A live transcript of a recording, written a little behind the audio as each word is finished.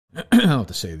don't know what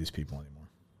to say to these people anymore.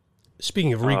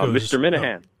 Speaking of Rico's... Mr.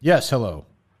 Minihane. Yes, hello.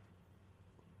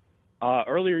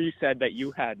 Earlier you said that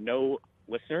you had no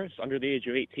listeners under the age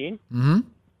of 18. Mm-hmm.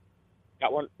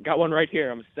 Got one right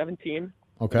here. I'm 17.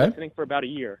 Okay. Been listening for about a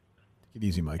year. Take it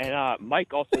easy, Mike. And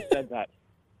Mike also said that.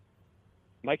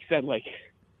 Mike said, like,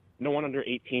 no one under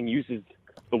 18 uses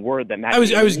the word that Matt...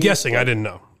 I was guessing. I didn't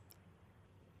know.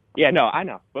 Yeah, no, I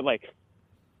know. But, like,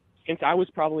 since I was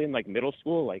probably in, like, middle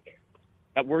school, like,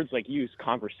 that word's, like, used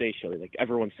conversationally. Like,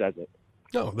 everyone says it.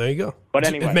 Oh, there you go. But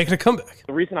anyway. It's making a comeback.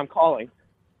 The reason I'm calling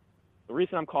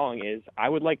is I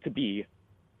would like to be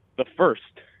the first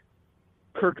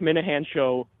Kirk Minihane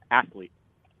Show athlete.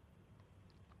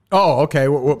 Oh, okay.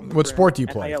 What sport do you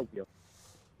play?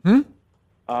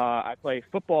 I play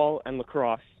football and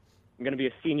lacrosse. I'm going to be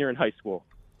a senior in high school.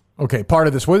 Okay, part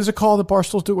of this. What is it called that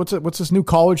Barstools do? What's this new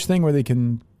college thing where they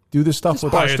can do this stuff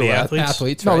with Barstool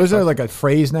athletes? No, is there like a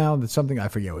phrase now? That's something I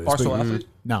forget what it is. Barstool athlete?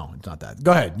 No, it's not that.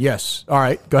 Go ahead. Yes. All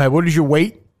right. Go ahead. What is your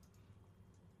weight?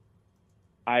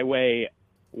 I weigh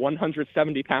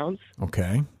 170 pounds.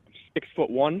 Okay.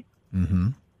 6'1". Mm-hmm.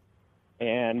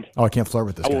 And I can't flirt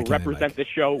with this guy. I will represent this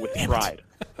show with pride.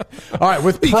 All right,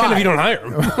 with pride. You can if you don't hire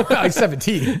him. I'm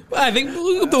 17. I think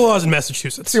look at the laws in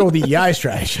Massachusetts. It's the old DEI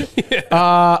strategy.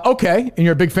 Okay, and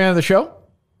you're a big fan of the show?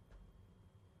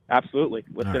 Absolutely.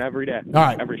 Listen every day. All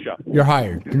right. Every show. You're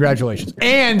hired. Congratulations.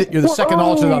 And you're the second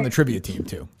alternate on the trivia team,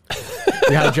 too.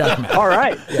 You had Jack Matt. All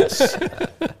right. Yes.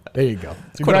 There you go.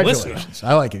 Congratulations.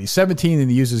 I like it. He's 17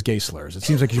 and he uses gay slurs. It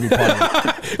seems like he should be part of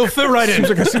it. He'll fit right in.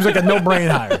 Seems like a no-brain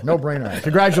hire. No-brainer hire.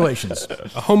 Congratulations.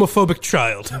 A homophobic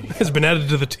child has been added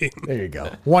to the team. There you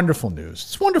go. Wonderful news.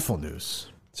 It's wonderful news.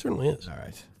 It certainly is. All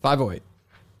right. 508.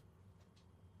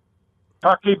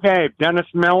 Turkey Babe, Dennis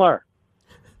Miller.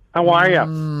 How are you?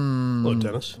 Hello,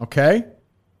 Dennis. Okay.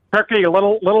 Turkey,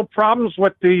 little problems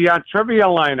with the trivia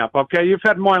lineup, okay? You've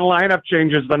had more lineup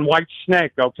changes than White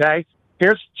Snake, okay?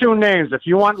 Here's two names. If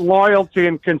you want loyalty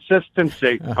and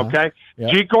consistency, okay?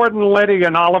 Yep. G. Gordon Liddy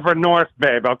and Oliver North,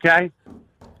 babe, okay?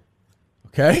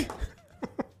 Okay.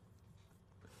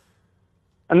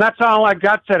 And that's all I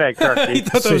got today, He Kirky.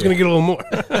 thought I was going to get a little more.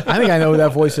 I think I know who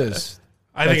that voice is.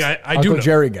 I think I do Uncle know.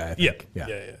 Jerry guy, I Yeah. think.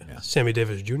 Yeah. Sammy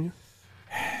Davis Jr.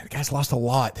 The guy's lost a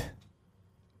lot.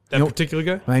 That particular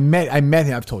guy? When I met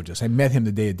him. I've told you this. I met him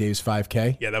the day of Dave's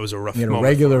 5K. Yeah, that was a rough He had a moment.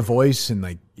 regular voice and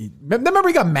like. Remember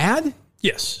he got mad?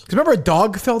 Yes. Because remember a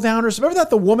dog fell down, or remember that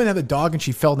the woman had a dog and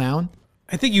she fell down?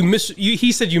 I think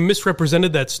he said you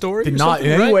misrepresented that story. Did or not in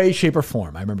something, any right? way, shape, or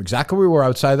form. I remember exactly where we were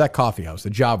outside of that coffee house, the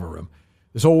Java room.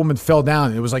 This old woman fell down.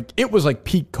 And it was like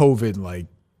peak COVID. Like,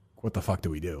 what the fuck do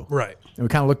we do? Right. And we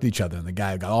kind of looked at each other, and the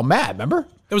guy got all mad. Remember?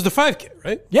 It was the 5K,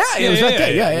 right? Yeah, it was that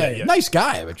day. Yeah. Nice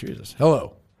guy, but Jesus.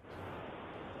 Hello.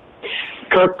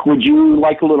 Kirk, would you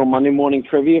like a little Monday morning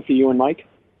trivia for you and Mike?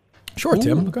 Sure,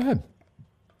 Tim. Go ahead.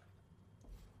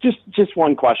 Just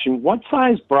one question. What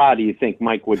size bra do you think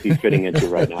Mike would be fitting into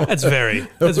right now? That's very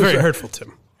hurtful,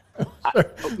 Tim.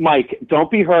 Mike,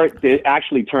 don't be hurt. They're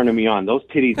actually turning me on. Those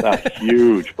titties are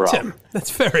huge, bro. Tim,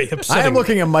 that's very upsetting. I am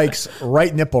looking at Mike's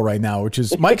right nipple right now, which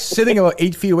is Mike's sitting about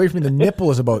 8 feet away from me. The nipple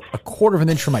is about a quarter of an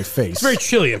inch from my face. It's very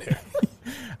chilly in here.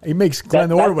 He makes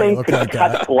Glenn Ordway look like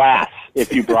cut glass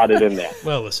if you brought it in there.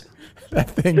 Well, listen. That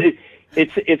thing.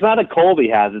 It's not a cold he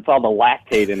has. It's all the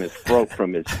lactate in his throat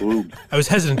from his boobs. I was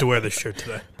hesitant to wear this shirt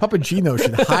today. Papagino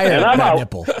should hire And I'm that out.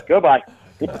 nipple. Goodbye.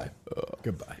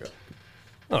 Goodbye.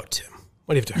 Oh, Tim.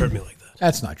 Why do you have to hurt me like that?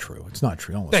 That's not true. It's not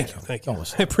true. Don't listen to him. Thank you. Don't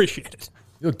listen. I appreciate it.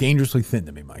 You look dangerously thin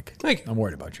to me, Mike. Thank you. I'm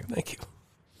worried about you. Thank you.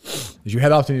 As you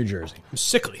head off to New Jersey. I'm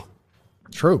sickly.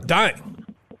 True. Dying.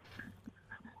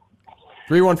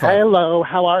 315. Hello,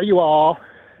 how are you all?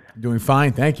 Doing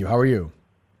fine, thank you. How are you?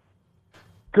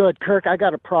 Good, Kirk. I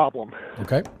got a problem.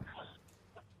 Okay.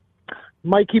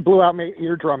 Mikey blew out my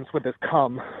eardrums with his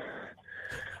cum.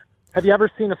 Have you ever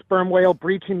seen a sperm whale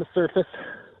breaching the surface?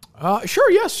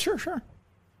 Sure, yes, sure.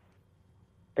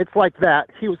 It's like that.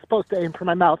 He was supposed to aim for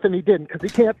my mouth, and he didn't because he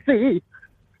can't see.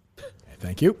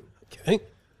 Thank you. Okay.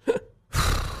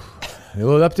 You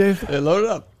load up, Dave? Hey, load it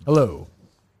up. Hello.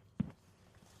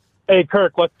 Hey,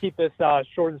 Kirk, let's keep this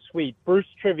short and sweet. Bruce,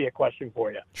 trivia question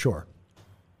for you. Sure.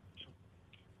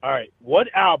 All right. What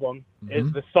album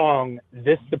is the song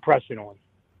This Depression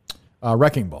on?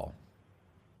 Wrecking Ball.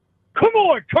 Come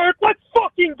on, Kirk, let's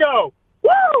fucking go.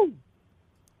 Woo!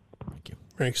 Thank you.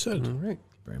 Very excited. All right.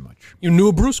 Very much. You knew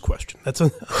a Bruce question. That's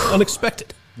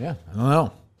unexpected. Yeah, I don't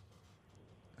know.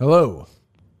 Hello.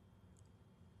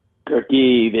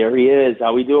 Turkey, there he is.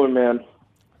 How we doing, man?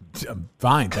 I'm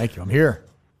fine, thank you. I'm here.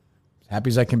 As happy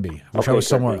as I can be. I wish I was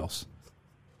somewhere else.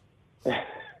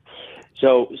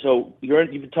 So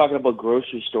you've been talking about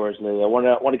grocery stores lately. I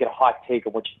want to get a hot take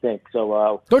on what you think.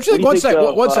 So don't you think?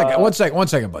 One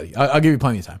second, buddy. I'll give you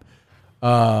plenty of time.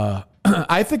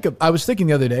 I was thinking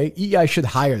the other day, EI should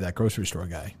hire that grocery store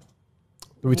guy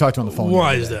that we talked to on the phone.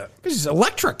 Why is that? Because he's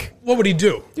electric. What would he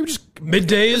do? He would just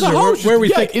middays or where we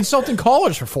think insulting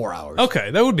callers for 4 hours.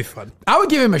 Okay, that would be fun. I would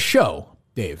give him a show,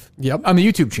 Dave. Yep. On the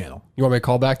YouTube channel. You want me to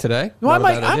call back today? No, I'm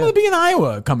going to be in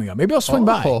Iowa coming up. Maybe I'll swing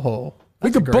by.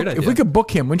 If we could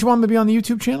book him, wouldn't you want him to be on the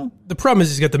YouTube channel? The problem is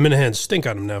he's got the Minihane stink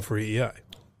on him now for EEI.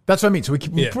 That's what I mean. So we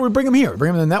bring him here. Bring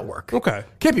him to the network. Okay.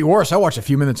 Can't be worse. I watched a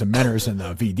few minutes of Menners and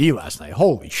VD last night.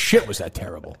 Holy shit, was that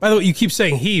terrible. By the way, you keep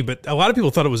saying he, but a lot of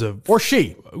people thought it was a... Or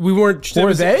she. We weren't...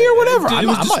 Or they or whatever. It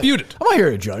was disputed. I'm not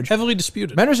here to judge. Heavily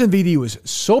disputed. Menners and VD was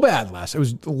so bad last. It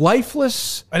was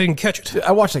lifeless. I didn't catch it.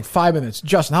 I watched like 5 minutes.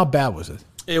 Justin, how bad was it?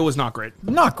 It was not great.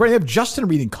 Not great. I have Justin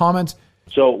reading comments.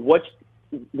 So what's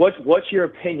your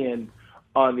opinion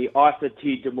on the Arthur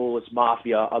T. DeMoulis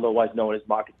Mafia, otherwise known as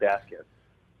Market Basket?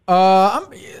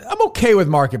 I'm okay with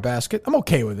Market Basket. I'm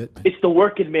okay with it. It's the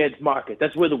working man's market.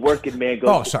 That's where the working man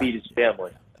goes to feed his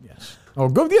family. Yes. Oh,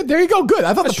 go. Yeah, there you go. Good.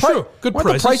 I thought That's true. Good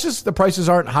prices. The prices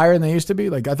aren't higher than they used to be.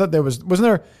 Like I thought wasn't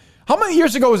there? How many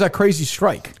years ago was that crazy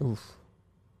strike? Oof.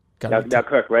 Now,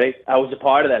 Kirk, ready? I was a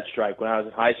part of that strike when I was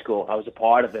in high school. I was a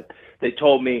part of it. They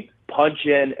told me punch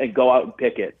in and go out and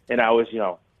pick it, and I was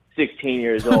 16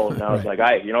 years old, and I was like,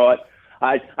 you know what?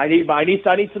 I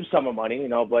need some summer money,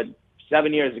 but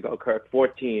 7 years ago, Kirk,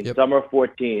 14, summer of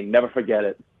 14, never forget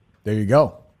it. There you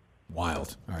go.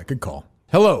 Wild. All right, good call.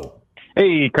 Hello.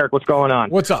 Hey, Kirk, what's going on?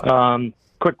 What's up?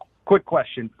 Quick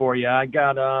question for you. I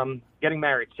got getting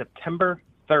married September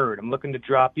 3rd. I'm looking to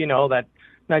drop, that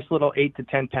nice little 8 to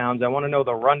 10 pounds. I want to know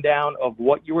the rundown of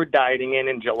what you were dieting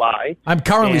in July. I'm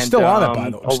currently still on it, by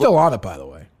the way. I'm still on it, by the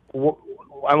way.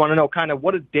 I want to know kind of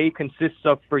what a day consists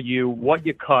of for you, what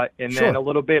you cut, and then a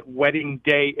little bit wedding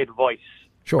day advice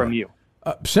from you.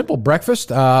 Simple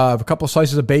breakfast, a couple of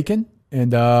slices of bacon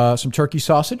and some turkey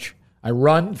sausage. I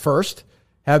run first,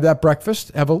 have that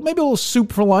breakfast, have maybe a little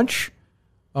soup for lunch,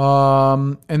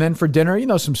 and then for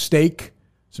dinner, some steak,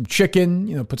 some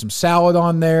chicken, put some salad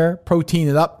on there, protein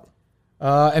it up,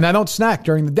 and I don't snack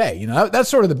during the day. That's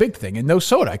sort of the big thing, and no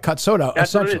soda. I cut soda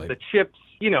essentially. The chips.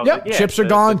 Chips are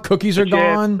gone, cookies are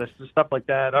gone, the stuff like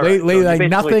that. Like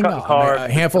nothing, a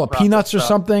handful of peanuts or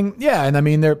something. Yeah, and I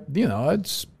mean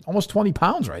it's almost 20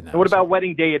 pounds right now. So what about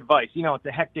wedding day advice? It's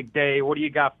a hectic day. What do you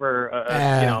got for?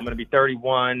 I'm going to be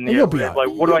 31. You'll be all right.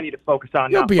 What do I need to focus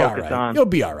on? You'll be all right. You'll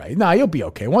be all right. Nah, you'll be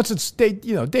okay. Once it's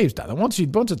Dave's done it. Once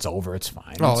it's over, it's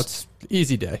fine. It's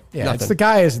easy day. Yeah, Nothing. It's the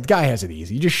guy has it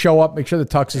easy. You just show up, make sure the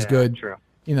tux is good. True.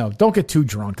 Don't get too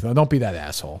drunk though. Don't be that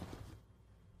asshole.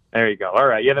 There you go. All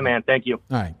right, you're the man. Thank you.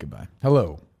 All right, goodbye.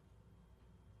 Hello.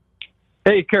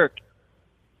 Hey, Kirk.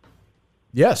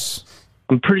 Yes.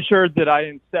 I'm pretty sure that I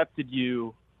accepted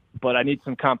you, but I need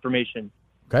some confirmation.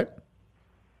 Okay.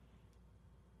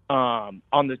 On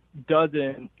the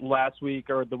dozen last week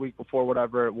or the week before,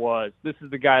 whatever it was, this is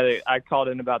the guy that I called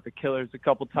in about the Killers a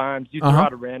couple times. You threw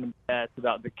out a random stats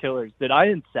about the Killers. Did I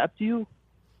accept you?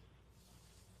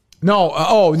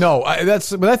 No. No.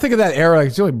 That's when I think of that era.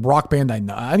 It's the only rock band I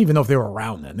know. I don't even know if they were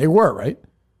around then. They were, right?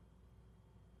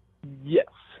 Yes.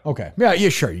 Okay. Yeah.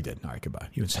 Sure. You did. All right. Goodbye.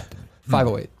 You accepted me.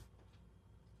 508.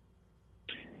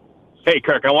 Hey,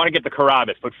 Kirk, I want to get the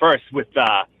Carabas, but first with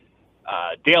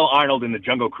Dale Arnold in the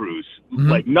Jungle Cruise.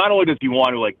 Like, not only does he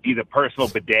want to be the personal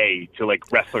bidet to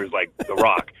wrestlers like The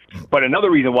Rock, but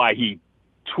another reason why he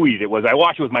tweeted it was I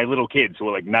watched it with my little kids who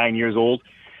were 9 years old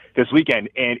this weekend,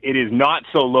 and it is not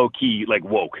so low key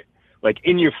woke.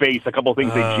 In your face, a couple of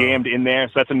things they jammed in there.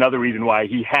 So that's another reason why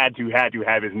he had to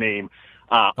have his name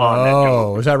on that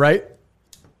Jungle Cruise. Is that right?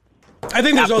 I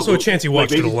think there's also a chance he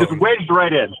watched it alone. Just wedged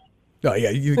right in. Oh,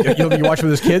 yeah. You watch with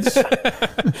his kids?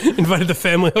 Invited the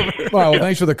family over. Well,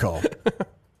 thanks for the call.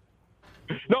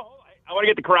 No, I want to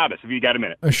get the Carabas if you got a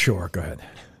minute. Sure. Go ahead.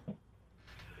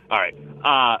 All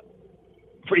right.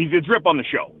 He's a drip on the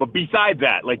show. But besides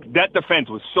that, that defense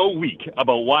was so weak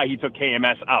about why he took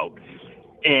KMS out.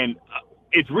 And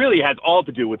it really has all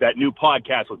to do with that new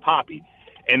podcast with Poppy.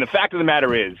 And the fact of the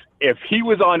matter is, if he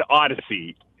was on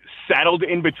Odyssey, saddled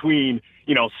in between,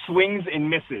 swings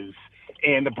and misses,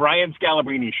 and the Brian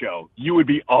Scalabrine show, you would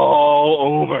be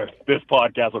all over this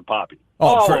podcast with Poppy.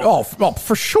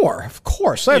 For sure. Of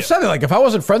course. I've said it. If I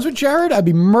wasn't friends with Jared, I'd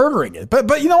be murdering it.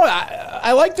 But you know what?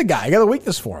 I like the guy. I got a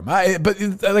weakness for him. But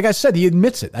like I said, he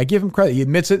admits it. I give him credit. He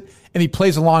admits it, and he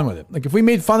plays along with it. If we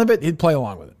made fun of it, he'd play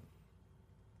along with it.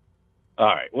 All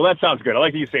right. Well, that sounds good. I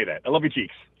like that you say that. I love your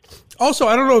cheeks. Also,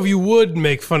 I don't know if you would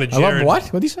make fun of Jared. I love what?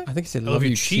 What did he say? I think he said, love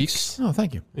your cheeks. Oh,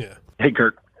 thank you. Yeah. Hey,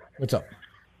 Kirk. What's up?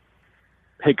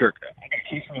 Hey, Kirk. I got a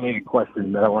case-related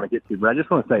question that I want to get to, but I just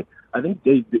want to say I think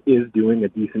Dave is doing a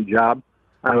decent job.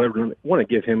 I want to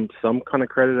give him some kind of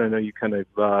credit. I know you kind of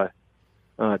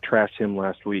trashed him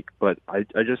last week, but I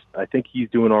think he's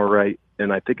doing all right,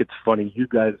 and I think it's funny. You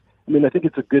guys, I mean, I think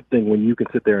it's a good thing when you can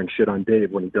sit there and shit on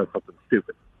Dave when he does something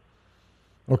stupid.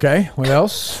 Okay, what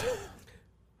else?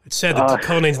 It's sad that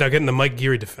Cullinane's not getting the Mike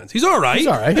Geary defense. He's all right. He's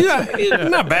all right. He's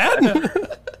not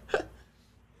bad.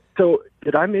 So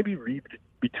did I maybe read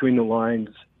between the lines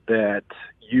that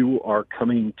you are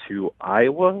coming to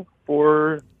Iowa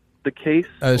for the case?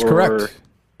 That is correct.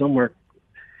 Somewhere.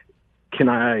 Can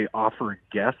I offer a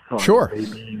guess on sure.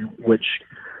 maybe which?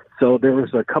 So there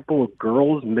was a couple of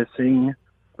girls missing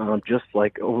just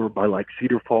like over by like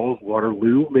Cedar Falls,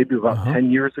 Waterloo, maybe about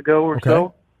 10 years ago or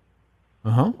so.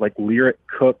 Like Lyric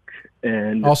Cook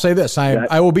and I'll say this.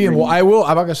 I will be in. I'm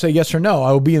not going to say yes or no.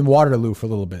 I will be in Waterloo for a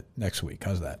little bit next week.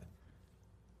 How's that?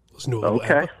 Listen to a little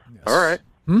okay. ABBA. Yes. All right.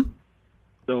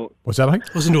 So what's that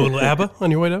like? Listen to a little ABBA on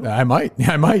your way down. I might.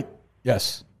 I might.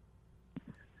 Yes.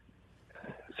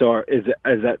 So is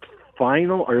that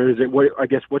final, or is it? What I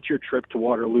guess what's your trip to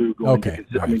Waterloo going? Okay.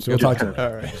 To, I mean, so we'll talk to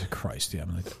all right. Christ, yeah. I'm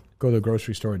gonna go to the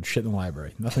grocery store and shit in the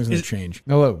library. Nothing's going to change.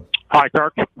 Hello. Hi,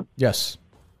 Kirk. Yes.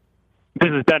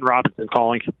 This is Ben Robinson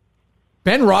calling.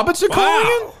 Ben Robinson calling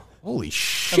in? Holy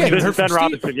shit! This is Ben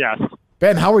Robinson. Yes.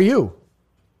 Ben, how are you?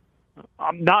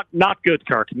 I'm not good,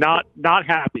 Kirk. Not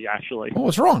happy actually. Oh,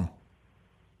 what's wrong?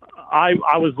 I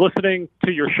was listening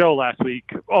to your show last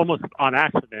week almost on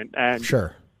accident, and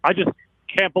sure. I just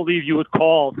can't believe you would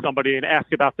call somebody and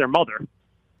ask about their mother.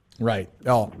 Right.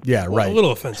 Oh, yeah, right. A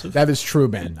little offensive. That is true,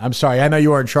 Ben. I'm sorry. I know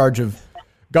you are in charge of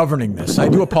governing this. I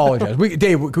do apologize.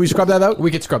 Dave, can we scrub that out?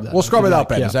 We can scrub that. We'll scrub it out,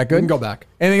 Ben. Yeah. Is that good? We can go back.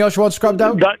 Anything else you want scrubbed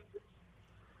out?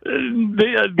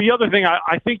 The other thing,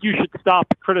 I think you should stop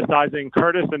criticizing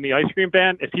Curtis and the ice cream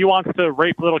band if he wants to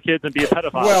rape little kids and be a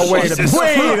pedophile.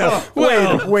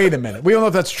 Well, wait a minute. We don't know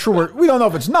if that's true. We don't know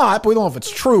if it's not, but we don't know if it's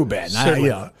true, Ben.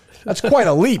 That's quite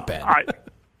a leap, Ben.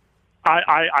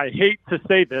 I hate to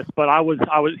say this, but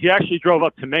he actually drove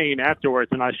up to Maine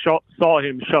afterwards, and I saw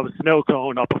him shove a snow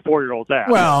cone up a 4-year-old's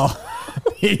ass. Well,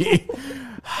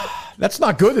 that's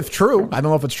not good if true. I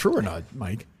don't know if it's true or not,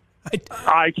 Mike.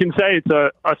 I can say it's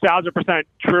 1,000%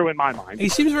 true in my mind. He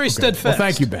seems very steadfast. Well,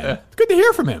 thank you, Ben. It's good to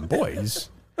hear from him. Boy,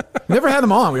 never had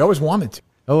him on. We always wanted to.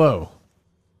 Hello.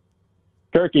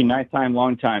 Turkey, nice time,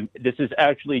 long time. This is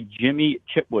actually Jimmy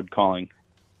Chipwood calling.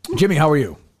 Jimmy, how are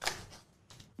you?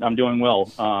 I'm doing well.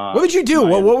 What did you do?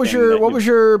 What was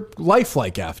your life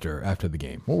like after the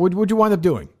game? What would you wind up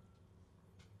doing?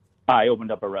 I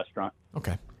opened up a restaurant.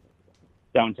 Okay.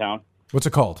 Downtown. What's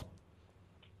it called?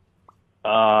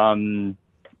 Bobby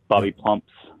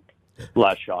Plump's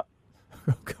Last Shot.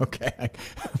 Okay.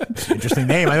 Interesting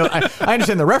name. I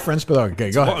understand the reference, but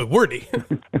okay, go ahead. Wordy.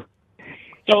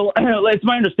 So it's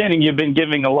my understanding you've been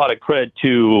giving a lot of credit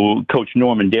to Coach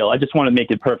Norman Dale. I just want to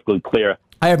make it perfectly clear.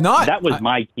 I have not. That was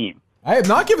my team. I have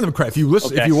not given them credit. If you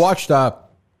listen, if you watched,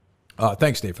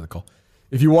 thanks, Dave, for the call.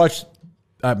 If you watched,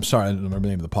 I'm sorry, I don't remember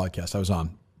the name of the podcast I was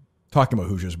on, talking about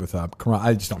Hoosiers with Karan.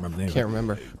 I just don't remember the name. Can't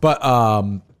remember. But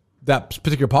that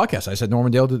particular podcast, I said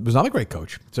Norman Dale was not a great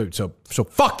coach. So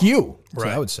fuck you. Right.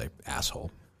 So I would say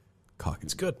asshole. Cock.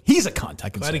 It's good. He's a cunt. I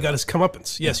can Glad say he got his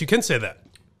comeuppance. Yes, you can say that.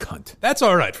 Cunt. That's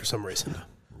all right for some reason.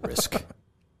 Risk.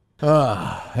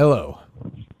 Hello.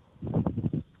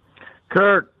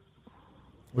 Kirk.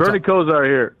 Bernie Kosar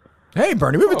here. Hey,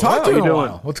 Bernie. We haven't talked to you in a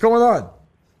while. What's going on?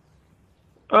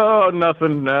 Oh,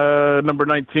 nothing. Number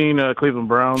 19, Cleveland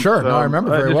Browns. Sure. No, I remember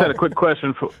very well. I just had a quick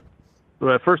question for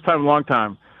first time, long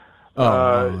time.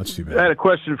 No, that's too bad. I had a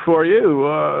question for you.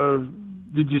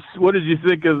 What did you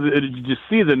think of? Did you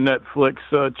see the Netflix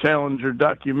Challenger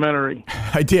documentary?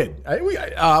 I did.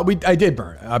 I did,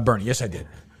 Bernie. Yes, I did.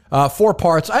 4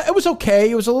 parts. It was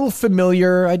okay. It was a little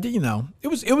familiar. I did, it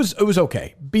was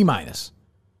okay. B-.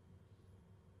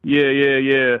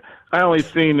 Yeah. I only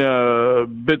seen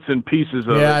bits and pieces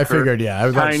of it. Yeah, I figured. Yeah, I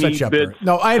was tiny such bits.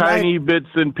 No, tiny bits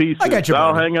and pieces. I got you, Bernie.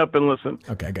 I'll hang up and listen.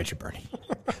 Okay, I got you, Bernie.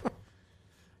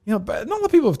 But not a lot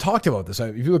of people have talked about this.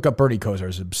 If you look up Bernie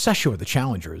Kosar's obsession with the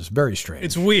Challenger is very strange.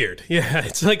 It's weird. Yeah,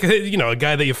 it's like a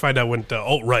guy that you find out went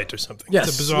alt-right or something. Yes,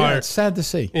 it's bizarre. Yeah, it's sad to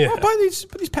see. Yeah, but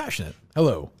he's passionate.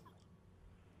 Hello,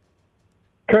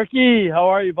 Kirky. How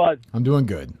are you, bud? I'm doing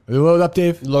good. Are you loaded up,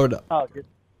 Dave? Load up. Oh, good.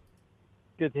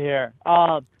 Good to hear.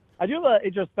 I do have an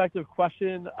introspective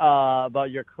question about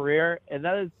your career, and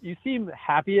that is, you seem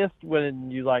happiest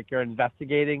when you're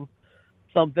investigating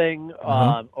something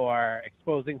or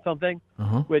exposing something,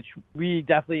 which we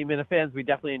definitely, Minifans, we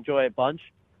definitely enjoy a bunch.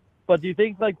 But do you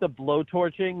think like the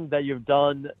blowtorching that you've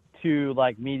done to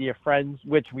like media friends,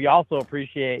 which we also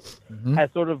appreciate,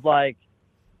 has sort of like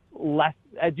less?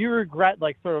 Do you regret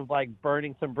like sort of like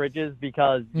burning some bridges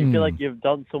because you feel like you've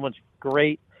done so much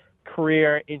great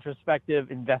career, introspective,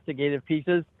 investigative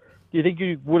pieces? Do you think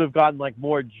you would have gotten like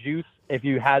more juice if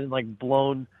you hadn't like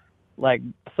blown like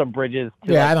some bridges?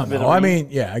 To, yeah, like, I don't know. I mean,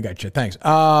 yeah, I got you. Thanks.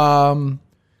 I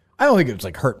don't think it was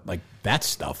like hurt like that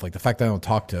stuff. Like the fact that I don't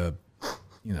talk to,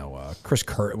 Chris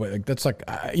Kirk. Like that's like,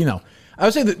 I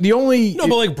would say that the only but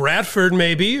like Bradford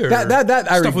maybe or that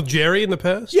stuff with Jerry in the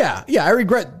past. Yeah, I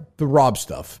regret the Rob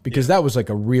stuff because that was like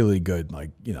a really good like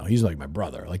he's like my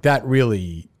brother. Like that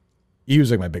really, he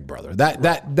was like my big brother.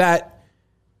 That.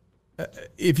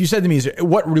 If you said to me,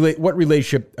 what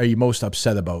relationship are you most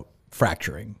upset about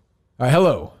fracturing?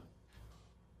 Hello.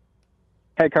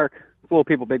 Hey, Kirk. Little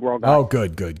people, big world guy. Oh,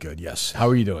 good. Yes. How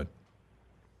are you doing?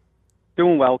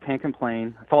 Doing well. Can't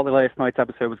complain. I thought the last night's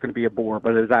episode was going to be a bore,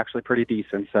 but it was actually pretty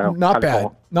decent. So not bad.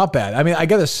 Not bad. I mean, I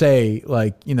got to say,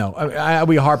 like, we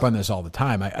harp on this all the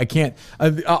time. I can't.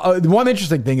 One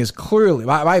interesting thing is clearly,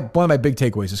 one of my big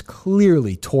takeaways is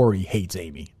clearly Tori hates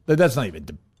Amy. That's not even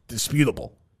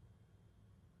disputable.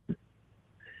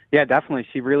 Yeah, definitely.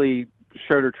 She really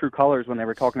showed her true colors when they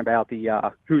were talking about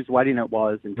the whose wedding it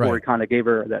was, and Tori kind of gave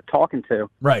her that talking to.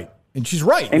 Right, and she's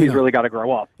right. Amy's really got to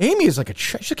grow up. Amy is like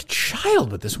she's like a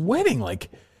child with this wedding, like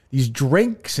these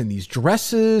drinks and these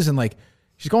dresses, and like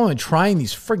she's going and trying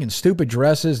these friggin' stupid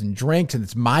dresses and drinks, and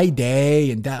it's my day,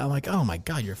 and I'm like, oh my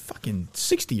God, you're fucking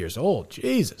 60 years old,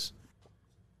 Jesus.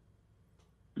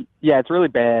 Yeah, it's really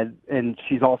bad, and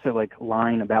she's also like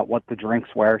lying about what the drinks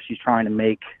were. She's trying to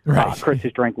make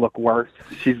Chris's drink look worse.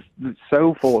 She's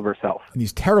so full of herself. And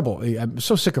these terrible. I'm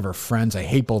so sick of her friends. I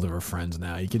hate both of her friends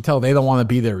now. You can tell they don't want to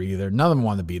be there either. None of them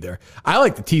want to be there. I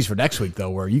like the tease for next week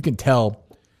though, where you can tell,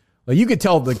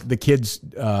 the kids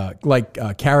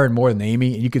like Karen more than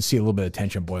Amy, and you could see a little bit of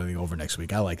tension boiling over next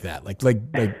week. I like that. Like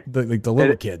the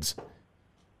little kids.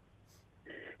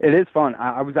 It is fun.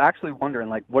 I was actually wondering,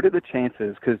 like, what are the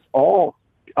chances? Because all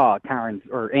Karen's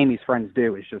or Amy's friends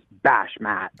do is just bash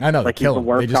Matt. I know, like they kill he's him. the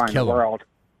worst They just guy in kill the him. world.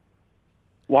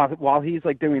 While he's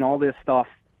like doing all this stuff,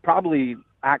 probably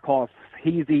at cost,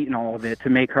 he's eating all of it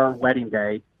to make her wedding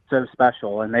day so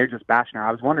special, and they're just bashing her. I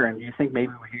was wondering, do you think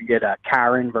maybe we could get a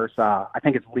Karen versus I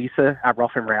think it's Lisa at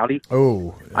Rough and Rowdy?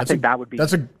 Oh, I think that would be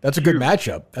that's a good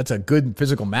matchup. That's a good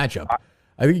physical matchup.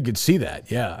 I think you could see that.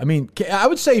 Yeah, I mean, I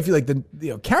would say if you like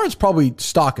Karen's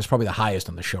stock is probably the highest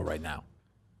on the show right now.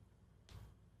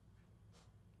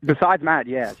 Besides Matt,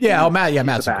 yeah.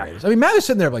 Matt's the greatest. I mean, Matt is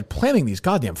sitting there like planting these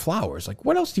goddamn flowers. Like,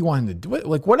 what else do you want him to do?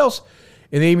 Like, what else?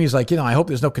 And Amy's like, I hope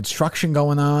there's no construction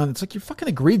going on. It's like you fucking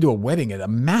agreed to a wedding at a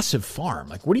massive farm.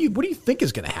 Like, what do you think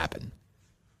is going to happen?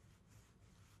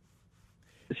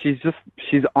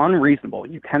 She's unreasonable.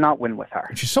 You cannot win with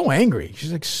her. She's so angry.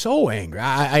 She's like so angry.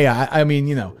 I mean,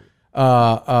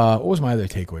 what was my other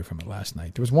takeaway from it last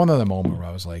night? There was one other moment where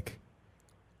I was like,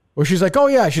 where she's like,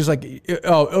 she's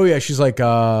like,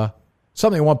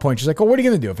 something at one point. She's like, what are you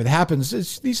going to do if it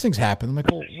happens? These things happen. I'm like,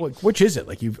 well, which is it?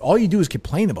 Like all you do is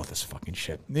complain about this fucking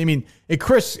shit. I mean,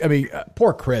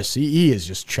 poor Chris. He is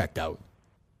just checked out.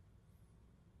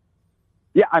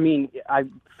 Yeah, I mean, I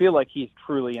feel like he's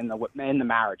truly in the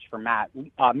marriage for Matt.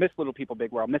 Miss Little People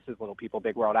Big World, Mrs. Little People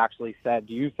Big World actually said,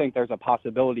 do you think there's a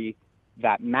possibility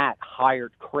that Matt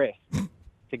hired Chris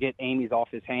to get Amy's off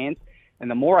his hands? And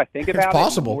the more I think about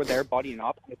it, the more they're buddying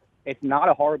up. It's not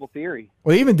a horrible theory.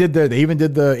 Well, they even did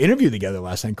the interview together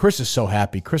last night. Chris is so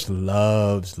happy. Chris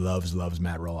loves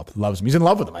Matt Roloff. Loves him. He's in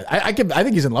love with him. I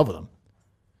think he's in love with him.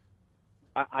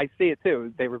 I see it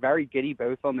too. They were very giddy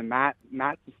both on the mat.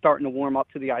 Matt's starting to warm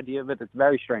up to the idea of it. It's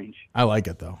very strange. I like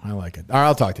it though. I like it. All right,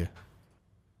 I'll talk to you.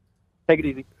 Take it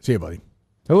easy. See you, buddy.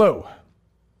 Hello.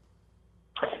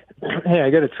 Hey, I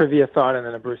got a trivia thought and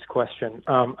then a Bruce question.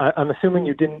 I'm assuming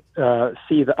you didn't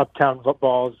see the Uptown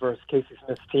Footballs versus Casey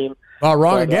Smith's team. Oh,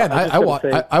 wrong again. I watch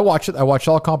it. I watch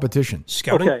all competition.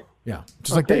 Scouting? Okay. Yeah,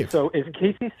 just like Dave. So is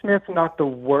Casey Smith not the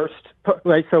worst?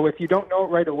 Right. So if you don't know it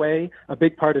right away, a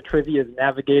big part of trivia is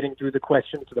navigating through the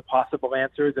questions to the possible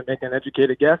answers and making an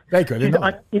educated guess. Thank you. She's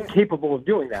incapable of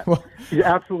doing that. She's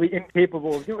absolutely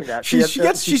incapable of doing that. She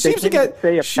seems to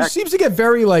get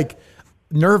very like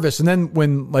nervous, and then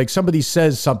when like somebody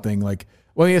says something like,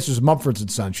 well, the answer is Mumford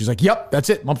and Sons. She's like, yep, that's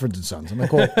it, Mumford and Sons. I'm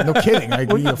like, well, no kidding.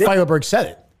 Feilerberg said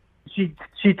it.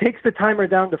 She takes the timer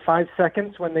down to 5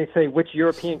 seconds when they say which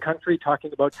European country,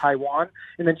 talking about Taiwan,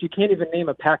 and then she can't even name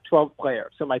a Pac-12 player.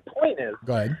 So my point is,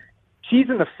 go ahead. She's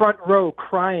in the front row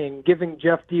crying, giving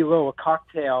Jeff D'Lo a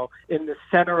cocktail in the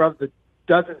center of the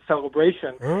dozen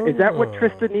celebration. Is that what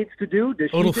Trista needs to do? Does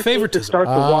she little just need to favoritism. start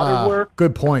the waterwork?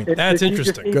 Good point. That's Does she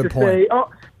interesting. just need Good to point. Say,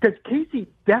 because Casey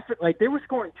definitely, like, they were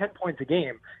scoring 10 points a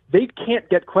game. They can't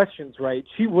get questions right.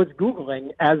 She was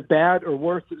Googling as bad or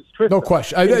worse as Trista. No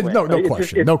question. Anyway, no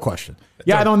question. No question.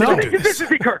 Yeah, I don't know. This is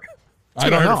Kirk. I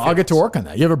don't know. I'll get to work on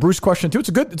that. You have a Bruce question too.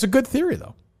 It's a good theory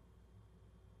though.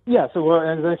 Yeah, so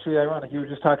and it's actually ironic. You were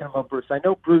just talking about Bruce. I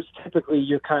know Bruce. Typically,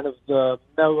 you're kind of the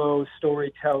mellow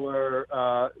storyteller,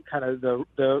 kind of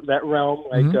that realm,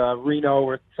 like Reno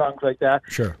or songs like that.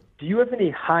 Sure. Do you have any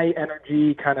high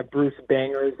energy kind of Bruce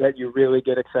bangers that you really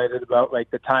get excited about, like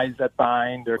The Ties That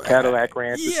Bind or Cadillac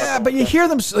Ranch? Yeah, but you hear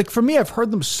them like for me, I've heard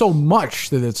them so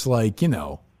much that it's like you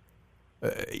got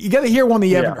to hear one that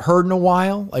you haven't heard in a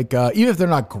while. Like even if they're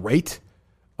not great.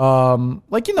 I'm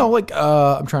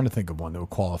trying to think of one that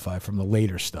would qualify from the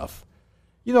later stuff.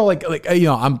 You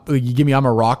give me I'm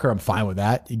a rocker, I'm fine with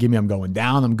that. You give me I'm going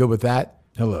down, I'm good with that.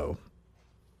 Hello.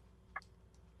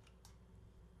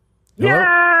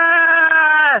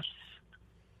 Yes.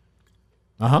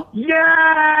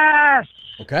 Yes.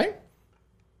 Okay.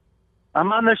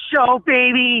 I'm on the show,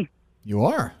 baby. You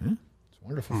are. Yeah. It's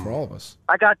wonderful for all of us.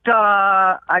 I got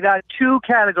 2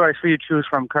 categories for you to choose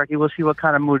from, Kirky. We'll see what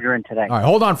kind of mood you're in today. All right,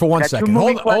 hold on for 1 second.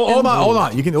 Hold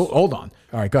on. You can hold on.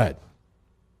 All right, go ahead.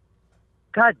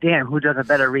 God damn, who does a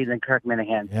better read than Kirk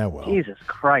Minihane? Yeah, well. Jesus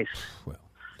Christ. All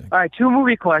right, 2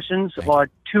 movie questions or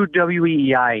 2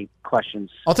 WEI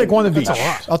questions. I'll take one of each.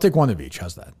 I'll take one of each.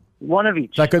 How's that? One of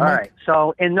each. Is that good, All Mike? right.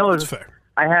 So in those, That's fair.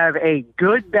 I have a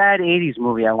good, bad 80s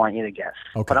movie I want you to guess.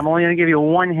 Okay. But I'm only going to give you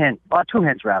 1 hint, or 2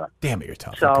 hints, rather. Damn it, you're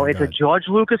tough. So Okay, it's go a George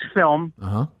Lucas film,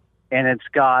 Uh-huh. and it's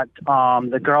got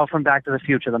the girl from Back to the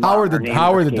Future. The mom. Howard Her the name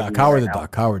Howard is the escaping Duck. me Howard right the now.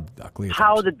 Duck. Howard the Duck. Leah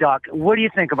Howard the Duck. What do you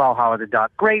think about Howard the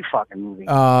Duck? Great fucking movie.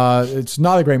 It's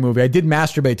not a great movie. I did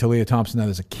masturbate to Leah Thompson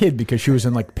as a kid because she was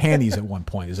in like panties at one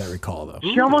point, as I recall, though.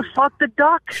 She almost fucked the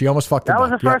duck. She almost fucked the That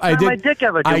duck. was the first time my dick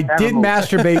ever I ever did moved.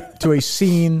 masturbate to a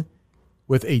scene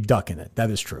with a duck in it. That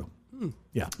is true.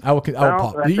 Yeah, I will.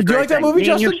 Well, that's Do a you great like that thing. movie, Me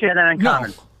and Justin? you share that in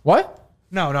common. What?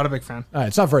 No, not a big fan. All right,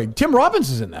 it's not very. Tim Robbins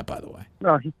is in that, by the way.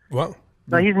 No, Well,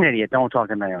 no, he's an idiot. Don't talk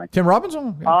to him anyway. Tim Robbins.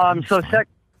 Oh, yeah, So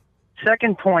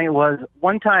second point was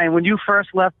one time when you first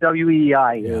left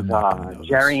WEI, it was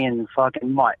Jerry and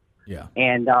fucking Mutt. Yeah.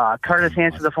 And Curtis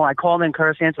answered the phone. I called in.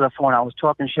 Curtis answered the phone. I was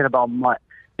talking shit about Mutt.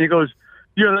 And he goes,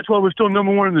 "Yeah, that's why we're still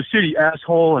 #1 in the city,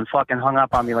 asshole," and fucking hung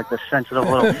up on me like the sensitive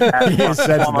little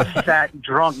almost fat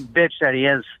drunk bitch that he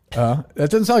is. that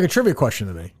doesn't sound like a trivia question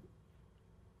to me.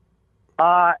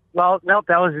 Well, nope.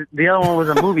 That was the other one was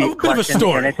a movie bit of a question,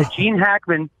 story. and it's a Gene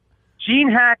Hackman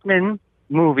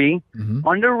movie,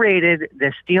 underrated.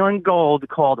 They're stealing gold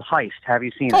called Heist. Have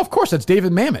you seen Oh, it? of course, that's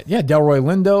David Mamet. Yeah, Delroy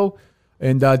Lindo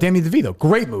and Danny DeVito.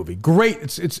 Great movie. Great.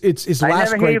 It's his I last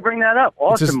never great. hear you bring that up. It's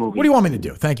Awesome his- movie. What do you want me to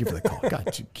do? Thank you for the call. God,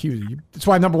 that's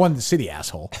why I'm #1 in the city,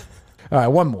 asshole. All right,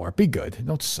 one more. Be good.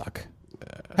 Don't suck.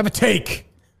 Have a take.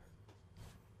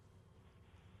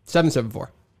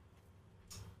 774.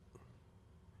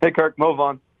 Hey, Kirk, Mo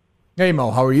Vaughn. Hey, Mo,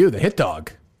 how are you? The hit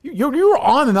dog. You were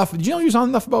on enough. Did you know he was on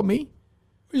enough about me?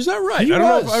 Is that right? He I don't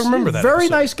know was. if I remember that. Very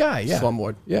episode. nice guy. Yeah.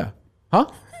 Slumlord. Yeah. Huh?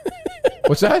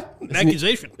 What's that? An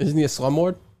accusation. Isn't he a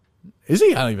slumlord? Is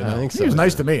he? I don't even know. I think so. He was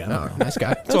nice to me. I don't know. Nice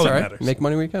guy. That's all all that right. matters. Make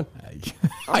money when you can.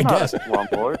 I guess. Slum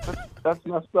boy. That's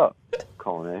messed up.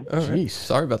 Calling in. All right. Jeez.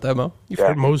 Sorry about that, Mo. You've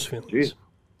hurt Mo's feelings. Jeez.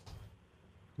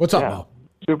 What's up, Yeah. Mo?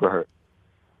 Super hurt.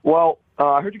 Well,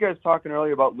 I heard you guys talking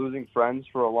earlier about losing friends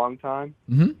for a long time,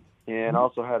 and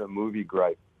also had a movie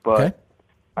gripe. But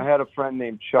I had a friend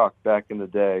named Chuck back in the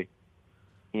day,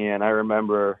 and I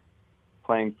remember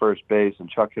playing first base, and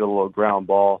Chuck hit a little ground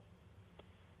ball,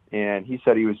 and he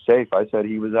said he was safe. I said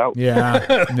he was out.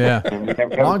 Yeah. Yeah. And we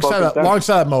haven't spoken since.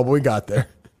 Alongside Mo, but we got there.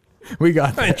 We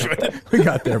got there. We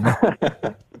got there, Mo.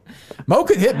 Mo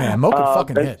could hit, man. Mo could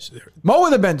fucking hit. Mo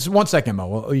would have been, 1 second, Mo.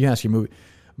 Well, you can ask your movie.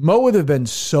 Mo would have been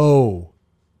so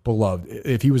beloved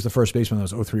if he was the first baseman of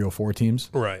those 03-04 teams.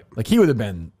 Right. Like, he would have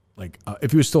been, like,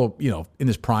 if he was still, in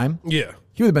his prime. Yeah.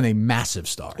 He would have been a massive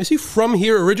star. Is he from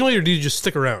here originally, or did he just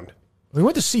stick around? We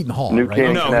went to Seton Hall, New right?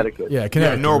 Canton, Connecticut. Yeah,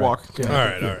 Connecticut. Yeah, Norwalk. Right. All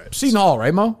right, all right. Seton Hall,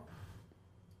 right, Mo?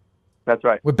 That's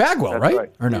right. With Bagwell, That's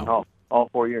right? Or no? Seton Hall, all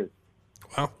 4 years.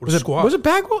 Wow. Was it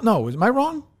Bagwell? No, am I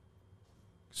wrong?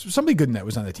 Somebody good in that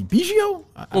was on that team. Biggio?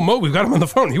 Well, Mo, we've got him on the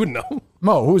phone. He would know.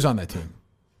 Mo, who was on that team?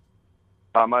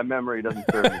 My memory doesn't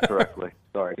serve me correctly.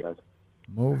 Sorry, guys.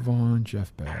 Mo Vaughn,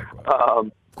 Jeff Bagwell.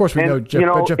 Of Of course, we know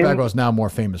Jeff Bagwell is now more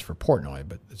famous for Portnoy,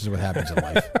 but this is what happens in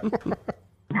life.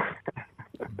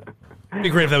 It'd be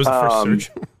great if that was the first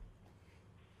search.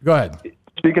 Go ahead.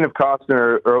 speaking of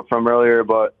Costner from earlier,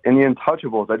 but in The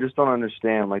Untouchables, I just don't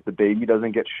understand. Like, the baby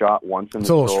doesn't get shot once in the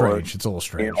store. It's a little strange. It's a little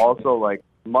strange. And also, like,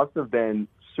 must have been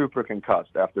super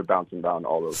concussed after bouncing down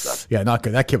all those steps. Yeah, not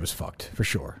good. That kid was fucked, for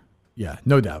sure. Yeah,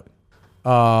 no doubt.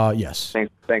 Yes.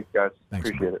 Thanks, guys. Thanks,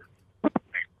 Appreciate it.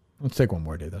 Let's take one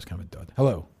more, Dave. That's kind of a dud.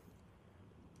 Hello.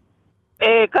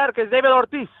 Hey, Kirk, it's David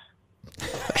Ortiz.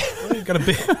 You got a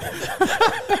big...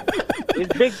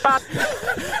 It's Big Pot.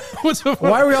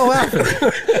 Why are we all laughing?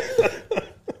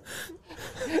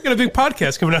 You got a big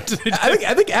podcast coming out today.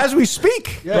 I think as we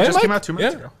speak. Yeah, it just came out 2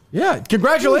 minutes ago. Yeah,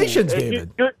 congratulations,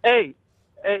 David. Hey,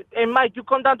 Mike, you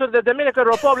come down to the Dominican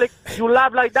Republic, you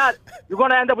laugh like that, you're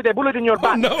going to end up with a bullet in your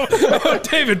back. No,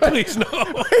 David, please, no.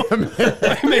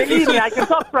 Believe me, I can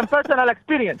talk from personal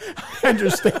experience. I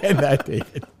understand that,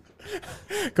 David.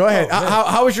 Go ahead.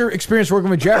 How was your experience working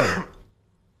with Jerry?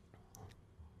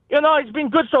 You know, it's been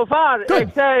good so far.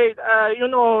 Except,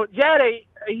 Jerry,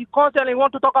 he constantly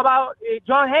wants to talk about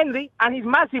John Henry and his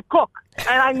massive cock.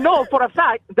 And I know for a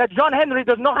fact that John Henry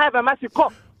does not have a massive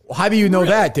cock. How do you know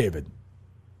that, David?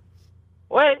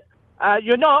 Well,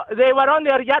 they were on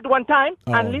their yacht one time,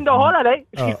 and Linda Holiday,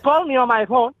 she called me on my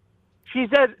phone. She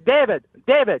said, David,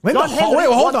 Linda,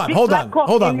 hold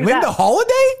on. Linda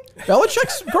Holiday?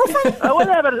 Belichick's girlfriend?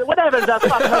 Whatever that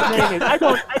fuck her name is.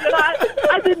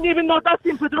 I didn't even know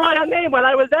Dustin Pedroia name when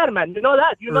I was there, man. You know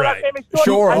that? You know that famous story?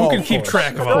 Sure. You can keep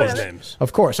track of all those names.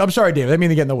 Of course. I'm sorry, David. I didn't mean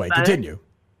to get in the way. Continue.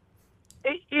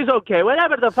 It's okay.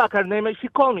 Whatever the fuck her name is, she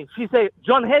called me. She said,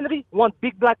 John Henry wants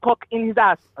big black cock in his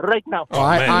ass right now.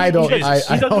 I don't. He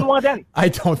doesn't want any. I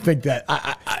don't think that.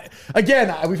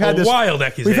 Again, we've had this wild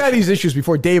accusation. We've had these issues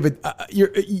before, David.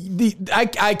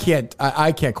 I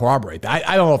can't corroborate that.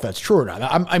 I don't know if that's true or not.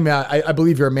 I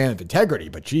believe you're a man of integrity,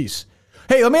 but geez.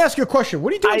 Hey, let me ask you a question.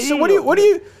 What are you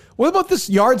doing? What about this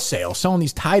yard sale selling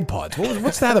these Tide Pods?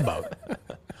 What's that about?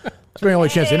 It's my only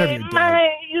chance to interview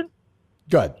you.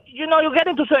 Good. You get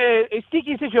into a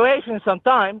sticky situation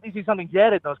sometimes. This is something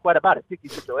Jared knows quite about, a sticky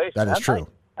situation. That is true.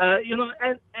 And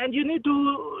you need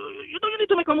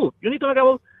to make a move. You need to make a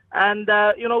move. And,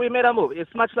 we made a move.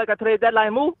 It's much like a trade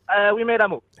deadline move. We made a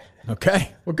move.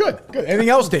 Okay. Well, good. Anything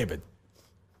else, David?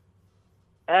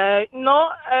 No.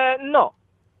 No.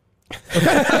 All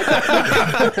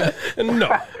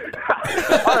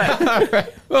right.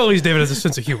 Well, at least David has a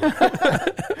sense of humor.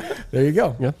 There you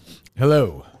go. Yeah.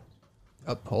 Hello.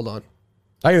 Oh, hold on.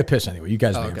 I got to piss anyway. You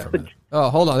guys wait for a minute.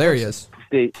 Oh, hold on. There he is.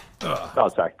 Sorry.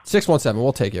 617.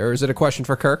 We'll take it. Or is it a question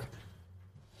for Kirk?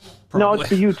 No, it's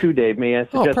for you too, Dave. May I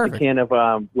suggest a can of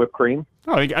whipped cream?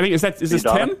 Oh, I think is this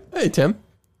Tim? Hey, Tim.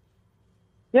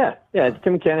 Yeah, it's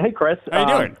Tim Cannon. Hey, Chris. How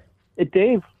you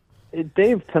doing?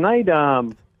 Dave. Tonight,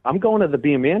 I'm going to the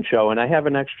Be a Man show, and I have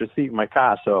an extra seat in my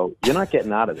car, so you're not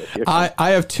getting out of this.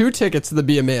 I have 2 tickets to the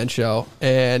Be a Man show,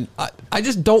 and I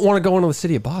just don't want to go into the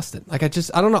city of Boston. Like, I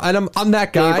don't know. And I'm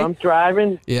that guy. Dave, I'm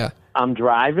driving. Yeah. I'm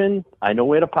driving. I know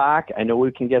where to park. I know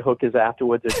we can get hookers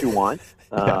afterwards if you want.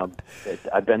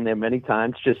 I've been there many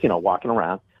times, just, walking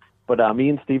around. But me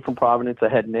and Steve from Providence are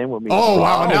heading in with me. Oh,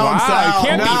 wow. Now I'm sold.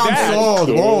 Can't now be I'm sold.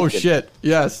 Oh, shit.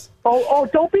 Yes. Oh,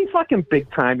 don't be fucking big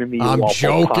time in me. I'm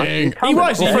joking. He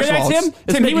was. Did you hear that, Tim?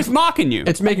 Tim, he was mocking you.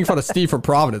 It's making fun of Steve from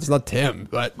Providence, not Tim.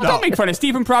 But well, don't make fun of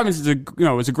Steve from Providence.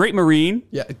 Was a great Marine.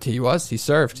 Yeah, he was. He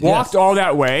served. Walked all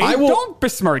that way. Don't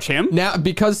besmirch him. Now,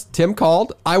 because Tim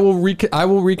called, I will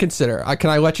reconsider.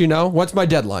 Can I let you know? What's my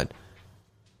deadline?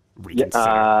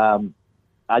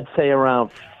 I'd say around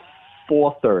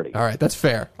 4:30. All right, that's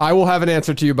fair. I will have an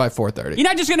answer to you by 4:30. You're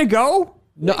not just gonna go?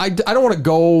 No, I don't want to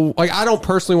go. Like, I don't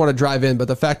personally want to drive in, but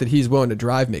the fact that he's willing to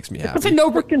drive makes me happy. It's a no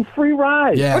freaking free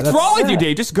ride. Yeah, what's wrong with you,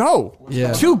 Dave? Just go.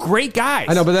 Yeah, 2 great guys.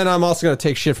 I know, but then I'm also going to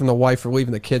take shit from the wife for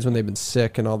leaving the kids when they've been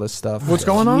sick and all this stuff. What's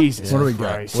going on? Jesus what do we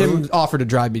got? Tim offered to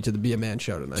drive me to the Be a Man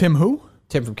show tonight. Tim who?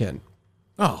 Tim from Canton.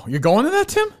 Oh, you're going to that,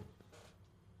 Tim?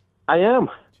 I am.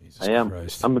 Jesus I am.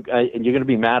 Christ. And you're going to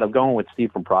be mad. I'm going with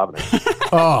Steve from Providence.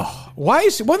 Oh, why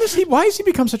has he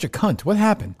become such a cunt? What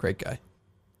happened? Great guy.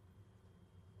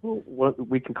 Well,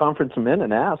 we can conference him in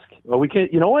and ask. Well, we can.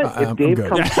 You know what? If Dave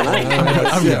comes tonight,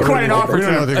 quite an offer.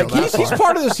 He's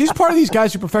part of this. He's part of these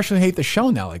guys who professionally hate the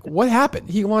show now. Like, what happened?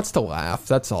 He wants to laugh.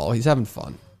 That's all. He's having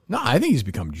fun. No, I think he's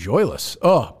become joyless.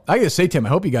 Oh, I gotta say, Tim, I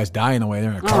hope you guys die in the way there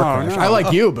in a car crash. No. I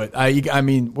like you, but I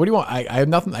mean, what do you want? I have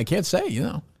nothing. I can't say.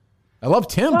 I love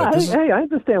Tim, but hey, I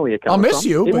understand where you're coming I'll from. miss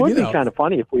you, It but would be kind of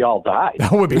funny if we all died.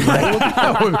 That would be great.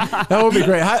 that would be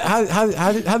great.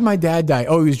 How did my dad die?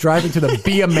 Oh, he was driving to the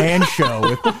Be a Man show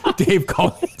with Dave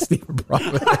Collins. Stephen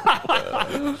Bromley.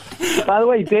 By the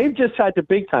way, Dave just tried to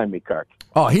big time me, Kirk.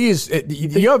 Oh, he is.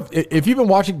 If you've been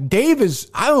watching, Dave is.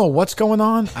 I don't know what's going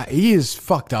on. He is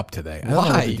fucked up today.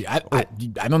 Why?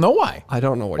 I don't know why. I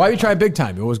don't know why are you trying big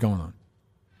time? What was going on?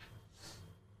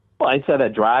 Well, I said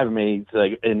that drive me,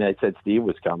 and I said Steve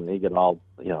was coming. He get all,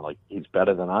 like he's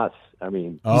better than us. I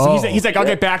mean, he's like, I'll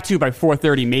get back to you by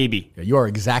 4:30, maybe. Yeah, you are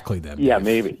exactly them. Yeah, Dave.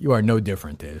 maybe. You are no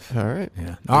different, Dave. All right.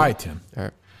 Yeah. All right, Tim. All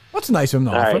right. What's nice of him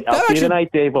to all offer? right, I'll see you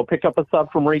tonight, Dave. We'll pick up a sub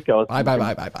from Rico. Bye.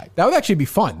 That would actually be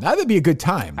fun. That would be a good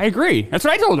time. I agree. That's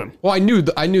what I told him. Well, I knew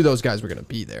those guys were going to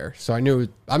be there, so I knew.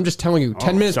 I'm just telling you,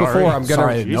 10 minutes before I'm going to.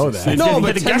 Sorry, I didn't know that. No,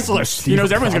 but the guest list. He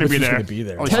knows everyone's going to be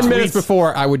there. 10 minutes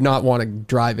before, I would not want to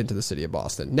drive into the city of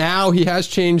Boston. Now he has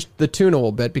changed the tune a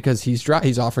little bit because he's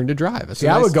offering to drive. It's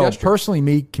I would go personally.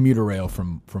 Me commuter rail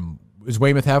from. Does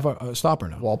Weymouth have a stop or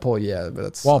no? Walpole, yeah, but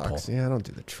it's Walpole. Sucks. Yeah, I don't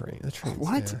do the train. The train.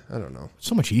 What? Yeah, I don't know.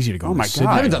 So much easier to go. Oh my Sydney.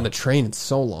 God! I haven't done the train in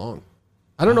so long.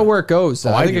 I don't know where it goes.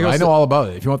 I know all about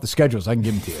it. If you want the schedules, I can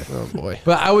give them to you. Oh boy!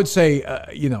 But I would say,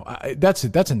 that's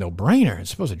a no-brainer. It's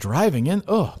supposed to driving in.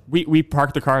 Oh, we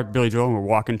parked the car at Billy Joel and we're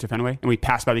walking to Fenway and we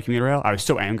passed by the commuter rail. I was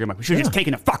so angry. I'm like, we should have just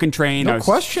taken a fucking train. No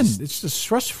question. It's just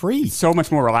stress-free. So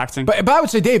much more relaxing. But I would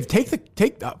say, Dave,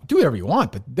 do whatever you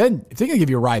want. But then if they're gonna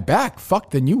give you a ride back,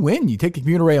 then you win. You take the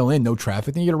commuter rail in, no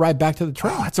traffic, then you get a ride back to the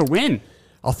train. Oh, that's a win.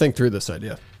 I'll think through this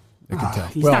idea. He's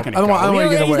not going to go. I don't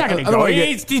want to get away. He's not going to go.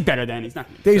 He's better than. He's not.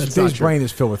 Dave's brain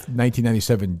is filled with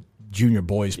 1997 junior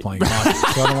boys playing hockey,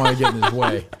 so I don't want to get in his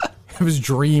way of his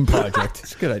dream project.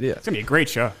 It's a good idea. It's going to be a great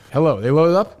show. Hello, they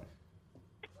loaded up.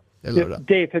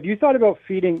 Dave, have you thought about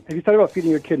feeding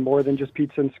your kid more than just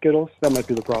pizza and Skittles? That might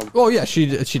be the problem. Oh yeah, she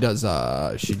does.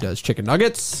 She does chicken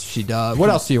nuggets. She does. What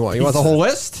else do you want? You want the whole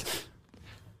list?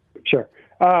 Sure.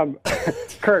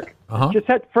 Kirk, just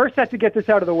first have to get this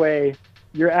out of the way.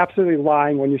 You're absolutely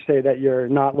lying when you say that you're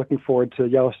not looking forward to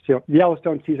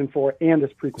Yellowstone season 4 and this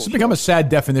prequel. It's become a sad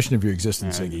definition of your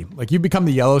existence, Iggy. Like you become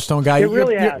the Yellowstone guy. It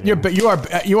really has.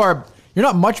 You're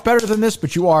not much better than this,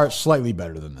 but you are slightly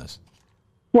better than this.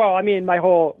 Well, I mean, my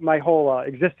whole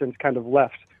existence kind of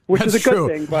left, which is a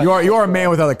good thing. But you are a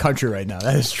man without a country right now.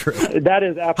 That is true. That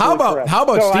is absolutely correct. How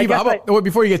about Steve?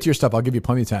 Before you get to your stuff, I'll give you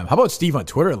plenty of time. How about Steve on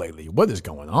Twitter lately? What is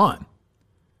going on?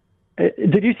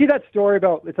 Did you see that story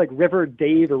about it's like River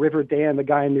Dave or River Dan, the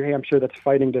guy in New Hampshire that's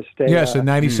fighting to stay? Yes, a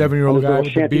 97-year-old guy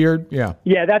with a beard. Yeah.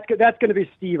 Yeah, that's going to be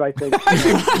Steve, I think.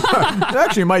 It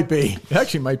actually might be.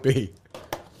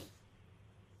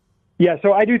 Yeah,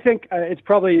 so I do think it's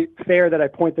probably fair that I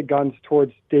point the guns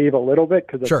towards Dave a little bit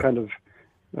because it's kind of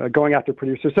going after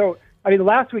producers. So, I mean,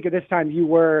 last week at this time, you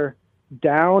were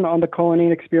down on the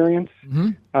Cullinane experience.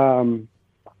 Mm-hmm.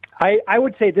 I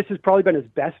would say this has probably been his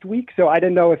best week, so I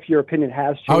didn't know if your opinion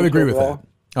has changed. I would agree overall. with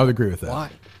that. I would agree with that.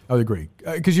 Why? I would agree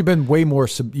because you've been way more.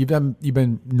 You've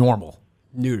been normal,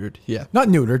 neutered. Yeah, not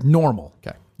neutered. Normal.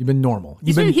 Okay, you've been normal.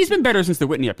 He's been better since the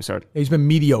Whitney episode. He's been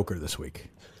mediocre this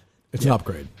week. It's an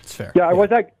upgrade. It's fair. Yeah, I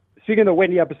was speaking of the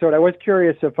Whitney episode. I was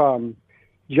curious if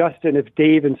Justin, if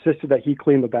Dave insisted that he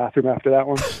clean the bathroom after that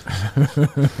one.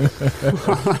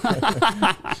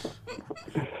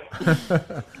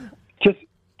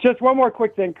 Just one more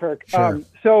quick thing, Kirk. Sure.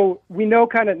 So we know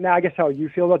kind of now, I guess, how you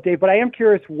feel about Dave, but I am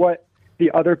curious what the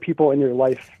other people in your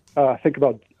life think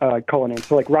about Cullinane.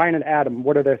 So like Ryan and Adam,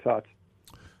 what are their thoughts?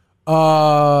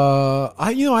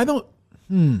 I don't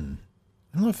know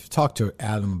if you talked to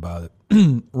Adam about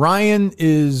it. Ryan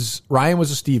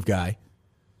was a Steve guy.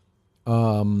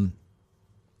 Adam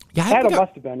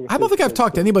must have been. I don't think I've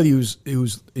talked to anybody who's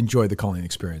enjoyed the Cullinane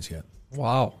experience yet.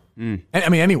 Wow. I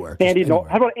mean, anywhere.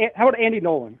 How about Andy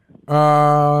Nolan?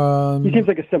 He seems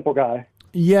like a simple guy.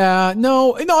 Yeah,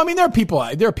 no. I mean, there are people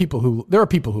who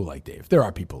like Dave. There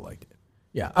are people who like Dave.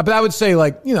 Yeah, but I would say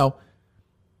I don't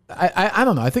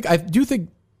know. I think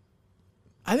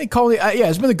Cullinane.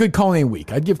 It's been a good Cullinane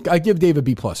week. I'd give Dave a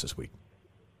B+ this week.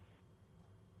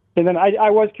 And then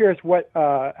I was curious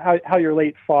how your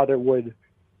late father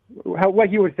what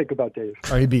he would think about Dave.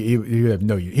 Or he would have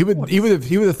no. He would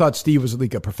have thought Steve was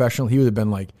like a professional. He would have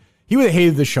been like he would have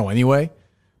hated the show anyway,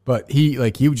 but he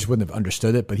just wouldn't have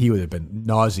understood it. But he would have been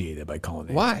nauseated by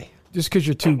Cullinane. Why? Just because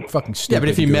you're too fucking stupid. Yeah, but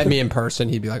if he met me in person,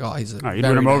 he'd be like, "Oh, he's a you'd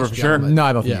win him over for sure." No,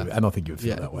 I don't think you would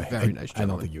feel that way. Very nice. I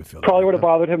don't think you would feel. Probably would have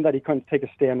bothered him that he couldn't take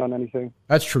a stand on anything.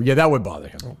 That's true. Yeah, that would bother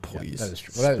him. Oh, please. Yeah, that is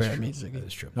true. Well, that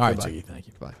is true. All right, Ziggy, thank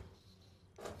you. Bye.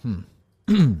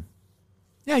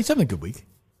 Yeah, he's having a good week.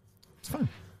 It's fine.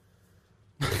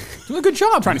 Doing a good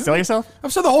job. Trying to sell yourself?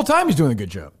 I've said the whole time he's doing a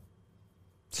good job.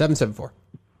 774.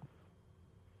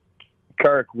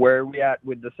 Kirk, where are we at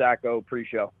with the Sacco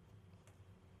pre-show?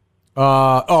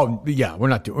 Yeah, we're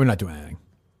not doing anything.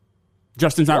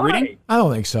 Justin's not reading? I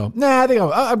don't think so. Nah, I think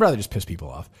I'd rather just piss people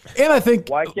off. And I think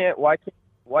why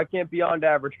can't Beyond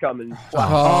Average come and?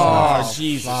 Oh,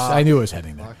 Jesus! I knew it was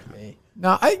heading there. Fuck me.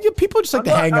 No, people just like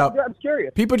to hang out. I'm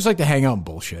curious. People just like to hang out and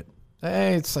bullshit.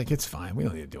 Hey, it's like it's fine. We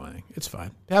don't need to do anything. It's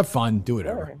fine. Have fun. Do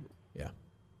whatever. Right. Yeah.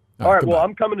 All right. Well,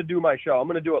 I'm coming to do my show. I'm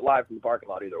going to do it live from the parking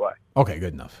lot either way. Okay.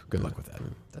 Good enough. Good luck with that.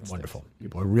 That's wonderful. Nice.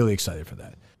 People are really excited for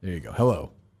that. There you go.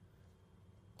 Hello.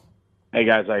 Hey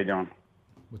guys, how you doing?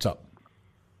 What's up?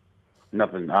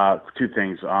 Nothing. Two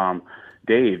things.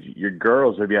 Dave, your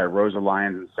girls will be at Rosa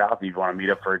Lions in South. If you want to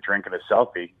meet up for a drink and a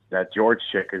selfie, that George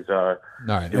chick is. All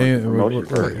right.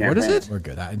 What is it? We're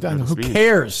good. Who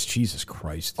cares? Jesus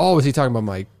Christ. Oh, was he talking about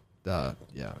my? Yeah.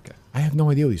 Okay. I have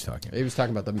no idea what he's talking about. He was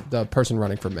talking about the person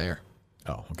running for mayor.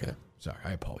 Oh, okay. Sorry,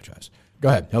 I apologize. Go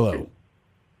ahead. Hello.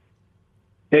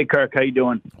 Hey, Kirk. How you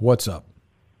doing? What's up?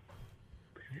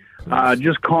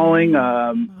 Just calling.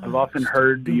 I've often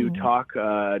heard you talk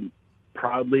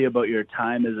proudly about your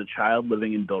time as a child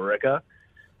living in Billerica.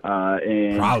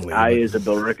 And proudly. I, as a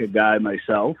Billerica guy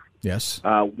myself, yes,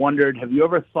 wondered, have you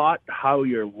ever thought how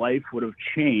your life would have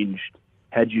changed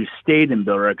had you stayed in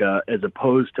Billerica as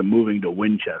opposed to moving to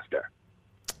Winchester?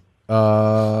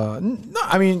 No,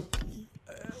 I mean,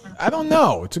 I don't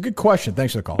know. It's a good question.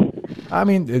 Thanks for the call. I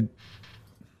mean,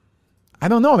 I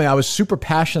don't know. I mean, I was super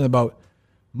passionate about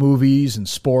movies and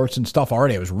sports and stuff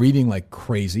already. I was reading like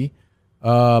crazy.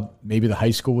 Maybe the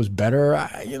high school was better.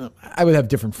 I would have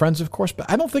different friends, of course, but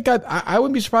I don't think I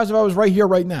wouldn't be surprised if I was right here,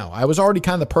 right now. I was already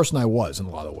kind of the person I was in a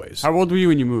lot of ways. How old were you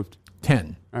when you moved?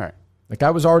 10. All right. Like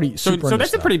I was already super. So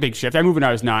that's a pretty big shift. I moved when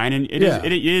I was 9, and it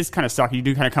is kind of sucky. You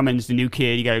do kind of come in as a new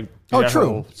kid. You got to do that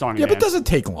whole song. Yeah, but it doesn't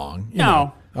take long. You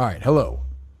know. All right. Hello.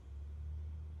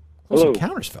 Close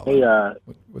Encounters, fella.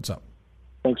 Hey, what's up?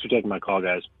 Thanks for taking my call,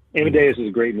 guys. Amadeus is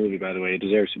a great movie, by the way. It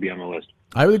deserves to be on the list.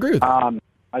 I would agree with that.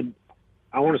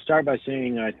 I want to start by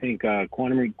saying I think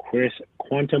Quantum Week Chris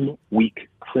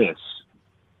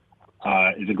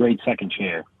is a great second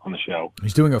chair on the show.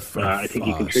 He's doing a I think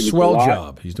he contributes swell a lot.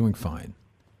 job. He's doing fine.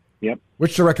 Yep.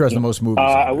 Which director has the most movies?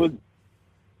 I would.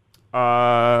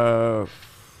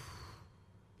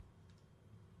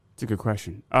 It's a good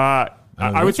question. I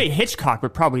would say Hitchcock,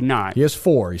 but probably not. He has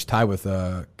 4. He's tied with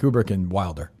Kubrick and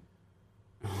Wilder.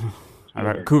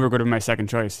 Kubrick would have been my second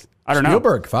choice. I don't know.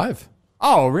 Spielberg, 5.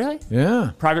 Oh, really?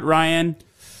 Yeah. Private Ryan.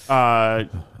 I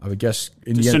would guess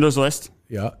Schindler's List.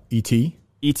 Yeah. E.T.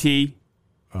 E.T.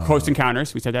 Close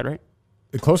Encounters. We said that right?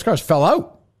 The Close Encounters fell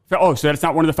out. Oh, so that's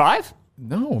not one of the 5?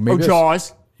 No. Maybe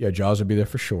Jaws. Yeah, Jaws would be there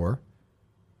for sure.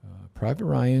 Private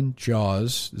Ryan,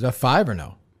 Jaws. Is that 5 or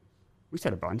no? We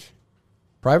said a bunch.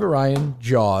 Private Ryan,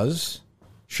 Jaws,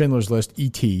 Schindler's List,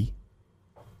 E.T.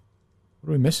 What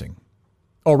are we missing?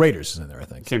 Oh, Raiders is in there, I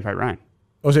think. Same Private Ryan.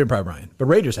 Oh, Same Private Ryan. But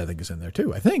Raiders, I think, is in there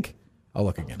too. I think. I'll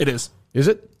look again. It is. Is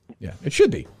it? Yeah, it should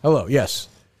be. Hello, yes.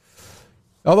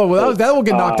 Although that will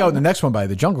get knocked out in the next one by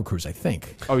the Jungle Cruise, I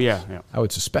think. Oh, yeah. I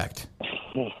would suspect.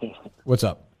 What's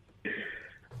up?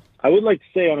 I would like to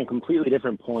say on a completely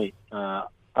different point. I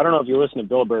don't know if you listen to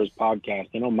Bill Burr's podcast.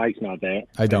 I know Mike's not there.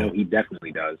 I don't. I know he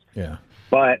definitely does. Yeah.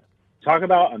 But talk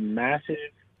about a massive,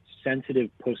 sensitive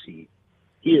pussy.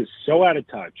 He is so out of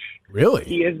touch. Really?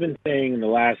 He has been saying in the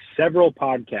last several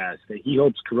podcasts that he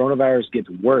hopes coronavirus gets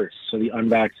worse so the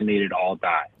unvaccinated all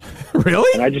die. Really?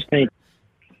 And I just think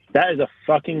that is a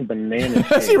fucking banana.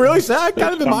 Does he really say? I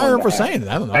kind of admire him for saying that.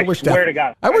 I don't know. I wish swear to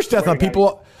God. I wish death on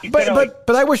people. But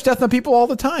I wish death on people all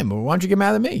the time. Why don't you get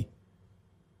mad at me?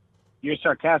 You're a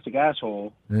sarcastic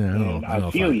asshole. Yeah,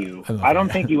 I feel you. I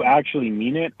don't think you actually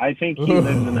mean it. I think he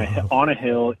lives on a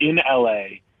hill in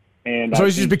L.A. And so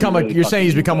he's just become you're saying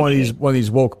he's become one of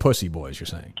these woke pussy boys. You're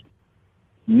saying.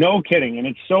 No kidding, and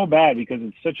it's so bad because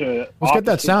it's such a. Let's get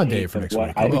that sound, Dave, for next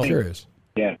week. I'm curious.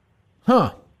 Yeah.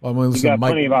 Huh. Well, I'm going to listen to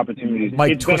Mike. Plenty of opportunities.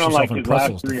 Mike it's been twists on himself like in his last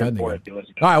pretzels 3 or defending 4 it. if you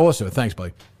listen. All right, we'll listen to it. Thanks,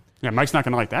 buddy. Yeah, Mike's not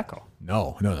going to like that call.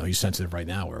 No. He's sensitive right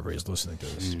now wherever he's listening to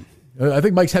this. I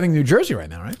think Mike's heading to New Jersey right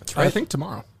now, right? That's right. I think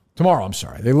tomorrow. Tomorrow, I'm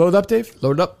sorry. They load up, Dave?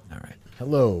 Load up. All right.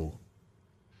 Hello.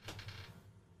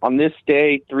 On this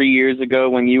day 3 years ago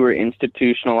when you were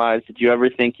institutionalized, did you ever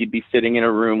think you'd be sitting in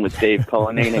a room with Dave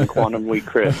Cullinane and Quantum Week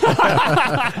Chris?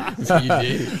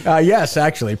 Yes,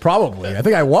 actually, probably. I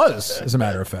think I was, as a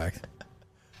matter of fact.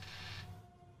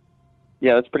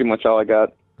 Yeah, that's pretty much all I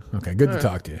got. Okay, good to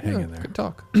talk to you. Hang in there. Good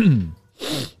talk. There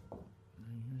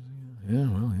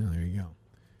you go.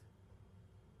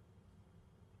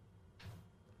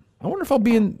 I wonder if I'll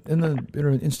be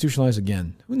institutionalized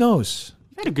again. Who knows?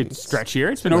 Had a good stretch here.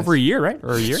 It's been over a year, right?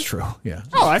 Or a year? It's true. Yeah.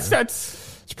 Oh, that's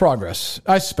it's progress.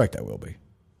 I suspect I will be.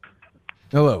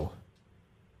 Hello.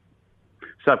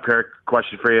 What's up, Kirk?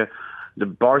 Question for you. the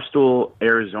Barstool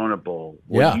Arizona Bowl.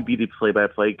 Would you be the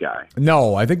play-by-play guy?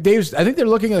 No, I think they're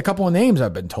looking at a couple of names.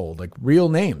 I've been told, like real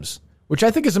names, which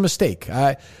I think is a mistake.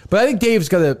 But I think Dave's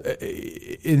got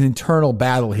an internal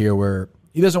battle here where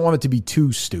he doesn't want it to be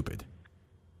too stupid.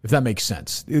 If that makes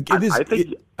sense.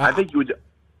 I think you would.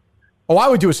 Oh, I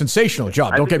would do a sensational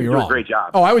job. Don't get me wrong. A great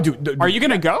job. Oh, I would do. Are you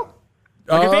going to go?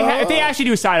 Like if they ask you to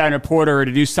do a sideline reporter or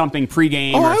to do something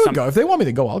pregame, I would go. If they want me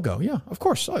to go, I'll go. Yeah, of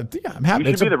course. I'm happy.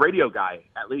 You should be the radio guy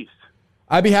at least.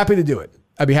 I'd be happy to do it.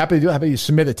 I'd be happy to do it. I'd be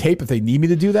submit a tape if they need me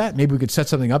to do that. Maybe we could set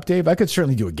something up, Dave. I could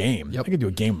certainly do a game. I could do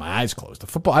a game with my eyes closed. The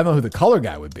football, I don't know who the color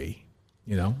guy would be,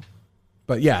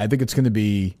 But yeah, I think it's going to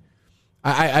be.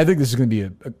 I think this is going to be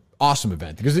an awesome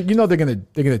event because they're going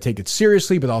to take it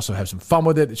seriously, but also have some fun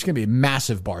with it. It's going to be a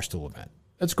massive Barstool event.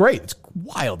 That's great. It's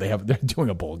wild. They're doing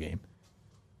a bowl game.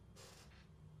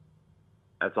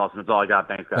 That's awesome. That's all I got.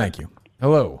 Thanks, guys. Thank you.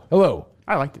 Hello.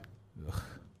 I liked it.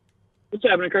 What's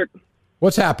happening, Kirk?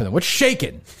 What's happening? What's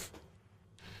shaking?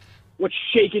 What's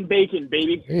shaking bacon,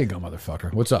 baby? There you go,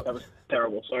 motherfucker. What's up? That was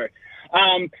terrible. Sorry.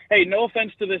 Hey, no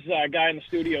offense to this guy in the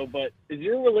studio, but is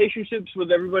your relationships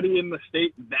with everybody in the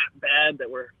state that bad that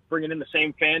we're bringing in the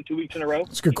same fan 2 weeks in a row?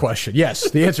 That's a good question.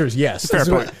 Yes. The answer is yes. This is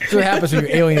what happens when you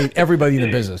alienate everybody in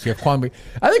the business. You have quality.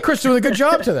 I think Chris doing a good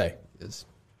job today.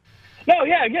 No,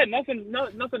 yeah, again,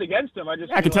 nothing against him.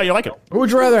 I can tell you like it. Who would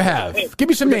you rather have? Give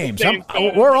me some names.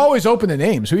 We're always open to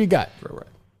names. Who you got?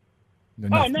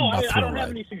 I don't have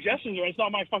any suggestions, or it's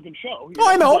not my fucking show.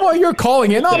 I know. Well, you're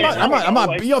calling in. I'm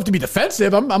not. You don't have to be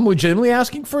defensive. I'm legitimately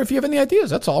asking for if you have any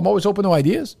ideas. That's all. I'm always open to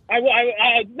ideas. And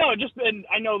I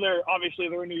know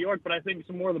they're in New York, but I think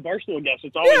some more of the Barstool guests.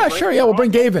 It's always great. Sure. Yeah, we'll bring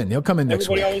Dave in. He'll come in next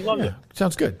week. Everybody always loves it.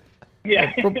 Sounds good.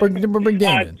 Yeah. We'll bring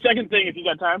Dave in. Second thing, if you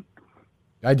got time.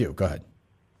 I do. Go ahead.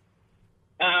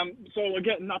 So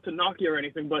again, not to knock you or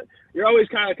anything, but you're always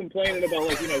kind of complaining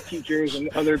about teachers and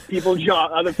other people's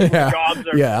jobs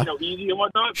are easy and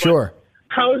whatnot. Sure. But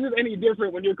how is it any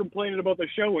different when you're complaining about the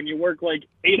show when you work 8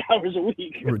 hours a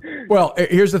week? Well,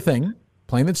 here's the thing,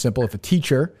 plain and simple. If a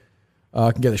teacher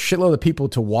can get a shitload of people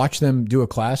to watch them do a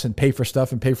class and pay for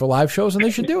stuff and pay for live shows, and they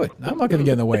should do it. I'm not going to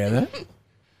get in the way of that.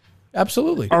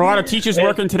 Absolutely. Are a lot of teachers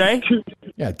working today?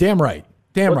 Yeah, damn right.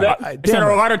 Damn right. Are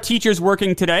a lot of teachers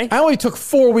working today? I only took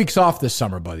 4 weeks off this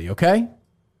summer, buddy. Okay,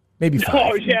 maybe 5.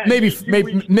 Oh, yeah. Maybe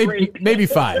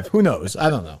 5. Who knows? I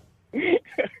don't know.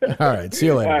 All right. See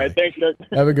you later. All right. Thanks, Kirk.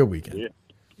 Have a good weekend. Yeah.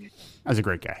 That was a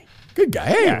great guy. Good guy.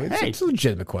 Hey, it's a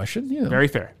legitimate question. Very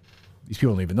fair. These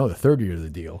people don't even know the third year of the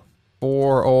deal.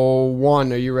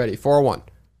 401. Are you ready? 401.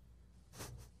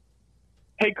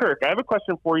 Hey, Kirk, I have a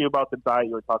question for you about the diet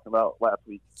you were talking about last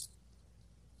week.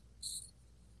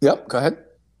 Yep, go ahead.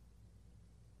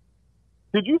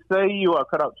 Did you say you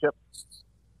cut out chips?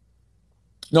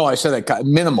 No, I said that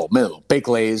minimal. Baked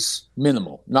Lays,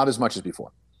 minimal. Not as much as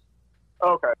before.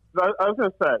 Okay. I was going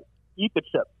to say, eat the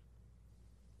chips.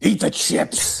 Eat the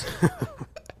chips.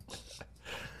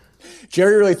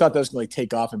 Jerry really thought that was going to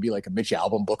take off and be like a Mitch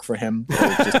Albom book for him.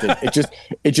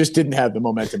 It just didn't have the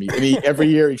momentum. Every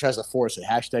year he tries to force it.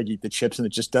 # eat the chips, and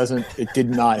it just doesn't. It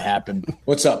did not happen.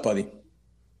 What's up, buddy?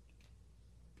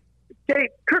 Hey,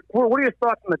 Kirk, what are your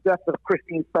thoughts on the death of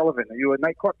Christine Sullivan? Are you a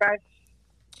nightclub guy?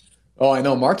 Oh, I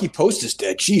know. Marky Post is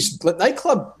dead. Jeez.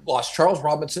 Nightclub lost Charles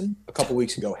Robinson a couple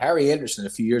weeks ago, Harry Anderson a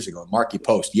few years ago, and Marky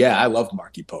Post. Yeah, I loved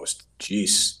Marky Post.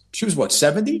 Jeez. She was, what,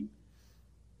 70?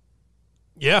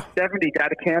 Yeah. 70,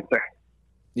 died of cancer.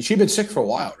 She'd been sick for a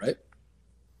while, right?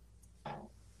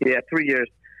 Yeah, 3 years.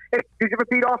 Hey, did you ever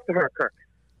beat off to her, Kirk?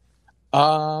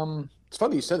 It's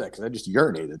funny you said that because I just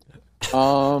urinated.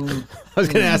 I was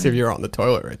going to ask if you're on the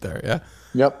toilet right there. Yeah.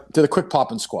 Yep. Did a quick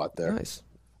pop and squat there. Nice.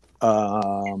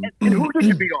 And who did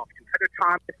you beat off to? Heather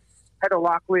Thomas, Heather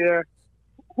Locklear.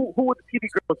 Who were the TV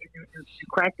girls you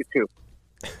cranked it to?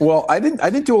 Well, I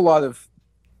didn't do a lot of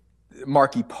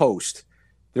Marky Post.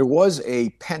 There was a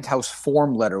Penthouse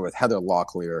form letter with Heather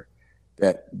Locklear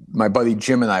that my buddy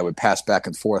Jim and I would pass back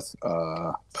and forth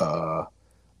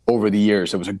over the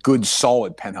years. It was a good,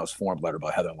 solid Penthouse form letter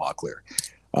by Heather Locklear.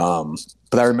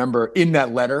 But I remember in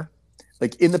that letter,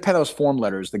 like in the Penthouse form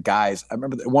letters, the guys, I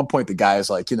remember at one point the guy is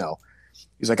like,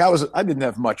 he's like, I didn't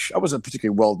have much. I wasn't a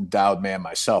particularly well endowed man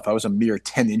myself. I was a mere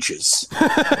 10 inches.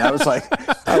 And I was like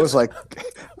at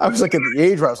the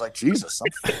age where I was like, Jesus.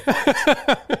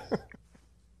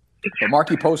 But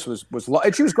Marky Post was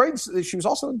and she was great. She was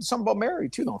also in Something About Mary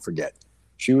too. Don't forget,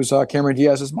 she was Cameron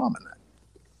Diaz's mom in that.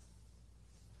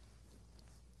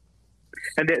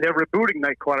 And they're rebooting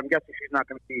Nightclub. I'm guessing she's not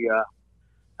going to be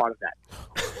part of that.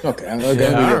 Okay.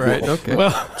 All right. Okay.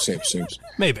 Well, seems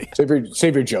maybe.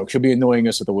 Save your joke. She'll be annoying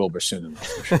us at the Wilbur soon enough.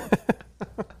 For sure.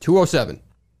 207.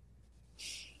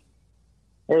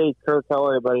 Hey, Kirk, how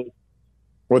are you, buddy?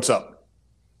 What's up?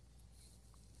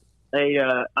 Hey,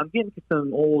 I'm getting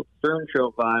some old Stern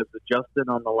Show vibes with Justin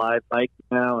on the live mic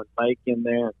now, and Mike in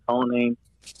there, and Colleen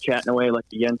chatting away like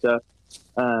a yenta.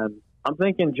 I'm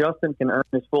thinking Justin can earn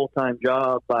his full-time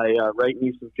job by writing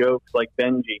you some jokes like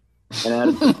Benji and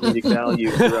add some comedic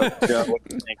value throughout the show. What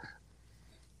do you think?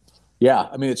 Yeah,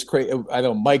 I mean, it's crazy. I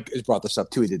know Mike has brought this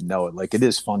up too. He didn't know it. Like, it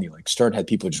is funny. Like, Stern had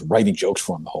people just writing jokes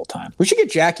for him the whole time. We should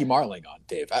get Jackie Marling on,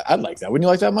 Dave. I'd like that. Wouldn't you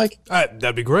like that, Mike?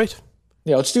 That'd be great.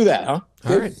 Yeah, let's do that, huh?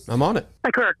 All right, I'm on it.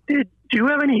 Hi, Kirk. Do you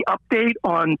have any update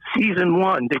on season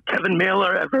 1? Did Kevin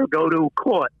Miller ever go to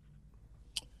court?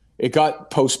 It got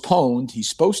postponed. He's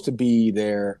supposed to be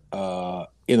there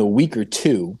in a week or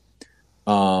two.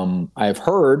 I've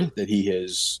heard that he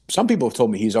has. Some people have told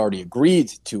me he's already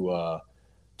agreed to a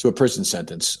prison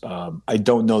sentence. I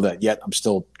don't know that yet. I'm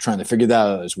still trying to figure that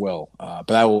out as well.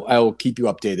 But I will keep you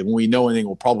updated. When we know anything,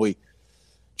 we'll probably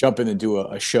jump in and do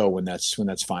a show when that's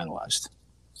finalized.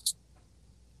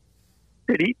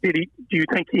 Did he? Do you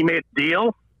think he made a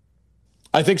deal?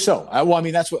 I think so. Well, I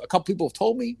mean, that's what a couple people have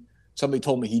told me. Somebody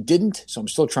told me he didn't, so I'm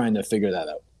still trying to figure that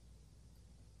out.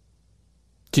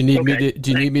 Do you need me to?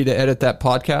 Do you need me to edit that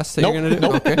podcast that you're going to do?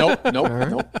 Okay. Nope.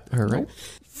 All right.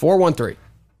 413.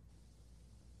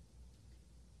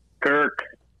 Kirk,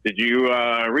 did you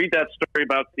read that story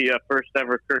about the first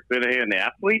ever Kirk Minihane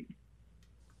athlete?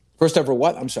 First ever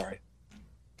what? I'm sorry.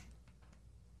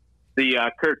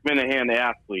 The Kirk Minihane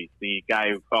athlete, the guy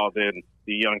who called in,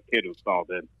 the young kid who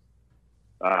called in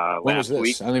last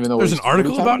week. I don't even know. There's an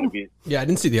article about him? Yeah, I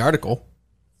didn't see the article.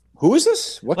 Who is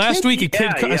this? What last kid? week, a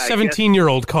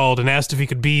 17-year-old called and asked if he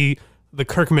could be the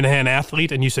Kirk Minihane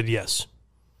athlete, and you said yes.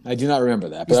 I do not remember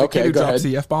that. But Is the okay, kid who go drops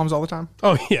ahead. the F-bombs all the time?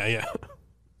 Oh, yeah.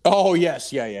 Oh,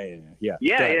 yes. Yeah. They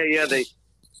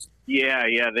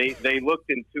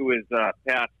looked into his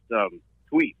past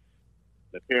tweets.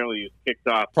 Apparently, he was kicked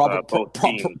off both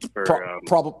teams for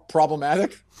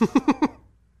problematic. A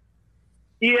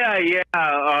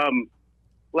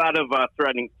lot of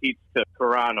threatening tweets to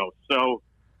Carano. So,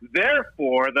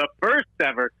 therefore, the first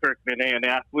ever Kirk Minihane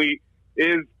athlete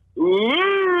is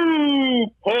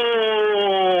Loophole.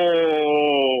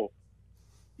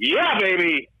 Yeah,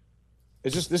 baby.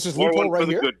 This is More Loophole one right for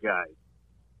the here? good guys.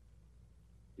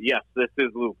 Yes, this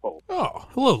is Loophole. Oh,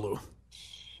 hello, Lou.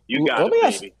 You got Let me it,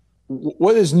 ask, baby.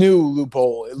 what is new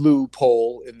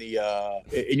loophole in the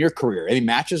in your career? Any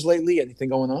matches lately? Anything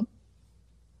going on?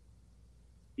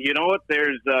 You know what?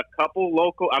 There's a couple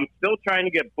local. I'm still trying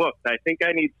to get booked. I think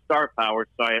I need star power,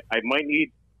 so I might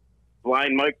need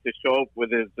Blind Mike to show up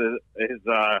with his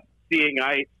seeing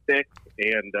eye stick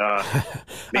and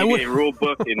maybe a rule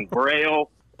book in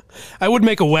Braille. I would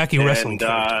make a wacky wrestling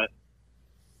character.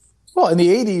 Well, in the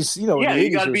 80s, in the 80s, you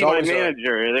got to be my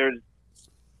manager. In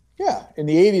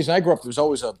the 80s, and I grew up, there was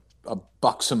always a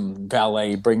buxom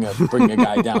valet bring a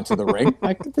guy down to the ring.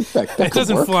 I think that It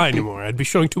doesn't work. fly anymore. I'd be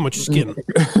showing too much skin.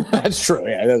 That's true.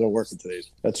 Yeah, it doesn't work in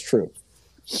today's. That's true.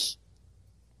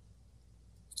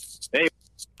 Hey.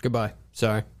 Goodbye.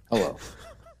 Sorry. Hello.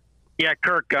 Yeah,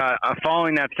 Kirk,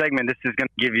 following that segment, this is going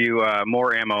to give you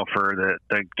more ammo for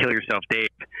the Kill Yourself Dave.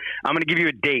 I'm going to give you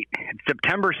a date. It's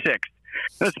September 6th.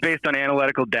 That's based on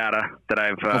analytical data that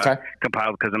I've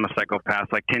compiled because I'm a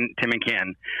psychopath like Tim and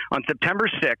Canton. On September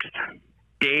 6th,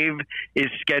 Dave is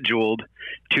scheduled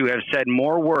to have said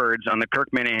more words on the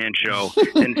Kirk Minihane show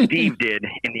than Steve did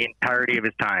in the entirety of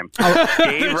his time.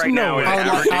 Dave right now is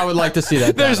I would like to see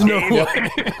that. There's no way.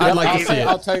 I'd like to see it.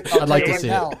 I'd like to see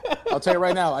it. I'll tell you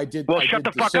right now. I did. Well, I shut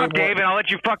did the fuck up, Dave, and I'll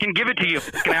let you fucking give it to you,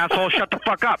 fucking asshole. Shut the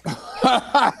fuck up.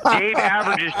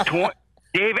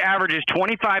 Dave averages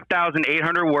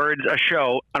 25,800 words a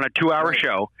show on a 2-hour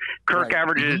show. Kirk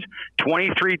averages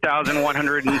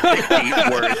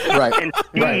 23,160 words.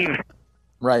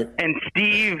 And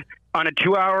Steve on a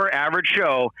 2-hour average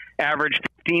show averaged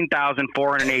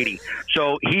 15,480.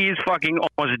 So he's fucking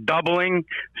almost doubling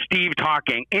Steve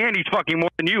talking, and he's fucking more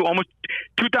than you, almost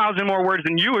 2,000 more words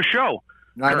than you a show.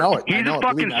 I know it. He's a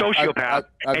fucking sociopath,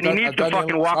 and he needs to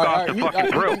fucking walk off the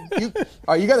fucking through.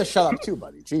 You got to shut up too,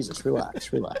 buddy. Jesus, relax.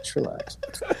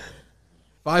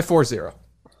 540.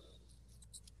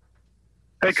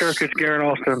 Hey, Kirk, it's Garen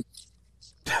Austin.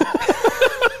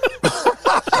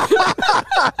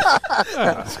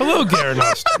 Hello, Garen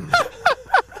Austin.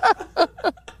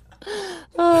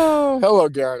 Hello,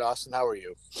 Garen Austin. How are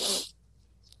you?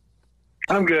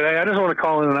 I'm good. I just want to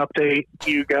call in and update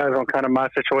you guys on kind of my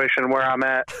situation, where I'm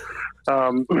at.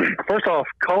 First off,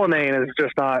 Cullinane is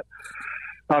just not.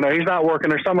 I don't know. He's not working.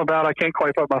 There's something about I can't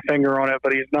quite put my finger on it,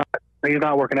 but he's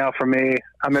not working out for me.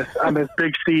 I miss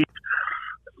Big Steve.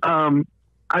 I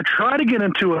I try to get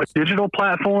into a digital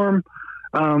platform,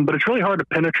 but it's really hard to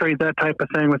penetrate that type of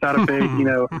thing without a big,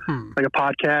 like a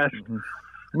podcast.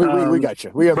 We got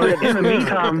you. We have. In the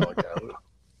meantime.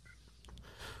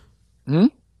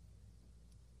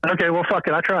 Okay, well, fuck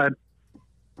it. I tried.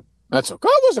 That's okay.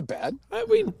 It wasn't bad. I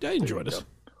enjoyed it.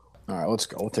 All right, let's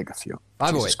go. We'll take a few.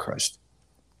 By the way, Jesus Christ.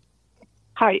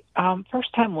 Hi,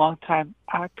 first time, long time.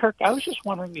 Kirk, I was just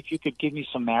wondering if you could give me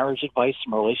some marriage advice,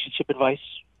 some relationship advice.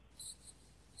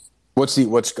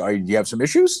 Do you have some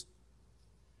issues?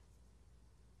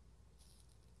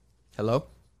 Hello?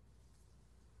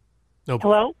 Nope.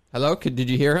 Hello? Hello? Did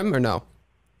you hear him or no?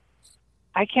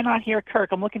 I cannot hear Kirk.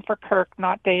 I'm looking for Kirk,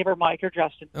 not Dave or Mike or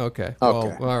Justin. Okay.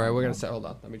 Well, all right. We're going to say, hold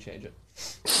on. Let me change it.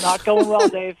 Not going well,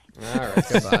 Dave. All right.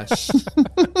 Goodbye.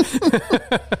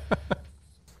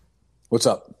 What's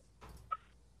up?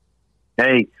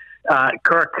 Hey,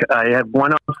 Kirk, I have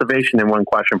one observation and one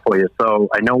question for you. So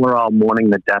I know we're all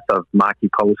mourning the death of Marky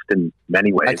Post in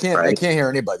many ways. I can't hear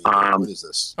anybody. What is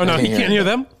this? Oh, no, he can't hear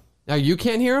them? Now, you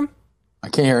can't hear him? I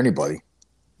can't hear anybody.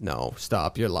 No,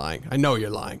 stop. You're lying. I know you're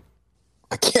lying.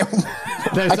 I can hear you.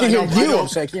 I'm saying I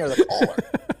can't hear the caller.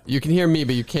 You can hear me,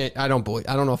 but you can't. I don't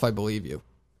know if I believe you.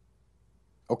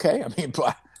 Okay. I mean,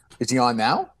 is he on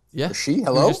now? Yeah. Or she?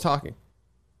 Hello? We're just talking.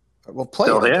 Well, play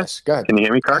Still it. there? Go ahead. Can you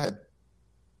hear me, Kirk?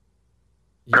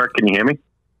 Kirk, can you hear me?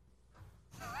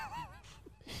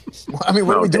 I mean,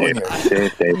 what are we doing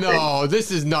here? Dave. No, this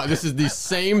is not. This is the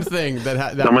same thing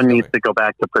that someone needs to go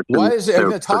back to produce. Why is it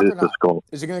going to talk or not? School.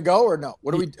 Is it going to go or no?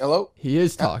 What are we? Hello? He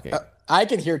is talking. I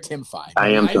can hear Tim fine.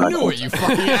 I knew it, you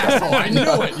fucking asshole. I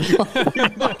knew it, you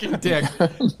fucking dick.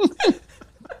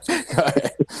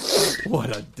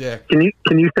 What a dick. Can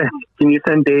you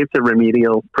send Dave to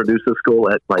remedial producer school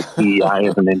at like DEI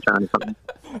as an intern or something?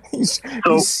 He's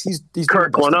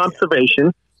Kirk, one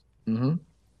observation. Mm-hmm.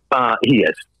 He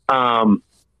is.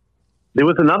 There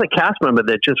was another cast member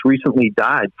that just recently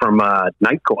died from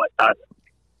Night Court. A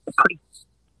pretty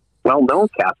well-known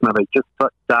cast member just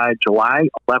died July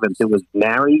 11th. It was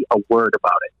nary a word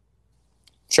about it.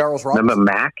 Charles Ross? Remember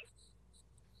Mac?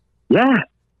 Yeah.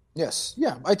 Yes.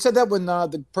 Yeah. I said that when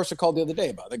the person called the other day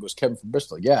about. I think it was Kevin from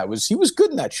Bristol. Yeah, he was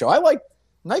good in that show. I like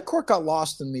Night Court got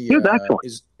lost in the. He was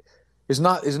excellent. Is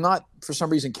not for some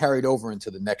reason carried over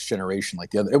into the next generation like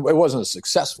the other. It wasn't as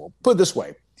successful. Put it this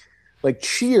way, like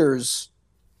Cheers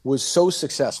was so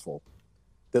successful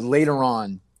that later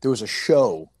on there was a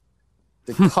show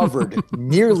that covered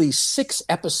nearly 6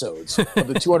 episodes of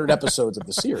the 200 episodes of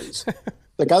the series.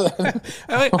 Like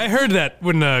I heard that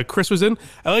when Chris was in.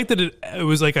 I like that it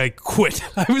was like I quit.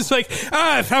 I was like,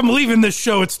 if I'm leaving this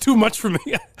show, it's too much for me.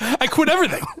 I quit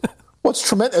everything. What's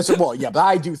tremendous? Well, yeah, but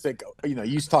I do think you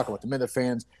used to talk about the Minute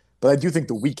fans, but I do think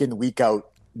the week in, week out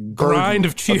grind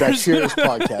of Cheers, that Cheers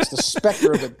podcast, the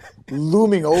specter of it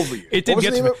looming over you. It did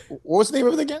get to me. What was the name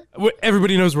of it again?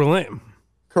 Everybody knows we're lame.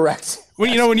 Correct.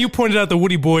 When you pointed out the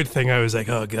Woody Boyd thing, I was like,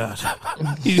 oh god,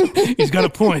 he's got a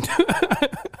point.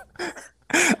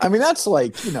 I mean, that's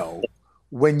like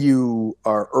when you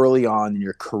are early on in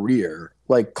your career,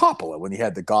 like Coppola when he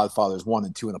had The Godfathers 1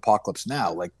 and 2 and Apocalypse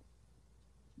Now, like.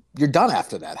 You're done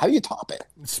after that. How do you top it?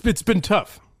 It's been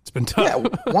tough. It's been tough.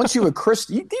 Yeah. Once you and Chris,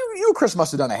 you and Chris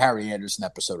must have done a Harry Anderson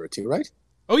episode or two, right?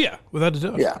 Oh yeah, without a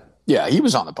doubt. Yeah, yeah. He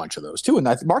was on a bunch of those too. And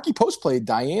Marky Post played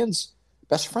Diane's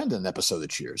best friend in an episode of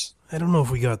Cheers. I don't know if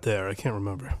we got there. I can't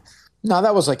remember. No,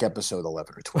 that was like episode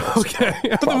 11 or 12. Okay,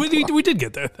 we did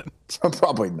get there then.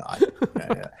 Probably not.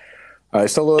 Yeah. All right,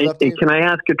 so hey, can I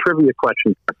ask a trivia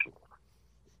question?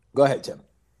 Go ahead, Tim.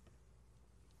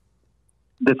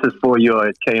 This is for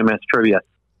your KMS trivia.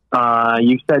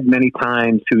 You've said many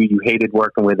times who you hated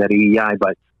working with at EEI,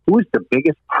 but who was the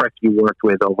biggest prick you worked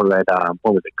with over at,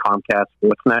 Comcast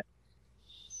Sportsnet?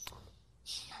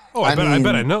 Oh, I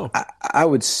bet I know. I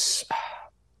would say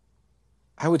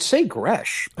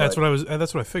Gresh. That's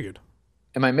what I figured.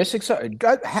 Am I missing something?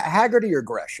 Haggerty or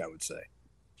Gresh, I would say.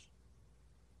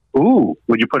 Ooh,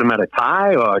 would you put him at a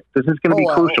tie? Or this is going to be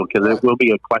crucial because it will be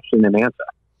a question and answer.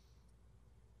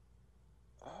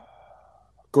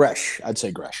 Gresh. I'd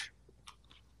say Gresh.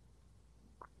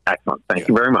 Excellent. Thank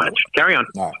you very much. Carry on.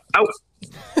 All right. Out.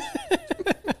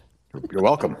 You're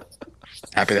welcome.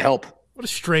 Happy to help. What a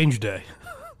strange day.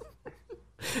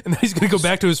 And then he's going to go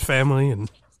back to his family and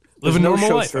live a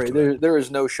normal life. There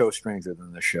is no show stranger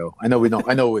than this show. I know we don't.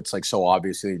 I know it's like so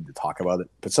obvious to talk about it,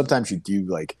 but sometimes you do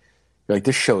like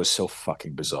this show is so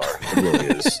fucking bizarre. It really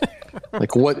is.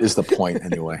 Like, what is the point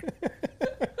anyway?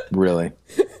 Really.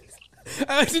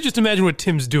 I like to just imagine what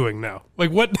Tim's doing now.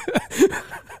 Like, what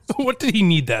did he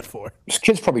need that for? This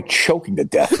kid's probably choking to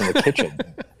death in the kitchen.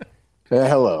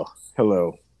 Hello.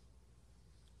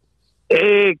 Hey,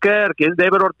 Hey, Kirk, it's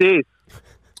David Ortiz.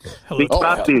 Big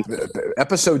Papi.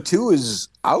 Episode 2 is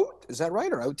out? Is that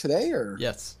right? Or out today? Or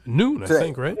yes, noon, today. I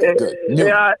think, right? Good. Noon.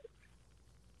 Yeah.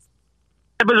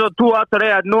 Episode 2 out today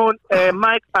at noon.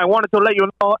 Mike, I wanted to let you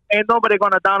know, ain't nobody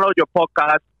gonna download your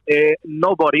podcast.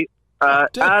 Nobody.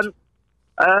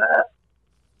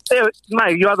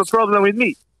 Mike, you have a problem with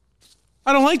me.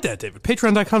 I don't like that, David.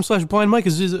 Patreon.com/Blind Mike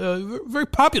is very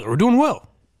popular. We're doing well.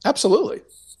 Absolutely.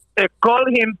 Call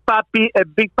him Papi,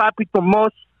 Big Papi Tomos.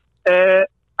 I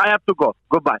have to go.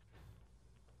 Goodbye.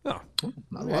 Not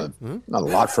a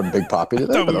lot from Big Papi today. I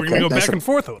thought we but were going to go Thanks back and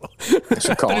forth a little. for I thought he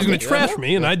was calling going to trash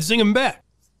me, and I'd zing him back.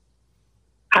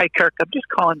 Hi, Kirk. I'm just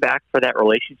calling back for that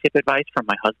relationship advice from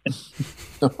my husband.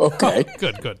 Okay.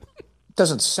 Good.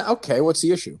 Doesn't sound okay. What's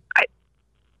the issue?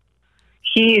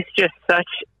 He's just such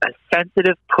a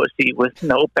sensitive pussy with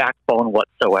no backbone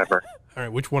whatsoever. All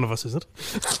right, which one of us is it?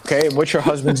 Okay, and what's your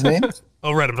husband's name?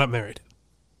 Oh, right, I'm not married.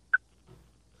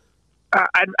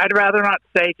 I'd rather not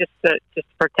say just to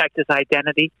protect his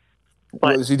identity.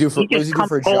 What does he do for? What does he do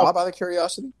for a home. job? Out of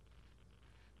curiosity.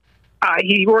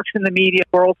 He works in the media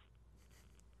world.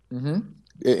 Mm-hmm.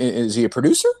 Is he a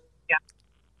producer? Yeah,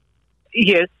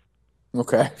 he is.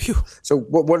 Okay. So,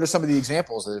 what are some of the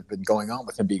examples that have been going on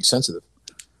with him being sensitive?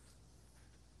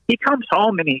 He comes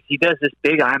home and he does this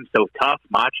big "I'm so tough"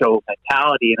 macho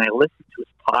mentality, and I listen to his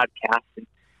podcast. And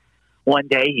one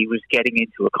day he was getting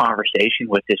into a conversation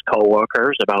with his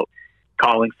coworkers about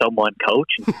calling someone coach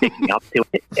and sticking up to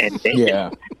it, and they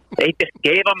just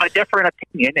gave him a different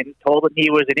opinion and told him he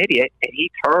was an idiot, and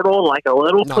he turtled like a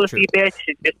little pussy bitch.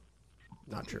 And just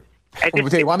not true.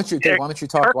 Dave, why don't you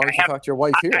talk to your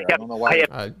wife here? I don't know why.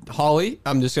 Holly,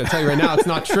 I'm just going to tell you right now, it's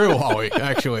not true, Holly.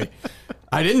 Actually,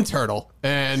 I didn't turtle,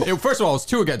 and first of all, it was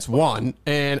 2 against 1,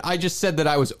 and I just said that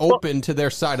I was open to their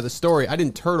side of the story. I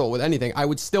didn't turtle with anything. I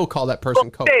would still call that person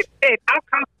coach. Dave, how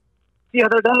come the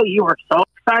other day you were so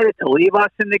excited to leave us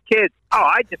and the kids? Oh,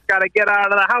 I just got to get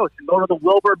out of the house and go to the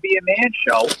Wilbur Be a Man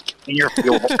show, and you're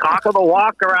cocking the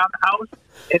walk around the house.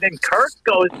 And then Kirk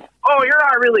goes, "Oh, you're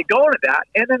not really going to that."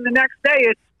 And then the next day,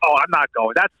 it's, "Oh, I'm not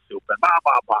going. That's stupid." Blah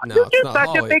blah blah. No, you're it's just not, such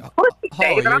Holly. a big pussy,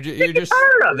 Holly, Dave. you're just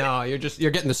tired of it. no,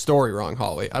 you're getting the story wrong,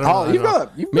 Holly. I don't Holly, know.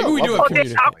 Maybe we do have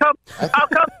community. How come,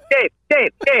 Dave,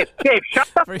 shut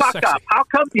the fuck up. How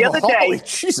come the other Holly, day,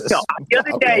 Jesus. the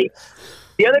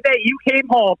other day you came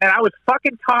home and I was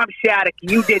fucking Tom Shattuck and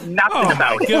you did nothing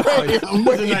about it.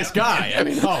 He's a nice guy. I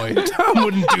mean, Holly. Tom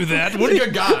wouldn't do that. What a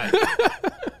good guy.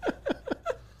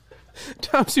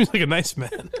 Tom seems like a nice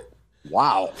man.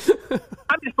 Wow.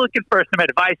 I'm just looking for some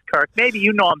advice, Kirk. Maybe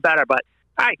you know him better, but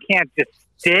I can't just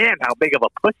stand how big of a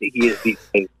pussy he is these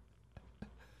days.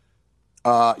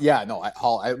 Yeah, no,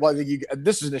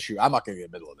 this is an issue. I'm not going to get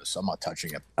in the middle of this. I'm not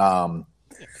touching it.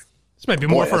 This might be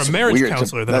more for a marriage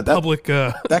counselor than a public.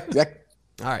 All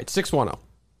right, 610.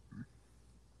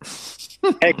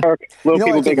 Hey, Kirk. Little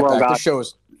people, big world guy. The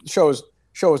show is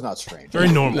not strange.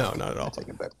 Very normal. No, not at all. Take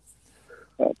it back.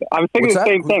 I was thinking the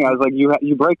same thing. I was like,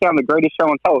 you break down the greatest show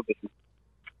on television.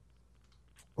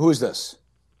 Who is this?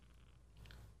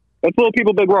 It's Little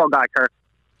People, Big World guy, Kirk.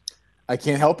 I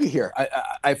can't help you here.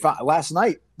 I found last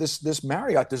night this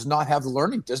Marriott does not have the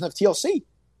learning. Doesn't have TLC.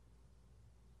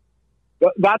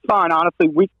 That's fine. Honestly,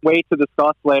 we wait to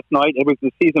discuss last night. It was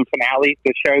the season finale.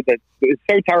 The show that it's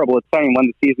so terrible. It's saying when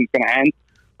the season's going to end.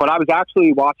 But I was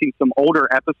actually watching some older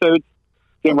episodes,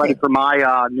 getting ready for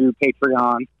my new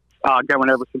Patreon,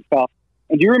 going over some stuff.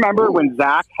 And do you remember when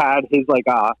Zach had his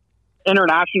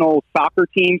international soccer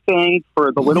team thing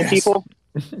for the little people?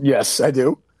 Yes, I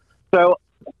do. So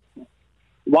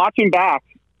watching back,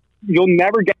 you'll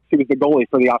never guess who was the goalie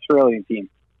for the Australian team.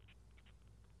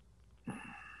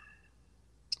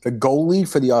 The goalie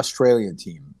for the Australian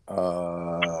team.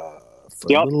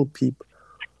 Little people.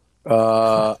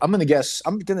 I'm going to guess.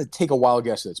 I'm going to take a wild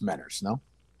guess that it's Menners. No.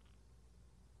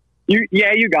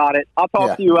 You got it. I'll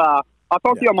talk to you. I'll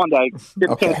talk to you on Monday.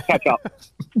 Get a chance to catch up.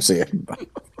 See you.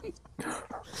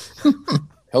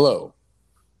 Hello.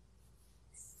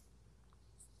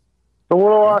 It's a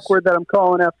little awkward that I'm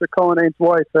calling after Cullinane's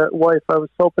wife. I was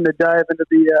hoping to dive into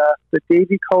the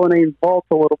Davey Cullinane vault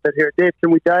a little bit here. Dave,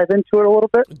 can we dive into it a little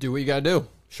bit? Do what you got to do.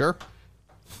 Sure.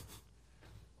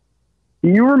 Do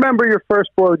you remember your first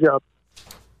blowjob?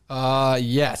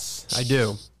 Yes, I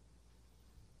do.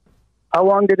 How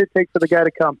long did it take for the guy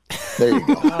to come? There you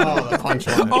go. Oh, the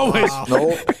punchline. Always.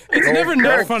 No. It's never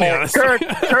not funny, honestly.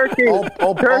 Turkey.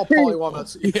 Paulie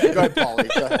wants. Yeah, go ahead, Paulie.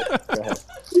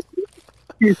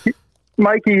 Go ahead.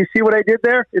 Mikey, you see what I did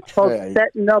there? It's called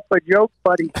setting up a joke,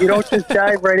 buddy. You don't just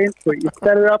dive right into it. You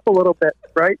set it up a little bit,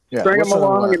 right? Yeah, Bring them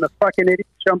along, and the fucking idiot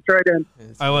jumped right in.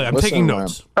 I'm taking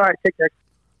notes. All right, take care.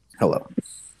 Hello.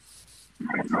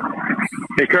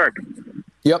 Hey, Kirk.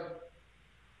 Yep.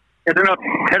 Heading up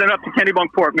to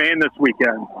Kennebunkport, Maine this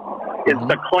weekend. Is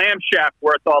the clam shack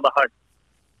worth all the hype?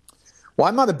 Well,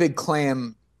 I'm not a big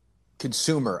clam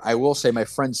consumer. I will say my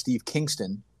friend Steve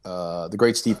Kingston, the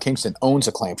great Steve Kingston, owns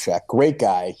a clam shack. Great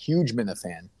guy, huge Minna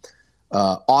fan.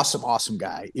 Awesome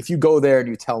guy. If you go there and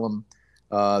you tell him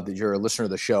that you're a listener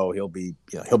of the show, he'll be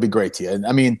great to you. And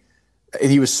I mean,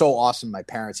 he was so awesome. My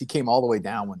parents, he came all the way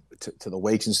down to the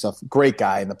wakes and stuff. Great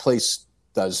guy, and the place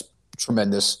does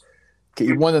tremendous.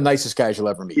 One of the nicest guys you'll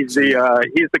ever meet. He's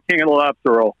the king of the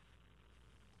lobster roll.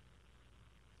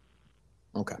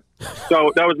 Okay.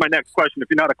 So that was my next question. If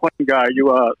you're not a clam guy, is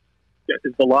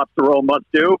the lobster roll must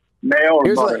do? Mayo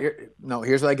or butter?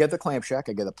 Here's what I get at the clam shack.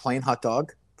 I get a plain hot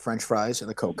dog, French fries,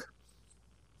 and a Coke.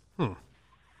 Wow.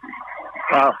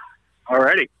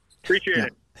 Alrighty. Appreciate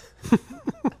it.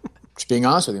 Just being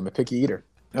honest with you, I'm a picky eater.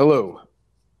 Hello.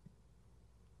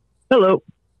 Hello.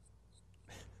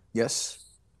 Yes.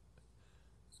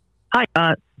 Hi.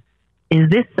 Is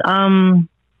this the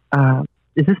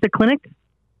clinic?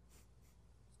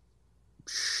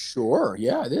 Sure.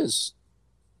 Yeah, it is.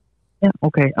 Yeah.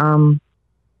 Okay. I'm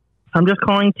just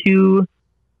calling to.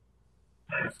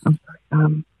 I'm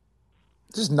sorry.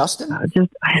 This is Nustin?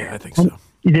 Yeah, I think so.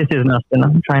 This is Nustin.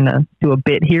 I'm trying to do a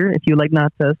bit here. If you'd like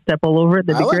not to step all over it,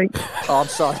 that'd be great. Oh, I'm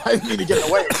sorry. I didn't mean to get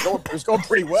away. It was going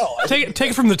pretty well. Take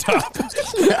it from the top.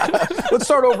 Yeah. Let's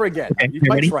start over again. Okay, Mike's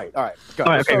ready? right. All right. Go.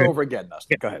 All right, Let's okay, start ready. over again,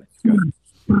 Nustin. Go ahead.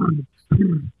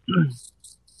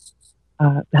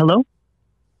 Hello.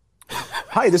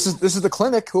 Hi. This is the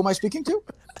clinic. Who am I speaking to?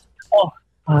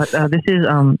 This is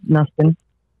Nustin.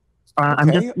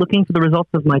 I'm just looking for the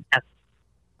results of my test.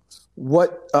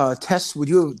 What tests were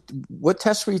you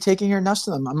taking here,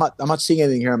 Nustin? I'm not seeing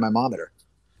anything here on my monitor.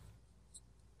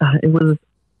 It was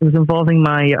involving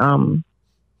my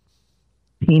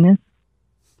penis.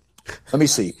 Let me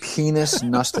see. Penis,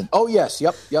 Nustin. Oh yes,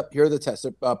 yep. Here are the tests.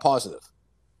 They're positive.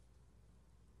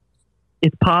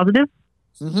 It's positive.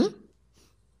 Mm-hmm.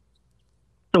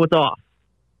 So it's off.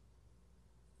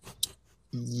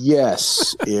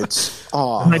 Yes, it's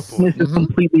off. My penis is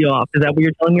completely off. Is that what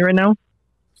you're telling me right now?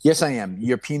 Yes, I am.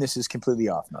 Your penis is completely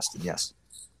off, Nustin. Yes.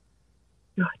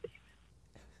 God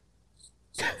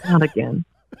damn it. Not again.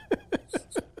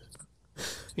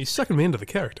 He's sucking me into the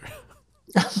character.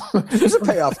 There's a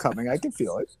payoff coming. I can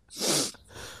feel it.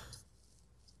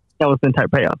 That was the entire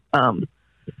payoff. How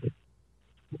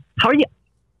are you?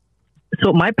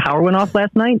 So my power went off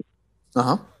last night.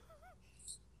 Uh-huh.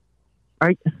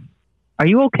 Are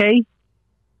you okay?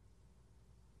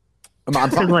 I'm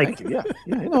fine. Thank you. Yeah.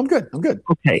 No, I'm good.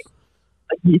 Okay.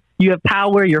 You have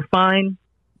power. You're fine.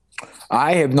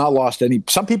 I have not lost any.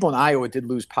 Some people in Iowa did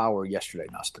lose power yesterday,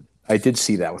 Nustin. I did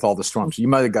see that with all the storms. You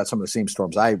might have got some of the same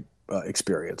storms I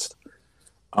experienced.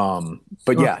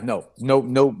 But yeah, no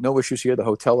issues here. The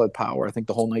hotel had power, I think,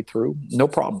 the whole night through. No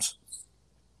problems.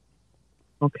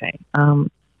 Okay.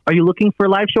 Are you looking for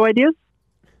live show ideas?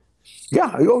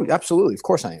 Yeah, absolutely. Of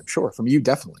course I am. Sure. From you,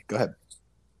 definitely. Go ahead.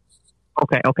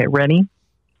 Okay. Ready?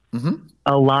 Mm-hmm.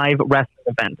 A live wrestling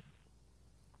event.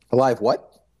 A live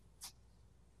what?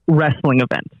 Wrestling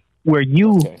event where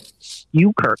you,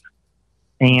 Kirk,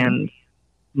 and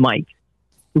Mike,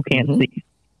 who can't see.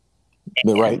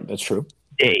 Right, that's true.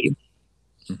 Dave,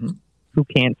 who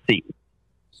can't see.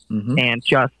 And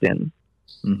Justin,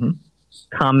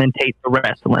 commentate the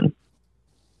wrestling.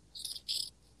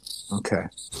 Okay.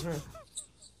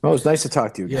 Well, it was nice to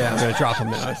talk to you. Yeah, I'm going to drop him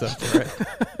now. So, all right.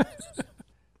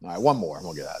 All right, one more and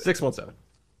we'll get out of it. 617.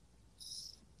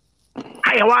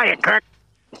 Hi, how are you, Kirk?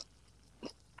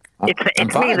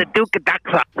 It's me, the Duke of Duck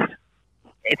Sauce.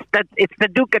 It's the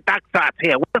Duke of Duck Sauce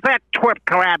here. What's that twerp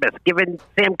Carabas giving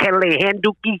Sam Kennedy a hand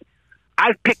dookie?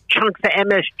 I've picked chunks of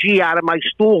MSG out of my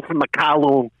stool from the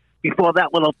Kowloon before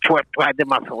that little twerp tried to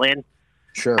muscle in.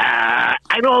 Sure. I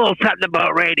know a little something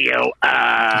about radio.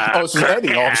 It's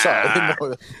Eddie. I'm sorry. I didn't know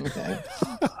that.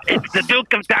 It's the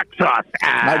Duke of Duck Sauce.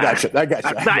 I got you. I'm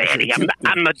not Eddie.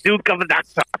 I'm the Duke of Duck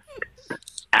Sauce.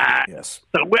 Yes.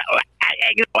 So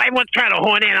everyone's trying to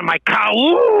horn in on my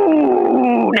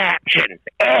Kowloon action.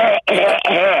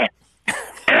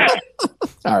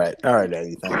 All right,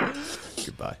 Eddie. Thank you.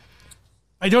 Goodbye.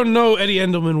 I don't know Eddie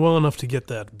Endelman well enough to get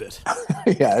that bit.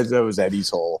 Yeah, that was Eddie's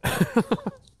whole.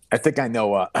 I think I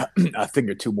know a thing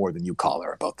or two more than you,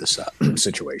 caller, about this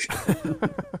situation.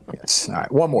 Yes. All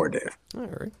right, one more, Dave. All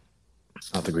right. I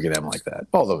don't think we can have him like that,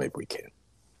 although maybe we can.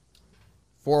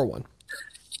 4-1.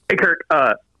 Hey, Kirk.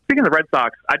 Speaking of the Red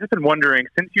Sox, I've just been wondering,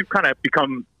 since you've kind of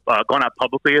become gone out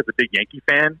publicly as a big Yankee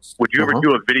fan, would you ever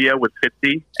do a video with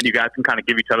Fitzy and you guys can kind of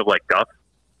give each other like guff?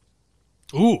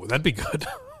 Ooh, that'd be good.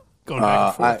 Going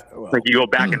back and forth. Like you go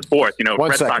back and forth, you know. One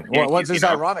Red second. Sox, Yankees, It's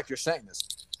ironic you're saying this.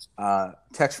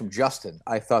 Text from Justin.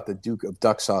 I thought the Duke of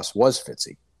Duck Sauce was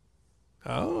Fitzy.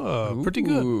 Oh, pretty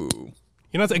good.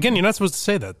 You're not supposed to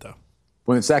say that though.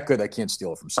 When it's that good, I can't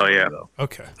steal it from somebody. Though.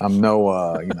 Okay. I'm no,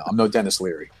 I'm no Dennis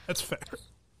Leary. That's fair.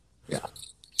 Yeah.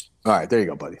 All right, there you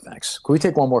go, buddy. Thanks. Can we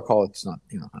take one more call? It's not,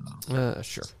 I don't know.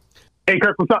 Sure. Hey,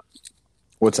 Kirk, what's up?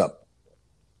 What's up?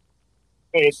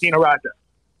 Hey, it's Dino Roger.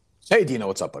 Hey, Dino,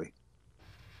 what's up, buddy?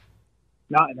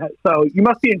 So you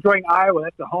must be enjoying Iowa.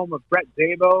 That's the home of Brett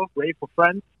Zabo, Rayful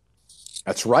Friends.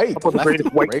 That's right. Couple of the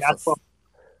greatest white Rayful. basketball.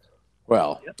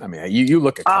 Well, I mean, you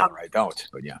look at Connor, I don't,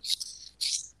 but yeah.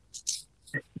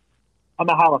 I'm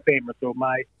a Hall of Famer, so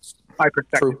my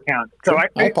perspective counts. So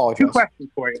I apologize. Two questions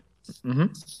for you. Mm-hmm.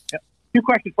 Yep. Two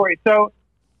questions for you. So,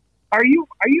 are you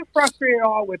frustrated at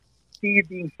all with Steve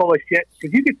being full of shit?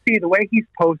 Because you can see the way he's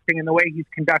posting and the way he's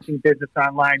conducting business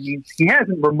online means he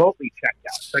hasn't remotely checked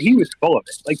out. So he was full of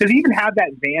it. Like, does he even have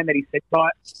that van that he sits on?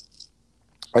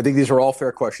 I think these are all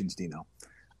fair questions, Dino.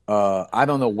 I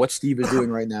don't know what Steve is doing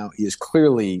right now. He is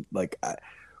clearly like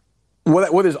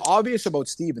what is obvious about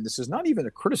Steve, and this is not even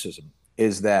a criticism,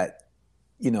 is that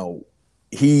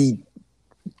he.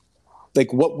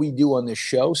 Like what we do on this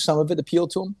show, some of it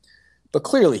appealed to him, but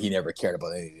clearly he never cared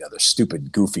about any of the other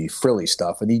stupid, goofy, frilly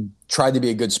stuff. And he tried to be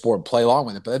a good sport and play along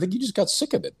with it, but I think he just got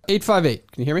sick of it. 858,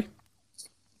 can you hear me?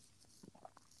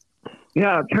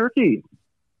 Yeah, Turkey.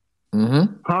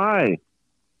 Mm-hmm. Hi.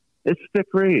 It's Stick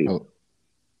Reeves. Oh.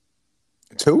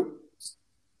 It's who?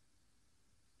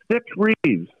 Stick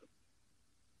Reeves.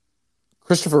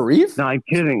 Christopher Reeve? No, I'm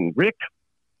kidding. Rick.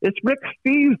 It's Rick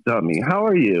Steves, dummy. How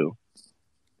are you?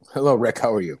 Hello, Rick.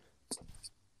 How are you?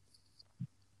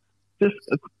 Just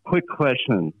a quick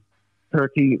question,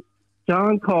 Turkey.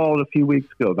 John called a few weeks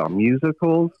ago about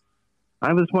musicals.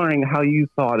 I was wondering how you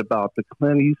thought about the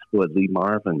Clint Eastwood Lee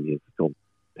Marvin musical,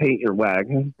 Paint Your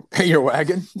Wagon. Paint Your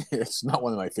Wagon? It's not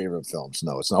one of my favorite films.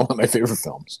 No, it's not one of my favorite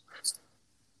films.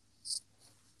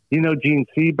 You know, Gene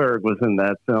Seberg was in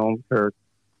that film, Kirk.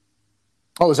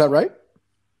 Oh, is that right?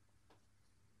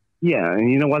 Yeah,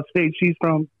 and you know what state she's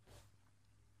from?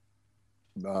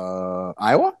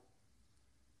 Iowa?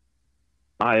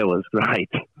 Iowa's right.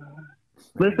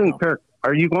 Listen, Kirk,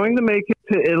 are you going to make it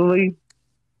to Italy?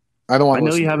 I don't want to. I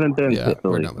know you haven't been to Italy.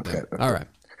 We're done with that. All right.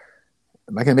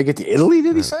 Am I going to make it to Italy,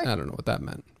 did he say? I don't know what that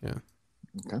meant. Yeah.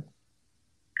 Okay.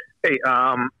 Hey,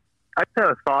 I just had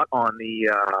a thought on the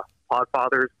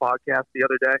Podfathers podcast the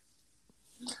other day.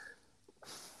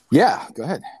 Yeah, go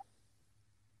ahead.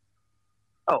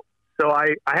 Oh, so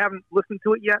I haven't listened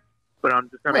to it yet, but I'm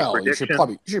just going to make a prediction.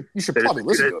 You should probably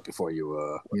listen to it before you,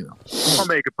 I'll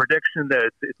make a prediction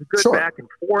that it's a good back and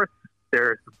forth.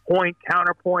 There's point,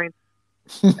 counterpoint.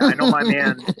 I know my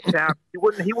man, Cap, he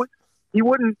wouldn't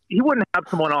have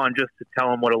someone on just to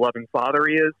tell him what a loving father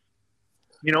he is.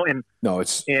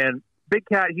 And Big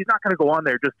Cat, he's not going to go on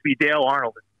there just to be Dale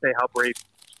Arnold and say how brave.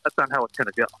 That's not how it's going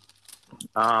to go.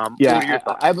 I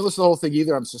haven't listened to the whole thing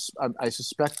either. I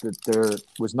suspect that there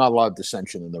was not a lot of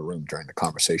dissension in the room during the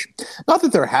conversation. Not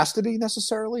that there has to be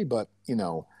necessarily, but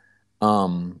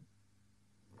trying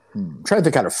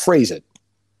to kind of phrase it.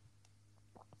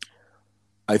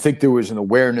 I think there was an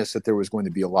awareness that there was going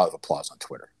to be a lot of applause on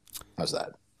Twitter. How's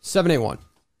that? 781.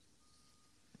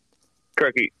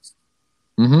 Kirky.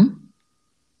 Mm-hmm.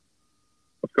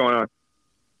 What's going on?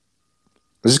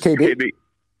 This is KB.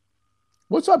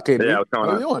 What's up, KB? Yeah, what's going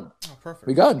How on? you doing? Oh, perfect.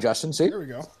 We got him, Justin. See? There we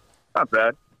go. Not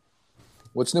bad.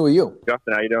 What's new with you?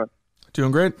 Justin, how you doing?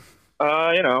 Doing great.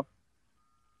 Yeah,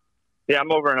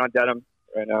 I'm over in Dedham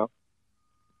right now.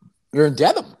 You're in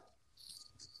Dedham?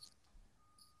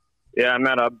 Yeah, I'm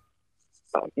at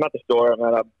the store. I'm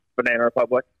at a Banana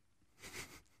Republic.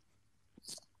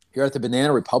 You're at the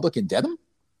Banana Republic in Dedham?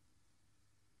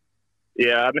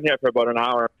 Yeah, I've been here for about an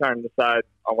hour. I'm trying to decide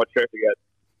on what shirt to get.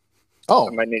 Oh,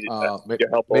 I might need your help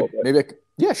a little bit. Maybe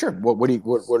yeah, sure. What are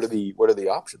the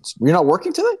options? You're not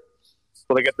working today?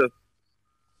 Well, I get this.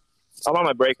 I'm on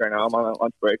my break right now. I'm on my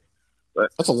lunch break.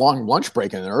 But that's a long lunch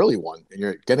break and an early one, and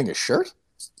you're getting a shirt?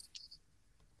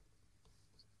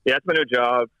 Yeah, it's my new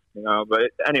job, But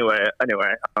anyway.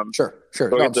 Sure. So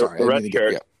No, I'm sorry. The red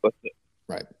shirt.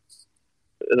 Right.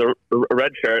 The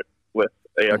red shirt with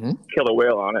a killer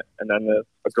whale on it, and then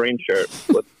a green shirt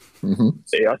with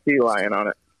a sea lion on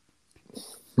it.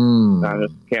 I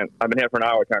just can't. I've been here for an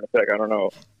hour trying to pick. I don't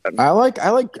know I like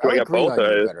green got on both,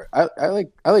 you better.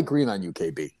 I like green on you,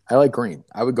 KB. I like green.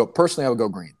 I would go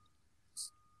green.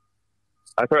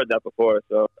 I've heard that before,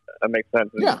 so that makes sense.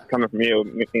 Yeah. Coming from you,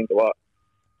 it means a lot.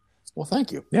 Well,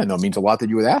 thank you. Yeah, no, it means a lot that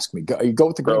you would ask me. You go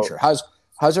with the green shirt.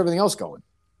 How's everything else going?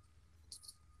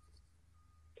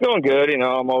 It's going good.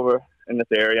 I'm over in this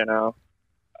area now.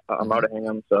 I'm out of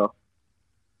Hingham, so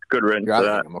good riddance You're to out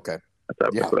that. of Hingham, okay.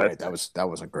 Yeah, right. That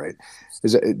wasn't great.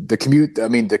 Is it the commute? I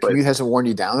mean, the commute hasn't worn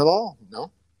you down at all?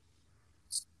 No.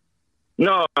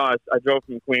 No, I drove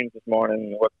from Queens this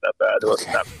morning. It wasn't that bad. It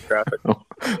wasn't that much traffic.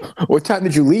 What time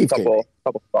did you leave? Couple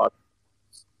spots.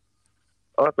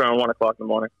 I left around 1 o'clock in the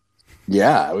morning.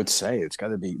 Yeah, I would say it's got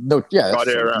to be no. Yeah, that's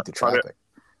around the traffic.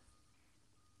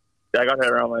 I got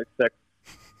here around like 6.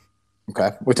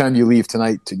 Okay. What time do you leave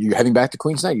tonight? You heading back to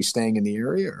Queens tonight? You staying in the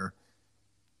area or?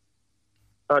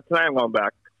 Tonight I'm going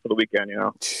back for the weekend.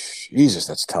 Jesus,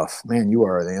 that's tough, man. You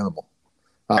are an animal.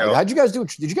 How'd you guys do?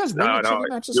 Did you guys win the trivia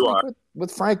match this week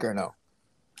with Frank or no?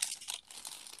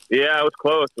 Yeah, it was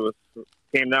close. It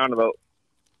came down to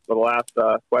the last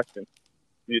question.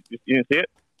 You didn't see it?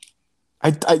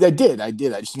 I did. I just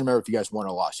didn't remember if you guys won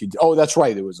or lost. That's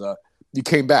right. It was you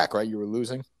came back, right? You were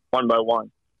losing 1 by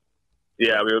 1.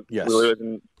 Yeah, we were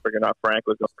losing. Freaking out. Frank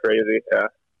was going crazy. Yeah,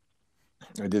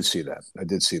 I did see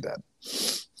that.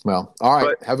 Well, all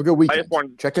right. Have a good weekend. I just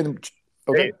wanted check in.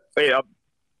 Okay. Hey,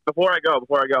 before I go,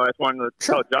 I just wanted to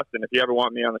tell Justin if you ever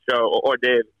want me on the show or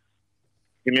Dave,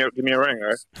 give me a ring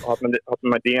or hop in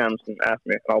my DMs and ask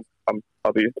me. I'll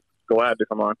be glad to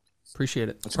come on. Appreciate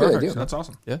it. That's perfect. Idea. That's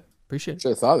awesome. Yeah, appreciate it. Should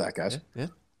have thought of that, guys. Yeah.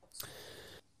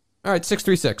 All right,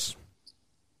 636.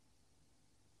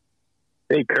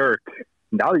 Hey, Kirk.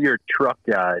 Now that you're a truck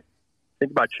guy,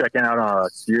 think about checking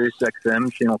out Sirius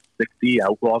XM Channel 60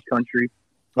 Outlaw Country.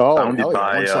 Oh, founded hell yeah.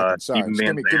 by 1 second. Sorry. Stephen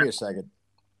Van Give me a second.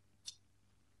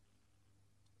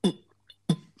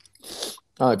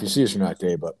 If you see us or not,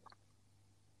 Dave, but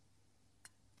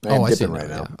I see it right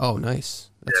now. Oh, nice.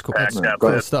 That's cool. Packed That's up.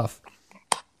 cool stuff.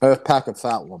 I have a pack of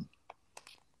fat one.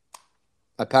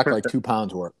 I packed like 2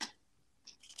 pounds worth.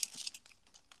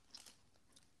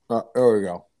 There we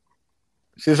go.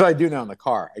 See, this is what I do now in the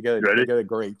car. I get a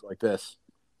grape like this,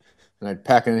 and I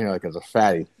pack it in here like it's a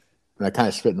fatty, and I kind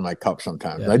of spit in my cup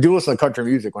sometimes. Yeah. I do listen to country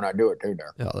music when I do it too.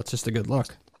 There. Yeah, that's just a good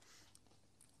look.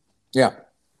 Yeah,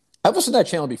 I've listened to that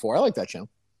channel before. I like that channel.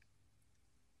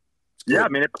 Yeah, I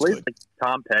mean, it plays like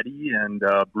Tom Petty and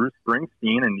Bruce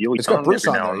Springsteen and Neil It's got Young Bruce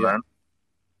every on now there, and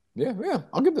then. Yeah.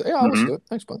 I'll give it. Yeah, I'll listen to it.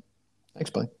 Thanks, bud.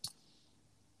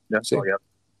 That's all I got.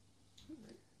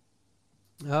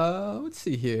 Let's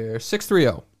see here.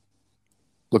 630.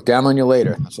 Look down on you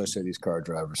later. That's what I say to these car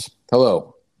drivers.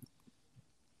 Hello.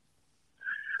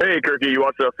 Hey, Kirky, you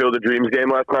watched the Field of Dreams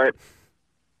game last night?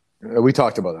 We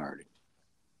talked about it already.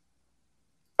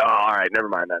 Oh, all right. Never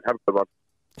mind that. Have a good one.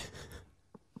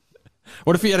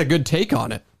 What if he had a good take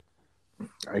on it?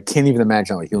 I can't even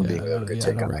imagine how a human being would have a good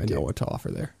take on that. I don't know what to offer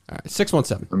there. All right,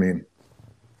 617. I mean,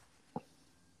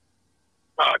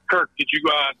 Kirk, did you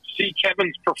see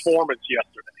Kevin's performance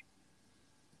yesterday?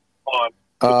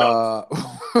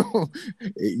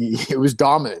 It was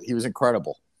dominant. He was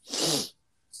incredible.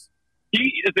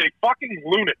 He is a fucking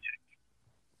lunatic.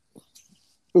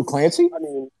 Who, Clancy? I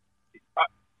mean,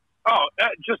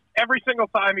 just every single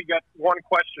time he gets one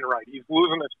question right, he's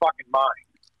losing his fucking mind.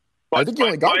 But I think he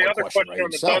only got my one other question right on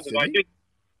the himself, dozen, didn't he?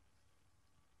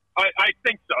 I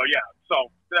think so, yeah. So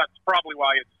that's probably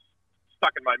why it's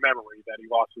stuck in my memory that he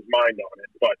lost his mind on it.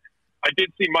 But I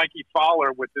did see Mikey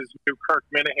Fowler with his new Kirk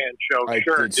Minihane show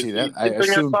shirt. I did see that. I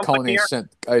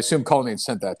assume Cullinane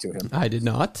sent that to him. I did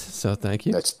not, so thank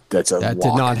you. That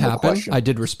did not happen. I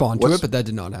did respond to it, but that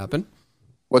did not happen.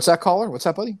 What's that, caller? What's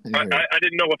that, buddy? I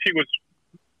didn't know if he was.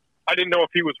 I didn't know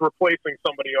if he was replacing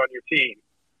somebody on your team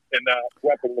and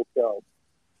repping the show.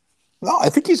 No, I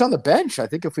think he's on the bench. I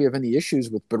think if we have any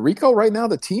issues with Rico right now,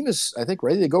 the team is, I think,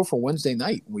 ready to go for Wednesday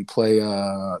night. We play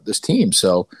this team,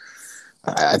 so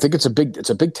I think it's a big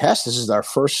test. This is our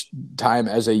first time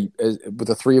with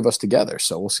the three of us together,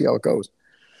 so we'll see how it goes.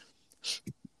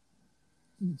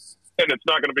 And it's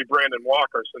not going to be Brandon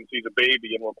Walker since he's a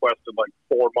baby and requested like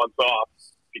 4 months off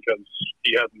because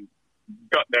he hasn't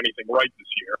gotten anything right this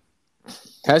year.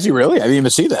 Has he really? I didn't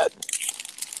even see that.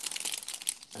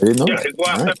 I didn't know that. His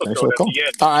last episode at the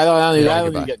end. I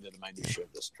don't need to get into the minutia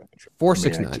of this.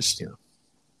 469.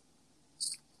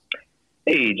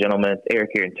 Hey, gentlemen. It's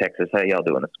Eric here in Texas. How y'all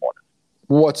doing this morning?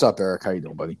 What's up, Eric? How you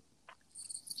doing, buddy?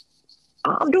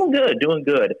 I'm doing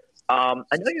good. I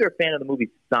know you're a fan of the movie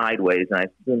Sideways, and I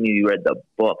assume you read the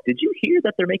book. Did you hear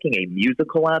that they're making a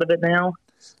musical out of it now?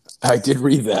 I did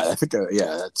read that. I think,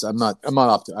 I'm not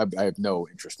I have no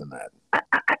interest in that.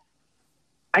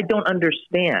 I don't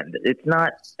understand. It's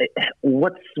not.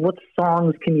 What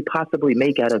songs can you possibly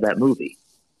make out of that movie?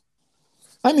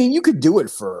 I mean, you could do it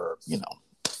for, you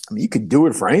could do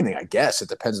it for anything, I guess. It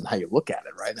depends on how you look at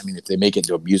it, right? I mean, if they make it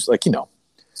into a music,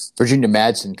 Virginia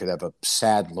Madsen could have a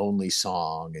sad, lonely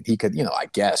song, and he could, I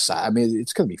guess. I mean,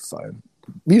 it's going to be fun.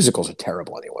 Musicals are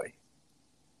terrible anyway.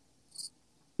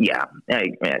 Yeah, I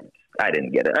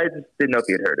didn't get it. I just didn't know if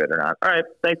you'd heard it or not. All right,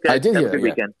 thanks, guys. I did Have hear a good it,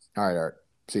 weekend. All right.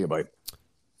 See you, bye.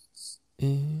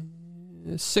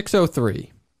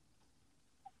 6:03.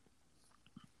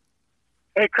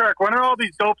 Hey, Kirk, when are all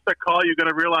these dopes that call you going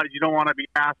to realize you don't want to be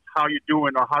asked how you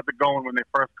doing or how's it going when they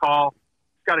first call?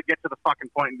 Just got to get to the fucking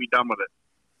point and be done with it.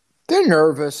 They're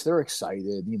nervous. They're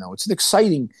excited. It's an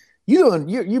exciting.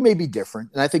 You may be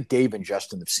different, and I think Dave and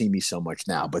Justin have seen me so much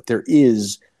now. But there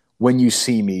is, when you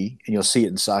see me, and you'll see it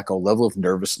in Sacco, level of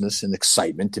nervousness and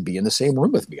excitement to be in the same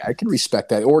room with me. I can respect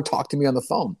that, or talk to me on the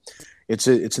phone. It's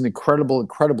an incredible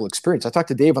experience. I talked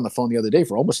to Dave on the phone the other day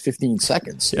for almost 15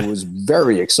 seconds. Yeah. It was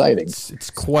very exciting. It's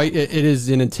quite. It is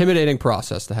an intimidating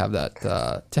process to have that.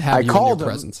 To have you in your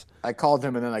presence. I called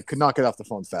him and then I could not get off the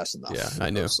phone fast enough. Yeah, I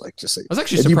knew. I was actually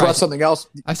surprised. You brought something else.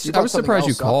 I was surprised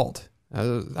you called.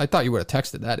 I thought you would have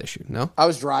texted that issue. No, I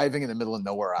was driving in the middle of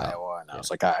nowhere, Iowa, and I was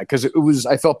like, because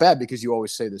I felt bad because you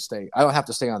always say to stay. I don't have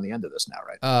to stay on the end of this now,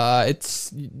 right?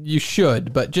 You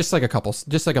should, but just like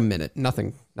a minute,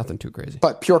 nothing too crazy.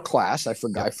 But pure class. I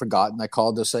forgot, and I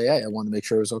called to say, hey, I wanted to make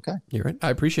sure it was okay. You're right. I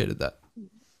appreciated that.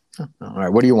 All right,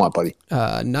 what do you want, buddy?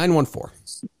 914.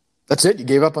 That's it. You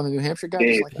gave up on the New Hampshire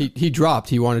guy. He dropped.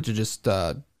 He wanted to just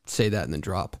say that and then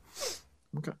drop.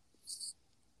 Okay.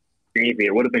 Easy.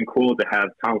 It would have been cool to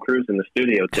have Tom Cruise in the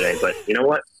studio today, but you know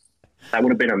what? That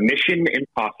would have been a mission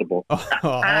impossible. Oh,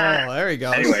 there he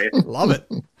goes. Anyway, love it.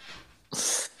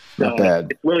 Not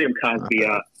bad. It's William Cosby.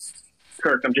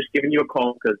 Kirk, I'm just giving you a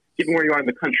call because given where you are in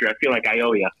the country, I feel like I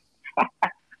owe you.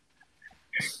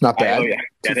 Not bad. I owe you.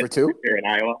 2 for 2. Here in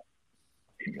Iowa.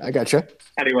 I got you.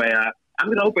 Anyway, I'm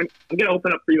gonna open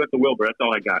up for you at the Wilbur. That's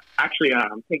all I got. Actually,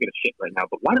 I'm taking a shit right now.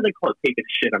 But why do they call it taking a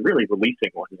shit? I'm really releasing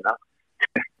one.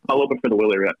 I'll open for the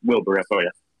Wilbur for you.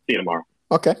 See you tomorrow.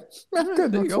 Okay. Yeah,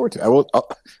 good. Look forward to it.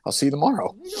 I'll see you tomorrow.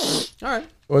 All right.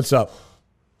 What's up?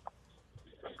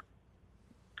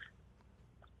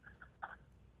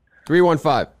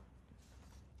 315.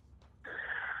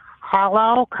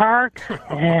 Hello, Kirk.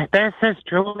 This is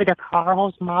Julie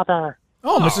DeCaro's mother.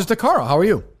 Oh, Mrs. DeCaro, how are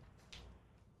you?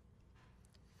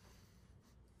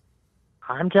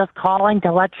 I'm just calling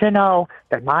to let you know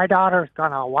that my daughter's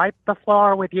going to wipe the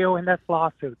floor with you in this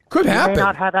lawsuit. Could happen. She may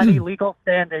not have any legal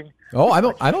standing. Oh, I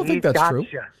don't think that's true.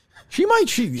 You. She might.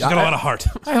 She's got a lot of heart.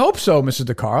 I hope so,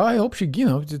 Mrs. DeCaro. I hope she.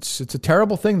 It's a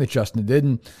terrible thing that Justin did,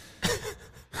 and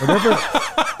whatever.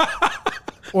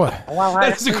 What? Well,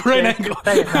 that's a great angle.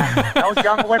 Those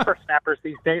young whippersnappers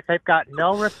these days, they've got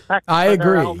no respect I for agree.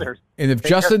 their elders. And if They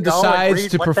Justin just go and decides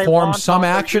read to what they perform want some on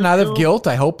action out of YouTube. guilt,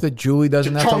 I hope that Julie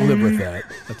doesn't have to live with that.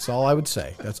 That's all I would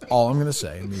say. That's all I'm going to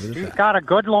say. And leave it at She's that. got a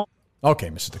good law. Okay,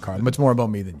 Mrs. DeCaro. Much more about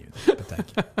me than you. But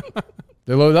thank you.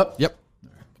 They loaded up? Yep.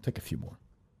 All right, take a few more.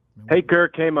 Hey,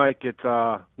 Kirk. Hey, Mike. It's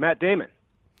Matt Damon.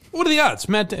 What are the odds?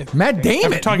 Matt Damon. Matt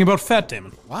Damon? I'm talking about Fat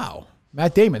Damon. Wow.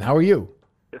 Matt Damon, how are you?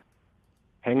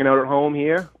 Hanging out at home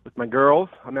here with my girls.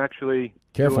 I'm actually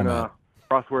Careful, doing Matt.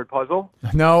 a crossword puzzle.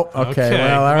 No? Okay.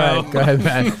 Well, all right. well. Go ahead,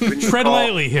 Matt. Tread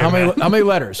lightly here. How many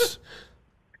letters?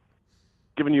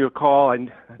 Giving you a call. I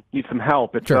need some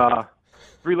help. It's Sure. a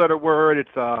 3-letter word. It's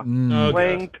a Oh,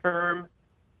 slang term,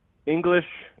 English,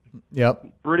 Yep.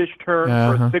 British term for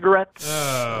Uh-huh. a cigarette.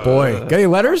 Boy. Got any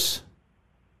letters?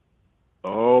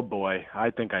 Oh, boy. I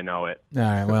think I know it. All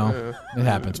right. Well, it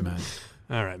happens, man.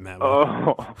 All right, Matt.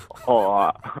 I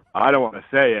don't want to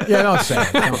say it. Yeah, don't say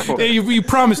it. Hey, you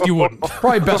promised you wouldn't.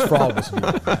 Probably best for all of us.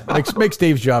 Makes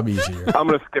Dave's job easier. I'm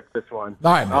going to skip this one.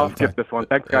 All right, man. I'll skip this one.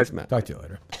 Thanks, guys. Talk to you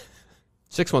later.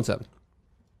 617.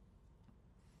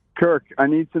 Kirk, I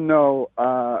need to know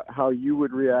how you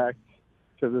would react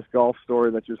to this golf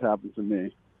story that just happened to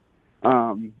me.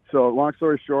 So long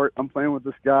story short, I'm playing with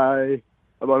this guy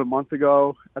about a month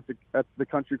ago at the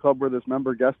country club where this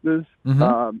member guest is.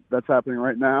 Mm-hmm. That's happening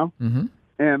right now. Mm-hmm.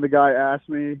 And the guy asked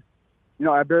me,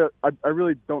 I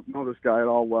really don't know this guy at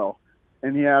all well.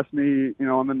 And he asked me,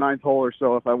 on the 9th hole or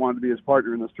so if I wanted to be his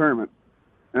partner in this tournament.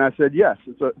 And I said, yes.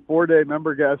 It's a 4-day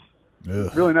member guest.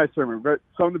 Really nice tournament.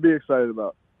 Something to be excited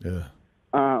about. Yeah.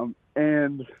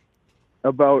 And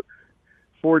about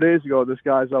 4 days ago, this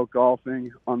guy's out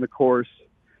golfing on the course,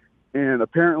 and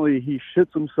apparently he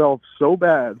shits himself so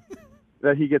bad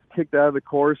that he gets kicked out of the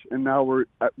course, and now we're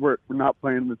not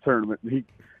playing in the tournament. He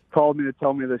called me to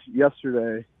tell me this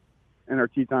yesterday, and our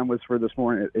tee time was for this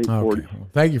morning at 8:40. Okay. Well,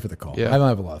 thank you for the call. Yeah. I don't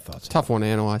have a lot of thoughts. Tough one to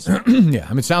analyze. Yeah, I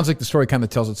mean, it sounds like the story kind of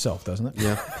tells itself, doesn't it?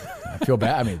 Yeah. I feel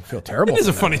bad. I mean, I feel terrible. It is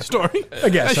a for funny that. story. I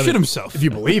guess. Shit himself. If you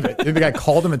believe it. If the guy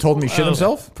called him and told him he shit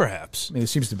himself? Perhaps. I mean, it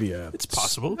seems to be a... It's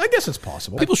possible. I guess it's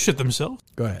possible. People shit themselves.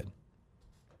 Go ahead.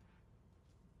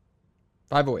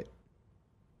 508.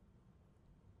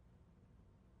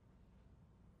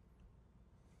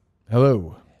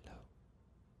 Hello.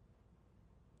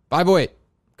 508.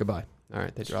 Goodbye. All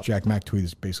right, they dropped. Jack Mack tweet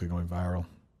is basically going viral.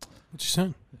 What you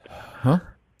saying? Huh?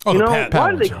 You know,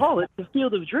 why do they call it the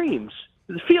Field of Dreams?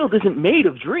 The field isn't made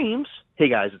of dreams. Hey,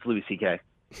 guys, it's Louis C.K.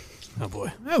 Oh,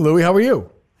 boy. Hey, Louis, how are you?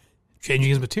 Changing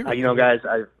his material. You know, guys,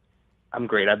 I'm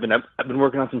great. I've been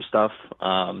working on some stuff.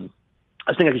 I was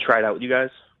thinking I could try it out with you guys.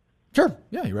 Sure.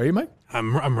 Yeah, you ready, Mike?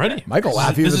 I'm ready. Michael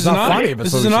laugh. This is not an honor. funny. But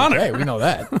This is an honor. Hey, we know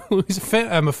that. He's a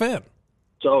fan. I'm a fan.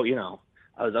 So, you know,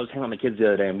 I was hanging out with my kids the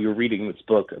other day, and we were reading this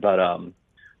book about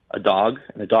a dog,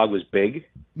 and the dog was big,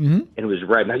 and it was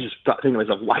red. And I just thought, thinking to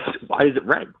myself, why is it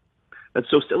red? That's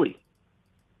so silly.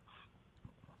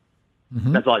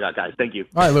 That's all I got, guys. Thank you.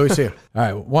 All right, Louis, see you. All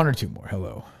right, one or two more.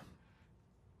 Hello.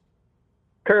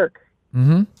 Kirk.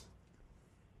 Mm-hmm.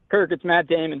 Kirk, it's Matt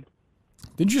Damon.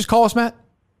 Didn't you just call us, Matt?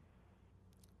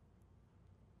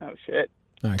 Oh, shit.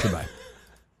 All right, goodbye.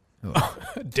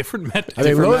 Different Matt Are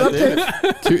they Damon. loaded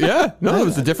up there? Yeah. No, it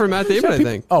was a different Matt Damon, I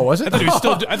think. Oh, was it? I thought he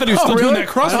was still doing that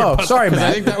crossword Oh, puzzle. sorry, Matt.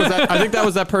 I think that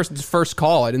was that person's first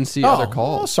call. I didn't see other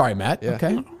calls. Oh, sorry, Matt. Yeah.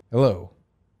 Okay. Hello.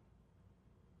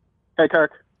 Hey,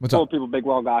 Kirk. What's Old up? people, big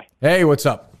well guy. Hey, what's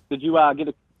up? Did you get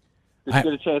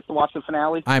a chance to watch the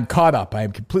finale? I'm caught up. I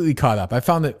am completely caught up. I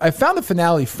found the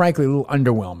finale, frankly, a little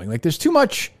underwhelming. Like, there's too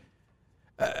much.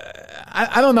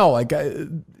 I don't know. Like,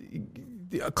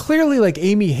 clearly, like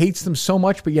Amy hates them so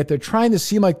much, but yet they're trying to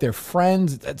seem like they're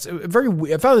friends. That's I found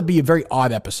it to be a very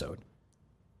odd episode.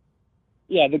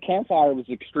 Yeah, the campfire was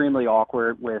extremely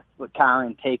awkward with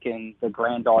Karen taking the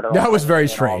granddaughter. That off was very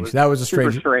and all. strange. It was That was a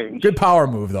super strange. Good power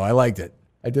move, though. I liked it.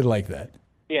 I did like that.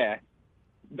 Yeah.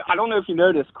 I don't know if you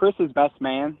noticed, Chris's best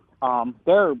man,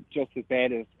 they're just as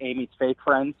bad as Amy's fake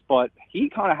friends, but he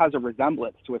kind of has a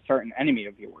resemblance to a certain enemy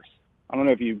of yours. I don't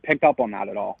know if you picked up on that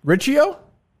at all. Riccio?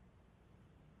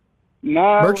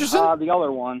 No, Murchison? the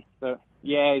other one.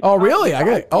 Yeah. Oh, really? I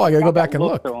gotta go back and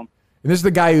look. To him. And this is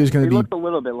the guy who's going He to be. looks a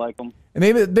little bit like him. And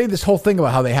they made this whole thing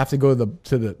about how they have to go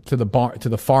to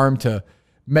the farm to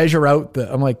measure out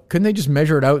the. I'm like, couldn't they just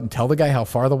measure it out and tell the guy how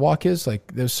far the walk is?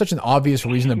 Like, there's such an obvious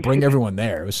reason to bring everyone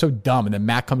there. It was so dumb. And then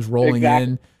Matt comes rolling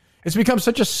in. It's become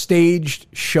such a staged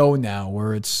show now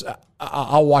where it's.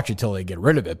 I'll watch it till they get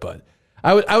rid of it. But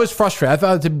I was frustrated. I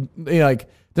thought like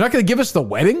they're not going to give us the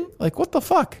wedding. Like, what the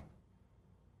fuck?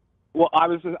 Well, I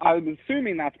was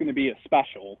assuming that's going to be a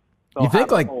special. They'll You think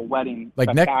have a like whole wedding like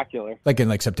spectacular? like in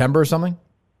like September or something?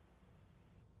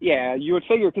 Yeah, you would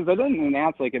figure because they didn't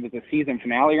announce like it was a season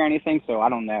finale or anything, so I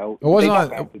don't know. It wasn't They on.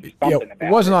 definitely have to do Yeah, something it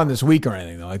about wasn't on this week or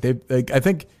anything though. Like I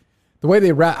think the way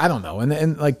they wrap, I don't know.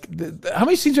 And like how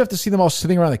many scenes do you have to see them all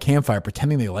sitting around the campfire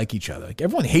pretending they like each other? Like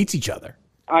everyone hates each other.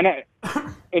 I know.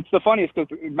 It's the funniest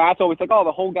because Matt's always like, "Oh,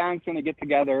 the whole gang's going to get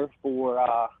together for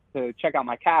to check out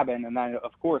my cabin," and then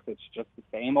of course it's just the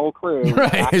same old crew,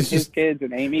 Right, Matt it's and his kids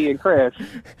and Amy and Chris.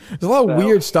 There's a lot of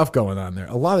weird stuff going on there.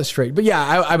 A lot of straight. But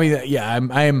yeah, I mean, yeah,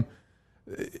 I am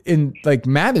in like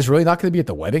Matt is really not going to be at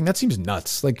the wedding. That seems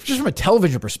nuts. Like just from a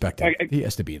television perspective, he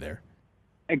has to be there.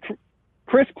 And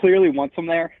Chris clearly wants him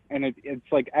there, and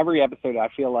it's like every episode I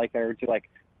feel like they're just like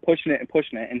pushing it.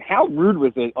 And how rude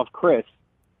was it of Chris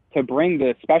to bring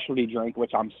the specialty drink,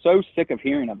 which I'm so sick of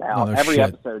hearing about. Oh, Every shit.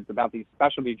 episode's about these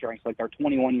specialty drinks like they're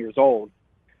 21 years old.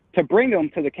 To bring them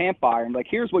to the campfire and like,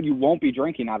 here's what you won't be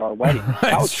drinking at our wedding.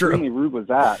 How extremely rude was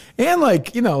that? And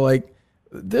like they're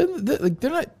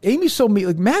not. Amy's so mean.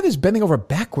 Like Matt is bending over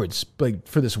backwards like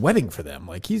for this wedding for them.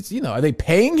 Like he's are they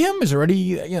paying him? Is there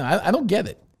already I don't get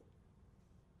it.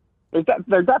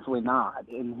 They're definitely not.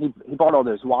 And he bought all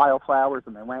those wildflowers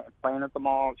and they went and planted them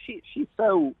all. She's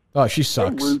so. Oh, she so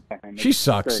sucks. rude to him. She It's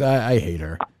sucks. great. I hate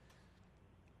her.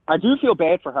 I do feel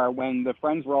bad for her when the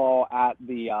friends were all at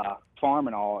the farm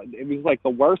and all. It was like the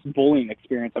worst bullying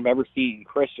experience I've ever seen.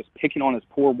 Chris just picking on his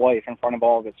poor wife in front of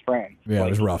all of his friends. Yeah, it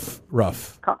was rough. It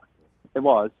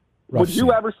was. Rough Would you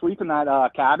scene. ever sleep in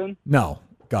that cabin? No,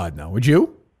 God no. Would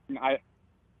you?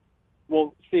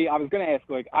 Well, see, I was going to ask,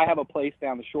 like, I have a place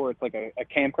down the shore. It's like a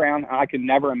campground. I could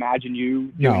never imagine you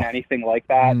doing No. anything like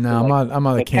that. No, So, I'm like, not. I'm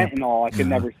not the a camp. tent and all, I could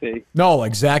never see. No,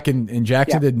 like Zach and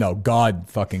Jackson Yeah. did. No, God,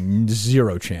 fucking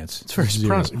zero chance. It's very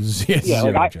zero, surprising. zero Yeah,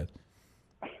 like chance.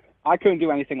 I couldn't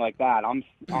do anything like that. I'm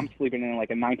sleeping in like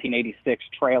a 1986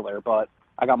 trailer, but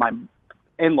I got my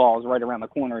in-laws right around the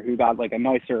corner who got like a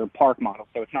nicer park model,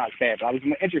 so it's not as bad. But I was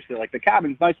interested. Like the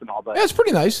cabin's nice and all, but Yeah, it's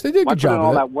pretty nice. They did a good job all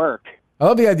with it. that work. I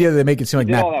love the idea that they make it seem like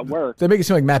They did Matt. all that work. They make it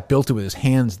seem like Matt built it with his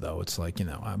hands, though. It's like, you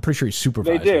know, I'm pretty sure he They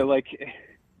supervised do. it. Like,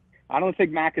 I don't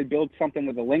think Matt could build something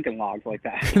with the Lincoln logs like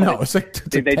that. No, it's like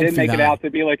they 10 did feet make it high. out to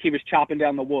be like he was chopping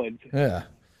down the woods. Yeah.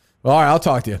 Well, all right, I'll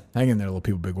talk to you. Hang in there, little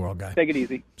people, big world guy. Take it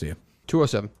easy. See you.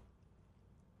 207.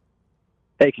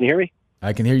 Hey, can you hear me?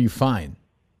 I can hear you fine.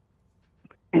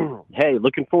 Hey,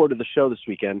 looking forward to the show this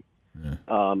weekend.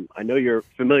 I know you're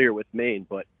familiar with Maine,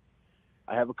 but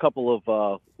I have a couple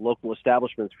of local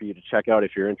establishments for you to check out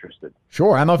if you're interested.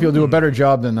 Sure. I don't know if you'll do a better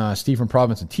job than Steve from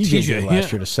Providence and TJ did last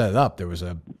yeah. year to set it up. There was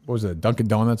a, what was it, Dunkin'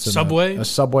 Donuts? And Subway? A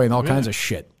Subway and all Yeah. kinds of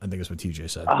shit, I think is what TJ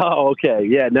said. Oh, okay.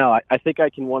 Yeah, no, I think I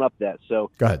can one up that.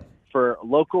 So Go ahead. for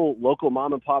local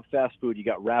mom and pop fast food, you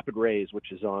got Rapid Ray's,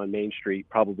 which is on Main Street,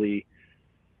 probably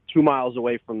 2 miles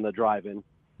away from the drive-in.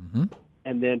 Mm-hmm.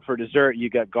 And then for dessert,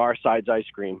 you got Garside's ice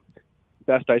cream.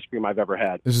 Best ice cream I've ever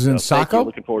had. This is in thank you. Saco?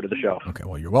 Looking forward to the show. Okay,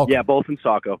 well, you're welcome. Yeah, both in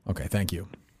Saco. Okay, thank you.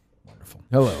 Wonderful.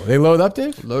 Hello. They load up,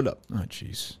 Dave? Load up. Oh,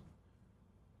 jeez.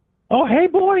 Oh, hey,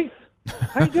 boys.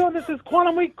 How you doing? This is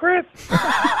Quantum Week, Chris.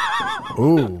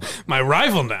 Ooh. My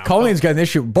rival now. Colleen's got an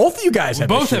issue. Both of you guys have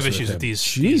Both issues have issues him. with these.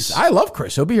 Jeez. I love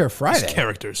Chris. He'll be here Friday.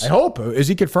 characters. I hope. Is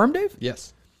he confirmed, Dave?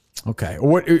 Yes. Okay.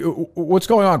 What's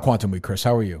going on, Quantum Week, Chris?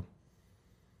 How are you?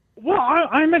 Well,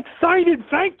 I'm excited.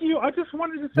 Thank you. I just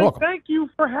wanted to say welcome. thank you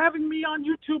for having me on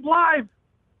YouTube Live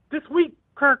this week,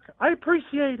 Kirk. I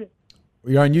appreciate it.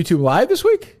 You're on YouTube Live this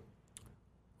week?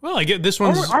 Well, I get this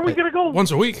one's Are we going to go once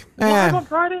a week. live on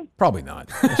Friday? Probably not.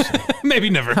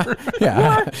 Maybe never.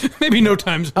 Yeah. Maybe no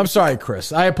times. I'm sorry,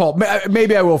 Chris. I apologize.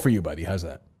 Maybe I will for you, buddy. How's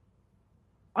that?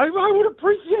 I would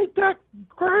appreciate that,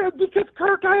 Grant, because,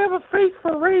 Kirk, I have a face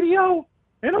for radio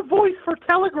and a voice for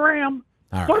Telegram.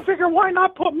 All So I figure why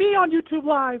not put me on YouTube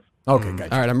Live? Okay,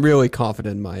 gotcha. All right, I'm really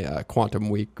confident in my Quantum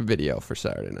Week video for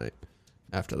Saturday night.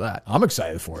 After that, I'm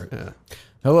excited for it. Yeah.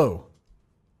 Hello.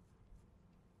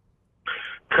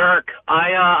 Kirk,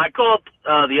 I called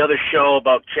the other show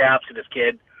about Chaps and his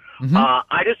kid. Mm-hmm.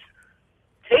 I just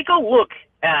take a look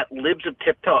at libs of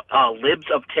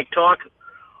TikTok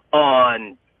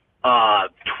on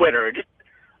Twitter. Just,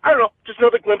 I don't know, just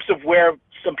another glimpse of where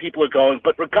some people are going.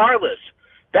 But regardless,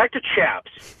 back to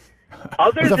Chaps. Other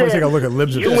I'll definitely than take a look at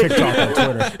Libs of you and TikTok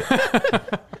on Dave-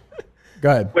 Twitter. Go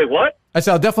ahead. Wait, what? I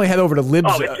said I'll definitely head over to Libs.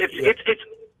 Oh, it's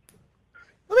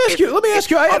Let me ask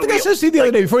you. I think I said to you the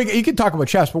other day before you can talk about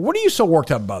Chaps, but what are you so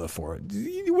worked up about it for?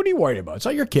 What are you worried about? It's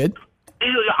not your kid.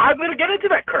 I'm going to get into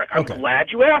that, Kirk. I'm glad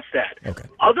you asked that. Okay.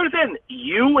 Other than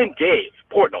you and Dave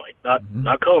Portnoy,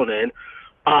 not Conan,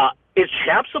 is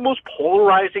Chaps the most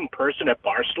polarizing person at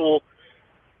Barstool?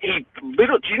 He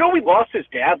literally, do you know he lost his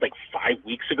dad like 5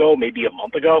 weeks ago, maybe a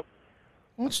month ago?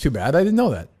 Well, it's too bad. I didn't know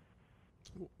that.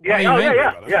 Yeah,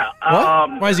 yeah.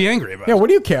 What? Why is he angry about Yeah, what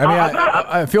do you care? I mean, I'm not-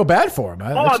 I feel bad for him.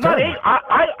 I'm not.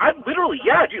 I'm literally,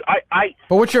 yeah, dude.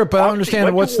 But what's your? But I don't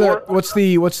understand. went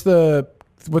to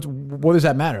What does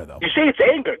that matter though? You say it's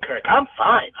anger, Kirk. I'm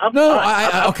fine. No,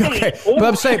 fine. okay. What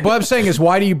I'm saying is,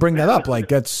 why do you bring that up? Like,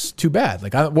 that's too bad.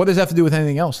 Like, what does that have to do with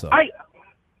anything else, though?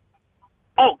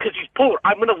 Because he's polar.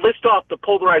 I'm going to list off the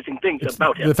polarizing things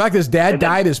about him. The fact that his dad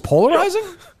died is polarizing.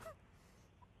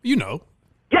 You know.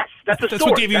 Yes, that's a That's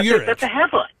story. what gave you your That's a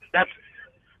headline. That's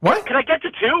what? Can I get to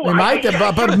two?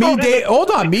 But me, Dave. Hold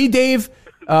on, me, Dave.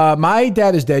 My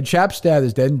dad is dead. Chap's dad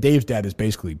is dead, and Dave's dad is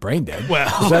basically brain dead. Well,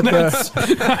 is that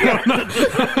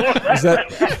is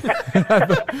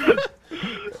that?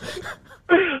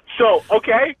 So,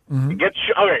 okay, Mm-hmm. gets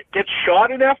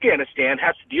shot in Afghanistan,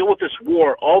 has to deal with this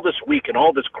war all this week and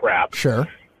all this crap. Sure.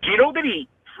 Do you know that he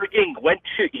freaking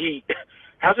he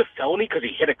has a felony because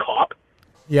he hit a cop?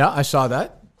 Yeah, I saw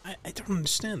that. I don't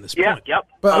understand this. Yeah, yep.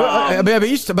 But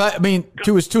I mean,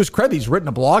 to his credit, he's written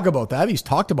a blog about that. He's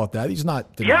talked about that. He's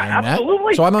not denying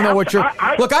absolutely. that. So I don't know what you're.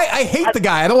 Look, I hate the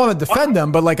guy. I don't want to defend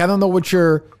him, but like, I don't know what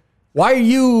you're. Why are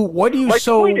you? What are you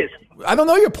so? Point is, I don't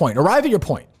know your point. Arrive at your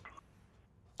point.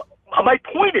 My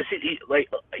point is, he's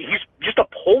just a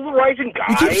polarizing guy.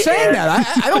 You keep saying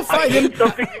that. I don't find him.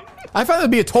 I find him to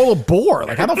be a total bore.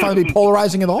 Like, I don't find him to be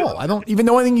polarizing at all. I don't even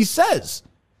know anything he says.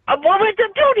 Dude,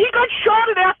 he got shot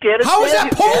in Afghanistan. How is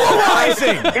that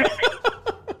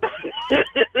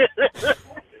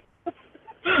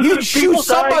polarizing? He'd shoot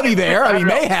somebody there. I mean,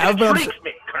 may have, but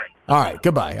all right,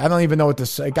 goodbye. I don't even know what to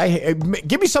say.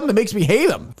 Give me something that makes me hate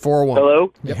him. 401.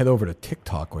 Hello? Yeah, head over to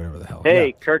TikTok, whatever the hell.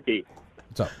 Hey, Kirky.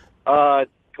 What's up?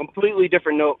 Completely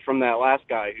different note from that last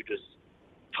guy who just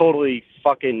totally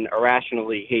fucking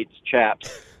irrationally hates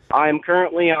chaps. I'm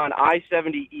currently on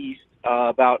I-70 East,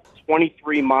 about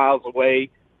 23 miles away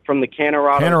from the Canton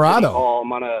City Hall.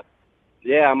 I'm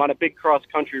on a big cross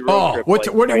country road trip. What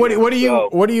do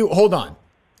you? Hold on.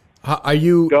 Are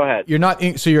you? Go ahead. You're not.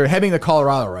 So you're heading to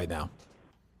Colorado right now.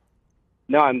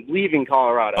 No, I'm leaving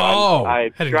Colorado.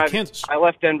 I heading to Kansas. I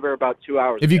left Denver about 2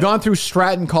 hours. Have you gone through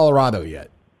Stratton, Colorado yet?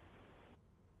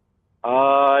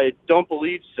 I don't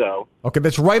believe so. Okay,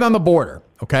 that's right on the border.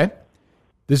 Okay.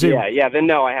 Then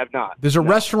no, I have not. There's a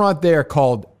restaurant there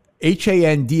called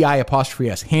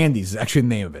HANDI''S. Handy's is actually the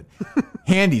name of it.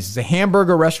 Handy's is a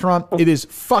hamburger restaurant. It is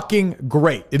fucking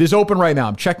great. It is open right now.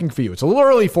 I'm checking for you. It's a little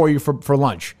early for you for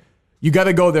lunch. You got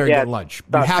to go there and get lunch.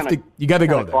 You have to. You got to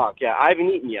go there. Yeah, I haven't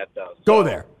eaten yet though. Go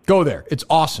there. Go there. It's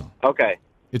awesome. Okay.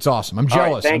 It's awesome. I'm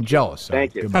jealous. I'm jealous.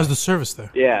 Thank you. How's the service there?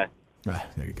 Yeah.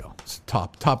 There you go. It's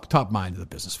top mind of the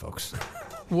business, folks.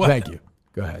 Thank you.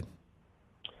 Go ahead.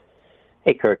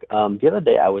 Hey, Kirk. The other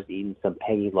day I was eating some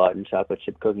Peggy Lawton chocolate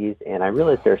chip cookies, and I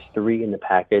realized there's 3 in the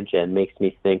package, and makes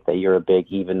me think that you're a big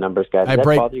even numbers guy. Does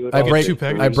that bother you at all?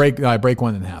 I break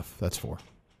one in half. That's 4.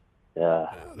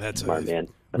 That's smart, man.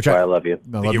 That's why I love you.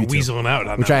 You're weaseling out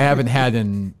on which that. I haven't had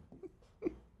in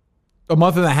a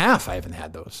month and a half. I haven't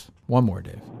had those. One more,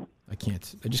 Dave. I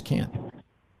can't. I just can't.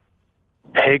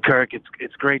 Hey, Kirk,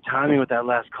 it's great timing with that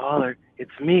last caller.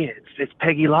 It's me. It's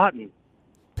Peggy Lawton.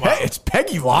 Wow. Hey, it's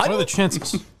Peggy Lawton? What are the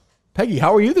chances? Peggy,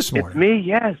 how are you this morning? It's me,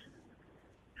 yes.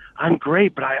 I'm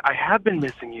great, but I have been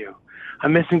missing you.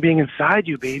 I'm missing being inside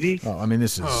you, baby. Oh, I mean,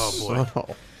 this is... Oh,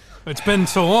 boy. It's been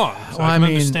so long. So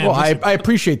well, I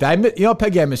appreciate that.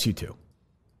 Peggy, I miss you too.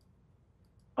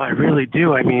 I really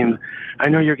do. I mean, I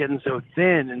know you're getting so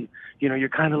thin, and you're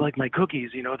kind of like my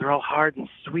cookies. They're all hard and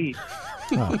sweet.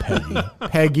 Oh,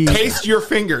 Peggy. Paste your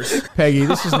fingers. Peggy,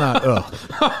 this is not.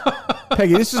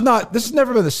 Peggy, this is not. This has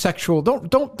never been a sexual.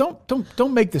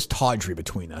 Don't make this tawdry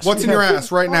between us. What's in your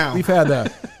ass right now? We've had.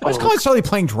 I was calling suddenly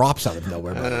playing drops out of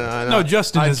nowhere. No,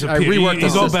 Justin has appeared.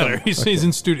 He's all better. He's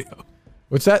in studio.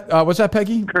 What's that? What's that,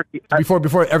 Peggy?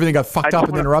 Before everything got fucked up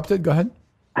and interrupted. Go ahead.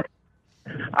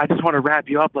 I just want to wrap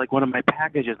you up like one of my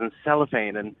packages in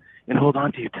cellophane and hold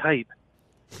on to you tight.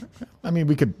 I mean,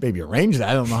 we could maybe arrange that.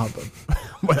 I don't know how,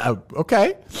 but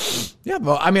okay. Yeah,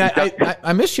 well, I mean,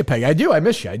 I miss you, Peggy. I do. I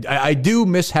miss you. I do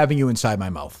miss having you inside my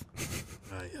mouth.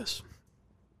 Yes.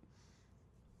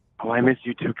 Oh, I miss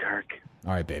you too, Kirk.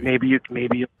 All right, baby. Maybe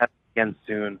you'll have again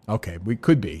soon. Okay, we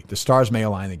could be. The stars may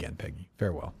align again, Peggy.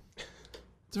 Farewell.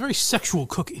 It's a very sexual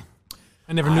cookie.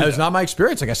 I never knew that. It's not my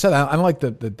experience. Like I said, I don't like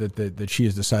that she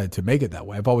has decided to make it that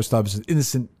way. I've always thought it was an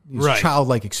innocent,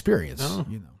 childlike experience. No.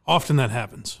 Often that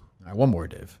happens. All right, one more,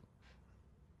 Dave.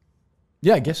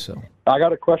 Yeah, I guess so. I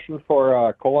got a question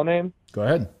for Colin. Go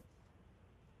ahead.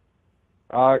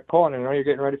 Colin, I know you're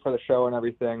getting ready for the show and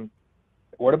everything.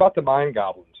 What about the mind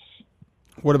goblins?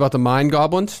 What about the mind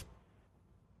goblins?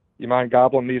 You mind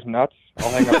gobbling these nuts? I'll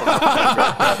hang up.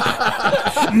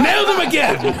 Nailed him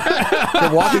again. The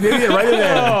walking idiot right in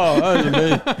there. Oh,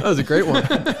 that was a great one.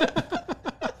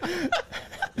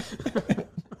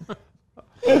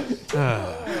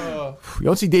 You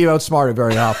don't see Dave outsmarted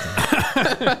very often.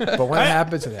 But when it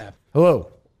happens, it happens.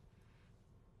 Hello.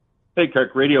 Hey,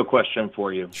 Kirk, radio question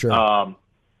for you. Sure.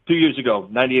 2 years ago,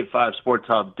 98.5 Sports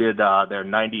Hub did their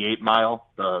 98 mile,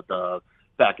 the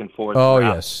back and forth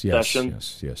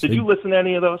sessions. Yes. Did you listen to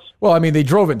any of those? Well, I mean, they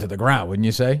drove it into the ground, wouldn't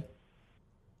you say?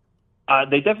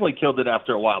 They definitely killed it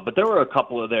after a while, but there were a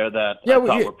couple of there that I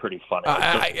thought were pretty funny.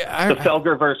 The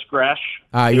Felger versus Gresh.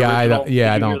 I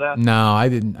don't. No, I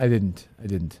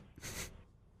didn't.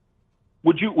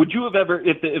 Would you have ever,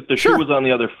 if the shoe was on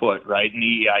the other foot, right, and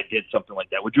the EI did something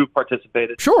like that, would you have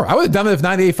participated? Sure, I would have done it if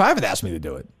 98.5 had asked me to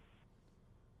do it.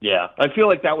 Yeah, I feel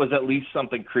like that was at least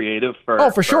something creative for.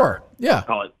 Oh, for sure. Yeah.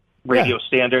 Call it radio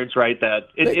standards, right? That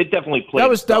it definitely played.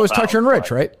 That was Toucher and Rich,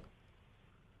 right?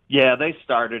 Yeah, they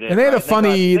started it. And they had a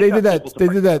funny. They did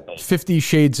that 50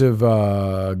 Shades of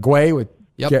Gway with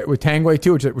Tangway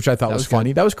too, which I thought was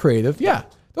funny. That was creative. Yeah.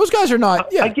 Those guys are not.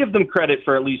 Yeah, I give them credit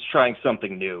for at least trying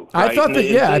something new. Right? I thought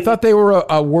that. I thought they were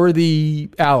a worthy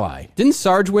ally. Didn't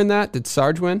Sarge win that? Did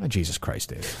Sarge win? Oh, Jesus Christ,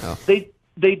 Dave. Oh.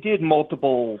 They did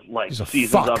multiple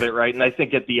seasons of it, right? And I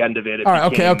think at the end of it, all right,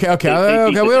 okay.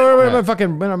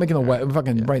 We're not making we're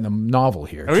fucking writing a novel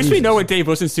here. At least we know what Dave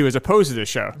listens to as opposed to the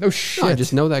show. No shit. I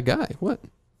just know that guy. What?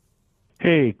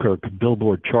 Hey, Kirk,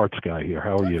 Billboard Charts guy here.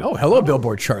 How are you? Oh, hello,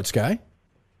 Billboard Charts guy.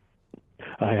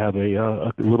 I have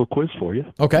a little quiz for you.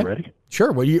 Okay. You ready?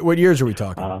 Sure. What years are we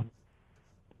talking?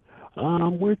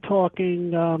 We're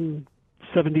talking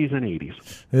 70s and 80s.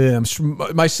 Yeah,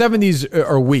 my 70s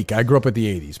are weak. I grew up with the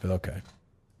 80s, but okay.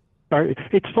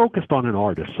 It's focused on an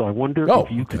artist, so I wonder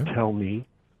if you could tell me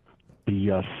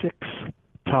the 6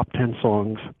 top 10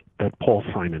 songs that Paul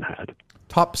Simon had.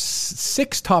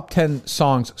 6 top 10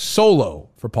 songs solo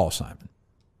for Paul Simon.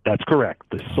 That's correct.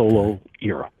 The solo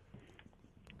era.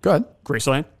 Good.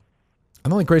 Graceland? I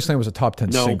don't think Graceland was a top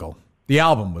 10 single. The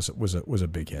album was a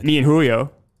big hit. Me and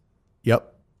Julio.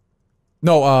 Yep.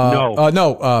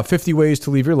 No. 50 Ways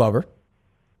to Leave Your Lover.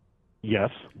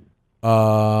 Yes.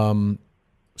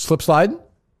 Slip Slide.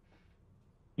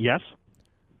 Yes.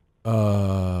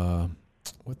 What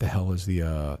the hell is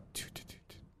the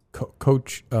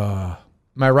Coach? Am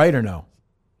I right or no?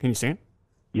 Can you sing it?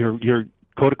 You're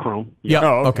Kodachrome. Yeah.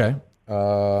 Oh, okay.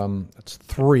 That's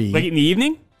 3. Late in the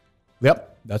Evening?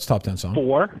 Yep. That's top 10 song.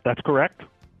 4. That's correct.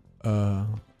 Dave. Oh,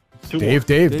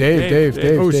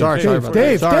 sorry.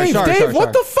 Dave.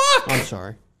 What the fuck? I'm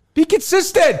sorry. Be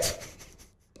consistent.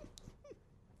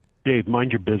 Dave,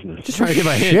 mind your business. Just trying to give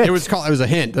a hint. It was a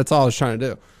hint. That's all I was trying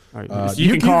to do. Right,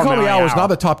 you can call me out was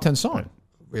not a top 10 song.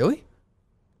 Really?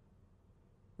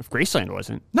 If Graceland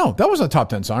wasn't. No, that wasn't a top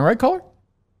 10 song, right, caller?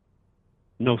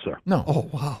 No, sir. No. Oh,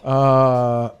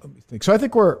 wow. Let me think. So I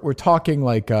think we're talking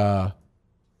like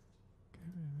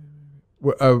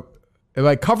have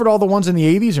I covered all the ones in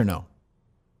the 80s or no?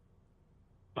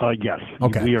 Yes.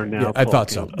 Okay. We are now. Yeah, I thought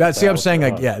so. I'm saying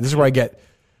like, this is where I get.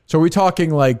 So we're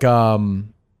talking like, God.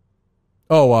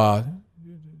 What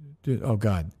do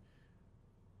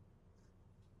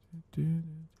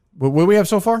we have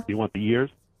so far? You want the years?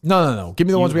 No. Give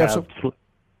me the ones we have so far.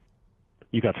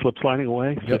 You got Slip Sliding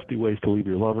Away, Yep. 50 Ways to Leave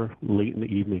Your Lover, Late in the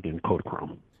Evening, and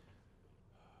Kodachrome.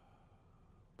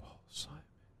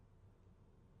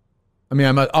 I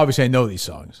mean, obviously I know these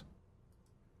songs.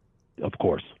 Of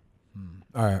course.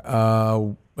 All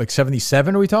right. Like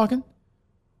 77, are we talking?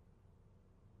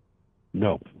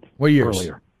 No. What years?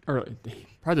 Earlier. Probably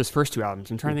those first 2 albums.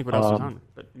 I'm trying to think what else was on them.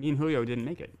 But me and Julio didn't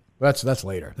make it. That's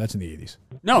later. That's in the 80s.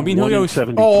 No, me and Julio was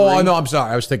 73. Oh, no, I'm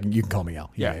sorry. I was thinking you can call me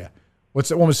out. Yeah. What's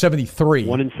that one was 73?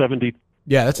 One in 70.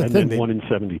 Yeah, that's the and thing. Then one in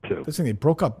 72. That's the thing. They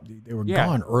broke up. They were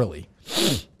gone early.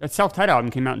 That self-titled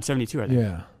album came out in 72, I think.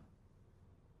 Yeah.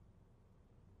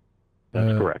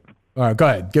 That's correct. All right, go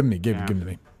ahead. Give them to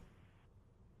me.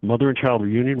 Mother and Child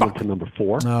Reunion went to number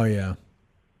 4. Oh, yeah.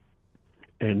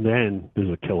 And then there's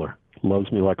a killer.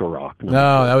 Loves Me Like a Rock.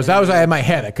 No, that was I had my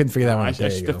head. I couldn't figure that one out.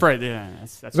 That's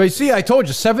But you see, I told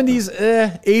you, 70s,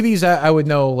 80s, I would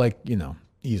know, like,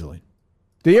 easily.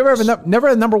 Did he ever have never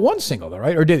a number 1 single, though,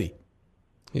 right? Or did he?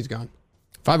 He's gone.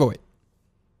 508.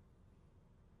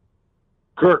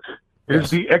 Kirk, here's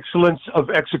the excellence of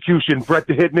execution. Brett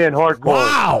the Hitman Hardcore.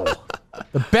 Wow.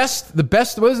 The best,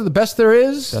 what is it? The best there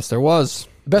is? Best there was.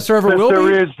 The best there ever will be? The best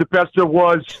there is, the best there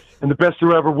was, and the best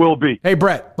there ever will be. Hey,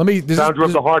 Brett, Founder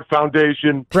of the Heart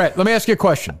Foundation. Brett, let me ask you a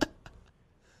question.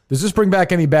 Does this bring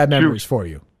back any bad memories for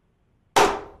you?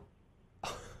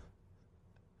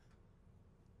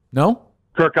 No?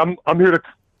 Kirk, I'm here to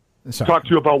talk to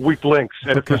you about weak links.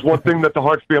 And if there's one thing that the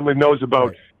Hart family knows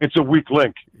about, it's a weak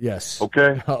link. Yes.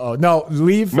 Okay? Uh-oh. No,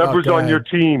 leave. Members on your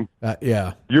team.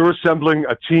 Yeah. You're assembling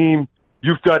a team.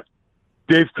 You've got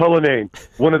Dave Cullinane,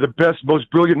 one of the best, most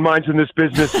brilliant minds in this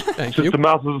business since the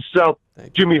mouth of the South,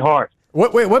 Jimmy Hart.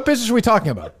 What business are we talking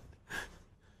about?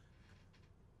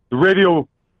 The radio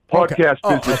podcast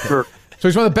business, Kirk. So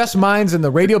he's one of the best minds in the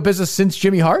radio business since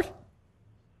Jimmy Hart?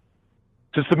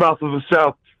 Since the mouth of the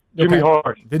South, Jimmy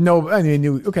Hart. Didn't know. I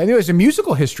knew it was a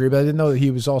musical history, but I didn't know that he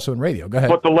was also in radio. Go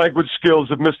ahead. But the language skills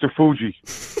of Mr. Fuji.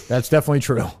 That's definitely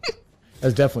true.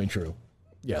 That's definitely true.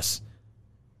 Yes.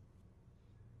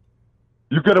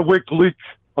 You've got a weak leak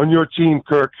on your team,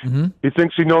 Kirk. Mm-hmm. He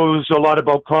thinks he knows a lot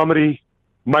about comedy.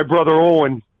 My brother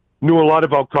Owen knew a lot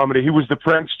about comedy. He was the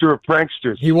prankster of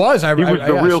pranksters. He was. He was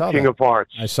the real king of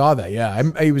hearts. I saw that. Yeah,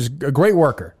 he was a great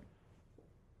worker.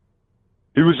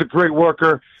 He was a great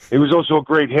worker. He was also a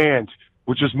great hand,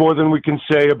 which is more than we can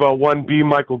say about one B.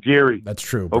 Michael Geary. That's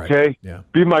true, Brett. Okay? Yeah.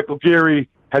 B. Michael Geary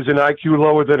has an IQ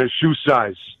lower than his shoe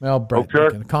size. Well, Brett,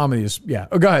 okay? The comedy is, yeah.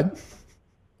 Oh, go ahead.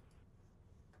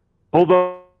 Hold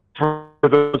on for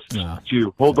those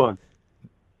two. Hold on.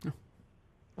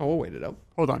 Oh, we'll wait it out.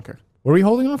 Hold on, Kirk. What are we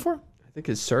holding on for? I think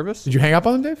his service. Did you hang up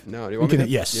on him, Dave? No. Do you want me to?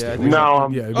 Yes. Yeah, no.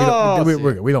 Yeah,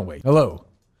 we're good. We don't wait. Hello.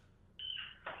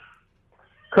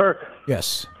 Kirk.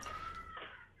 Yes.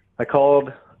 I called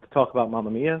to talk about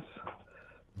Mamma Mia's.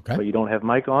 Okay. But you don't have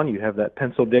Mike on. You have that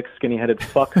pencil dick, skinny-headed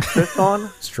fuck Chris on.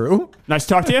 It's true. Nice to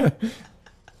talk to you.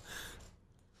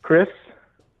 Chris.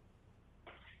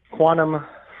 Quantum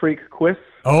Freak Quiz.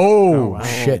 Oh,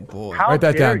 shit. Boy. Write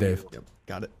that down, Dave. Yep,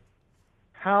 got it.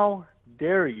 How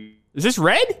dare you? Is this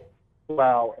Red?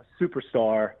 Allow a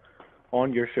superstar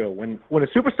on your show. When a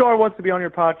superstar wants to be on your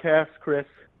podcast, Chris,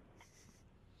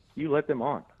 you let them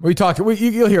on. We talked.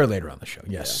 You'll hear it later on the show.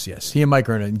 Yes, yes. He and Mike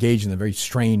are engaged in a very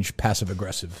strange,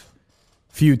 passive-aggressive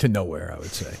feud to nowhere, I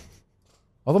would say.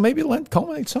 Although maybe it'll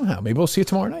culminate somehow. Maybe we'll see it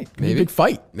tomorrow night. Maybe a big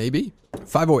fight. Maybe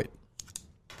 508.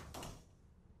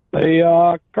 Hey,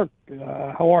 Kirk,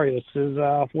 how are you? This is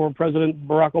former President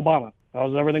Barack Obama.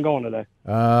 How's everything going today?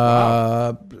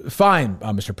 Fine,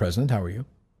 Mr. President. How are you?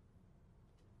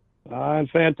 I'm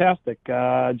fantastic.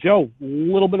 Joe, a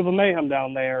little bit of a mayhem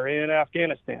down there in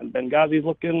Afghanistan. Benghazi's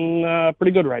looking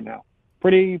pretty good right now.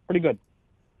 Pretty good.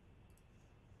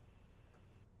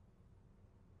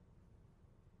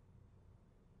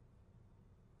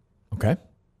 Okay.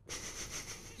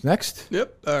 Next.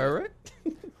 Yep. All right.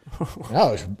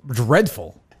 That was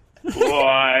dreadful.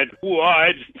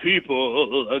 White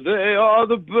people, they are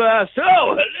the best.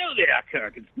 Oh, hello there,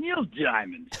 Kirk. It's Neil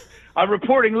Diamond. I'm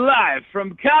reporting live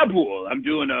from Kabul. I'm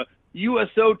doing a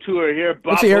USO tour here.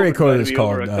 What's the area code it's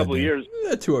called? Over a couple of years.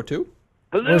 202.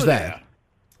 Hello Where's there. that?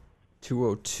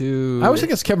 202. I always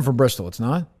think it's Kevin from Bristol. It's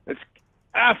not? It's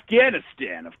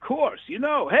Afghanistan, of course.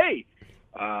 Hey,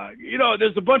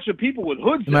 there's a bunch of people with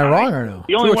hoods. Am I wrong or no?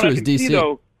 The only one I can DC. see,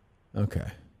 though, okay.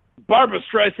 Barbara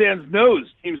Streisand's nose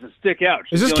seems to stick out.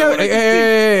 Is this Kevin?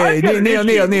 Hey,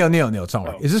 Neil. It's not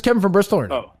right. Is this Kevin from Bristol or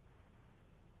no? Oh.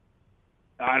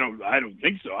 I don't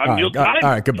think so. I'm Neil Diamond. All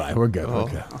right, goodbye. We're good. Oh.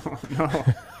 We're good. Oh, no.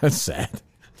 That's sad.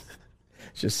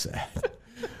 It's just sad.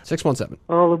 617.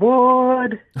 All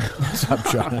aboard. What's up,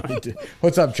 John?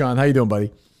 What's up, John? How you doing,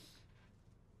 buddy?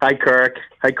 Hi, Kirk.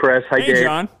 Hi, Chris. Hi, Dave.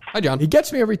 John. Hi, John. He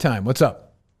gets me every time. What's up?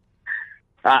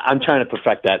 I'm trying to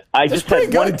perfect that. That's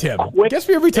pretty good, Tim. Gets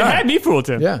me every time. Had me fooled,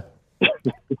 Tim. Yeah.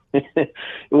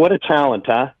 What a talent,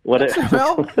 huh?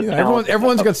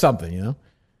 Everyone's got something,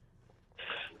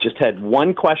 Just had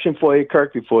one question for you,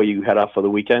 Kirk, before you head off for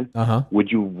the weekend. Uh-huh.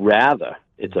 Would you rather?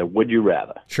 It's a would you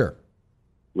rather. Sure.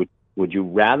 Would you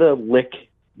rather lick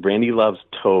Brandy Love's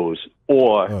toes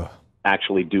or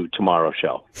actually do tomorrow's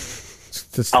show?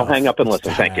 I'll hang up and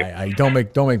listen. Thank you. Don't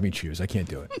make me choose. I can't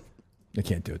do it.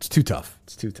 It's too tough.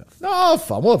 No,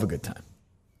 fun. We'll have a good time.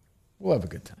 All right,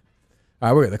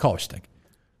 we're good. The callers stink.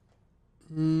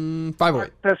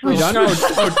 508. You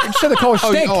said the callers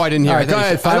stink. Oh, I didn't hear. All right, go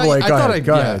ahead. 508.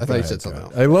 Go ahead. I thought you said something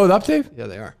else. They load up, Dave? Yeah,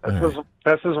 they are.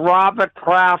 This is Robert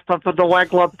Kraft of the New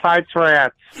England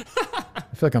Patriots. I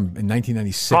feel like I'm in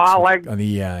 1996 calling on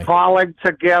the EI. Calling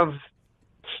to give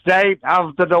state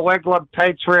of the New England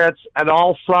Patriots and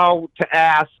also to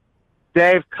ask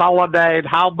Dave Cullinane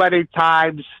how many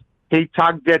times he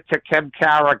tongued it to Kim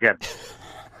Carrigan.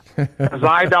 Because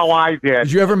I know I did.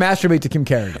 Did you ever masturbate to Kim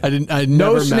Carrigan? I didn't. I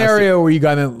no never scenario where you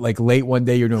got in like late one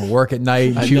day, you're doing work at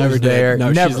night, and she was there.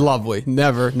 No, never. she's lovely.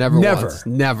 Never. Once.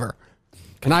 Never.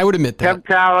 And I would admit that. Kim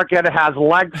Carrigan has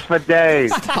legs for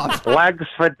days. Legs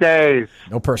for days.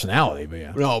 No personality, but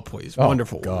yeah. No, please. Oh,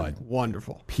 wonderful. God.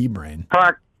 Wonderful. Pea brain.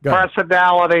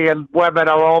 Personality and women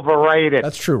are overrated.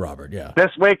 That's true, Robert. Yeah. This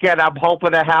weekend, I'm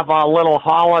hoping to have a little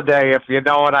holiday, if you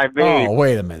know what I mean. Oh,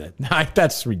 wait a minute.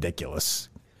 That's ridiculous.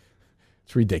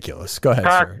 It's ridiculous. Go ahead,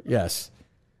 sir. Yes.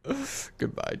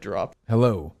 Goodbye. Drop.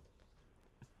 Hello.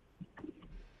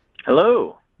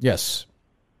 Hello. Yes.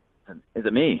 Is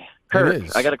it me? Kirk, It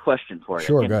is. I got a question for you.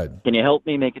 Sure, go ahead. Can you help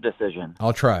me make a decision?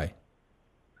 I'll try.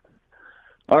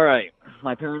 All right.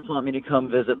 My parents want me to come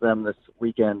visit them this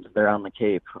weekend. They're on the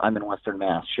Cape. I'm in Western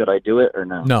Mass. Should I do it or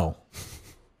no? No.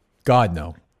 God,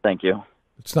 no. Thank you.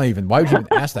 It's not even. Why would you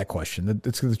even ask that question?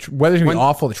 The weather's gonna be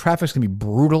awful. The traffic's gonna be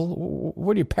brutal.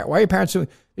 Why are your parents doing?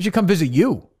 They should come visit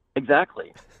you.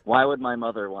 Exactly. Why would my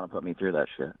mother want to put me through that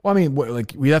shit? Well, I mean,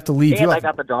 we have to leave. And I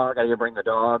got the dog. I got to bring the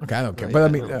dog. Okay, I don't care. But I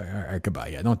mean, all right, goodbye.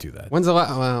 Yeah, don't do that. When's the last?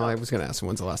 Well, I was going to ask him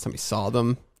when's the last time he saw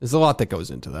them. There's a lot that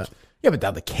goes into that. Yeah, but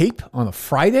down the Cape on a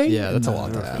Friday? Yeah, that's a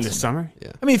lot to ask. In the summer?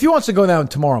 Yeah. I mean, if he wants to go down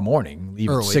tomorrow morning, leave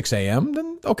Early. at 6 a.m.,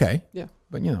 then okay. Yeah.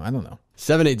 But, I don't know.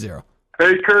 780.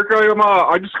 Hey, Kirk,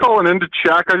 I'm just calling in to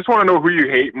check. I just want to know who you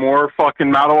hate more, fucking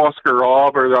Madawaska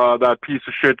Rob or that piece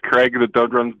of shit Craig that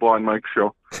Doug runs Blind Mike's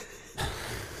show.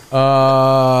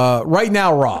 Right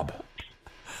now, Rob.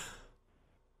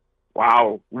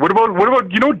 Wow. What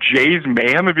about Jay's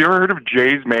Mayhem? Have you ever heard of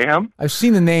Jay's Mayhem? I've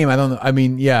seen the name. I don't know. I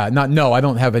mean, yeah, I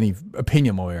don't have any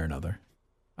opinion one way or another.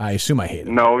 I assume I hate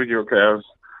it. No, you're okay.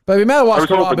 But I mean,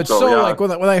 Madawaska Rob, it's so yeah. like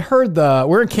when I heard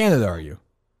where in Canada are you?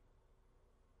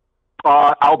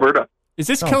 Alberta. Is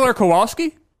this Killer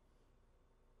Kowalski?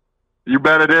 You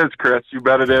bet it is, Chris. You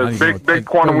bet it is. Big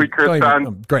Quantum Week Chris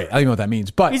fan. Great. I don't even know what that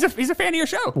means, but he's a fan of your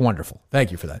show. Wonderful.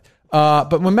 Thank you for that.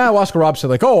 But when Matt Oscar Rob said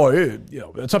like, "Oh,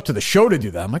 it's up to the show to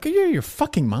do that," I'm like, "You're your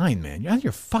fucking mind, man. You're out of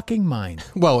your fucking mind."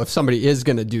 Well, if somebody is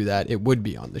going to do that, it would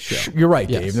be on the show. You're right,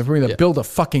 Dave. If we're going to build a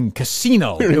fucking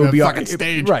casino, it would be fucking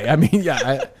stage. Right. I mean,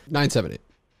 yeah. 978.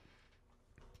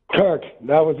 Kirk,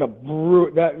 that was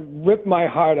that ripped my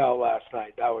heart out last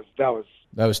night. That was tough.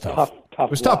 Tough. It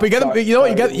was tough. But you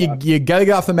got to get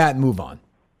off the mat and move on.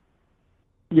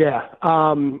 Yeah.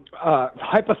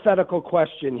 Hypothetical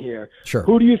question here. Sure.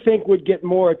 Who do you think would get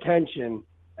more attention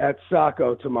at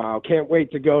Saco tomorrow? Can't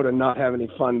wait to go to not have any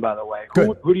fun, by the way.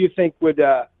 Who do you think would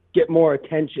get more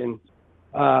attention?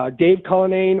 Dave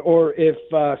Cullinane or if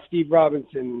Steve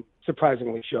Robinson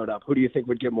surprisingly showed up? Who do you think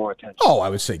would get more attention? Oh, I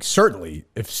would say certainly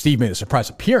if Steve made a surprise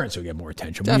appearance, it would get more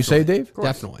attention. Would you say, Dave?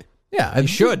 Definitely. Yeah. He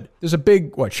should. There's a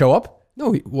big, show up?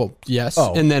 No, yes.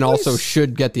 And then also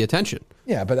should get the attention.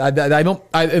 Yeah, but I don't,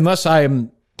 unless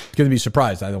I'm going to be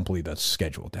surprised, I don't believe that's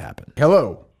scheduled to happen.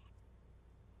 Hello.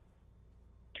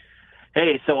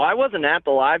 Hey, so I wasn't at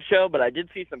the live show, but I did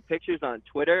see some pictures on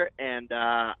Twitter, and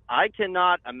I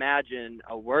cannot imagine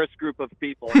a worse group of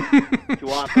people to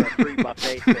offer a free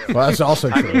buffet to. Well, that's also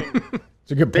true.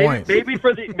 It's a good point. Maybe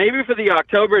for the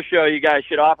October show, you guys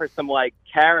should offer some like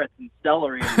carrots and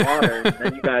celery and water, and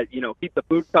then you guys, keep the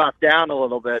food cost down a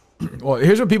little bit. Well,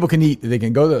 here's what people can eat. They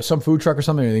can go to some food truck or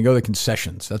something, and they can go to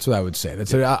concessions. That's what I would say.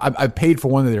 I paid for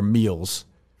one of their meals.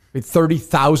 I paid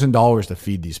 $30,000 to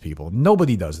feed these people.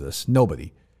 Nobody does this.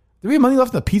 Nobody. Do we have money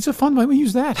left in the pizza fund? Why don't we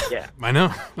use that? Yeah, I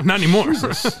know. Not anymore.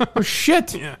 Oh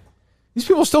shit. Yeah. These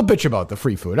people still bitch about the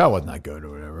free food. That wasn't that good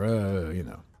or whatever.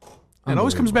 It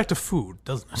always comes back to food,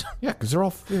 doesn't it? Yeah, because they're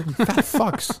all fat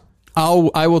fucks.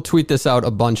 I will tweet this out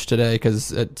a bunch today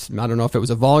because I don't know if it was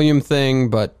a volume thing,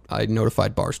 but I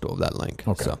notified Barstool of that link.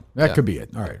 Okay, so, that could be it.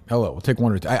 All right, hello. We'll take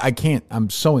one or two. I can't. I'm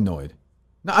so annoyed.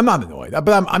 No, I'm not annoyed, but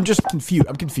I'm just confused.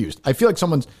 I'm confused. I feel like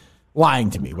someone's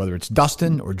lying to me, whether it's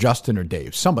Dustin or Justin or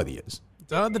Dave. Somebody is.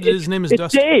 His name is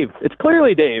Dustin. It's Dave. It's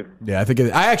clearly Dave. Yeah,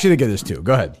 I actually think it is too.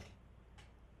 Go ahead.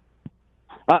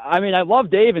 I mean, I love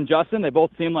Dave and Justin. They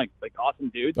both seem like awesome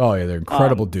dudes. Oh, yeah, they're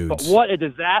incredible dudes. But what a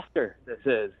disaster this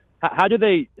is. How do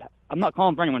they – I'm not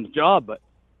calling for anyone's job, but,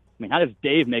 I mean, how does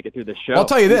Dave make it through the show? I'll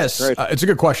tell you this. It's a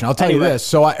good question. I'll tell you this.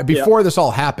 So before this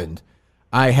all happened,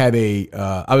 I had I didn't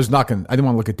want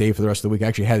to look at Dave for the rest of the week. I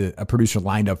actually had a producer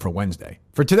lined up for Wednesday,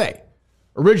 for today.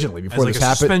 Originally, before this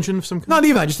happened. Suspension of some kind? Not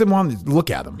even. I just didn't want to look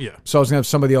at him. Yeah. So I was going to have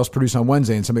somebody else produce on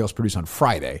Wednesday and somebody else produce on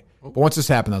Friday. But once this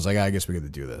happened, I was like, I guess we got to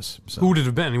do this. So. Who would it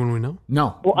have been? Anyone we know?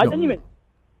 No. Well, I didn't even.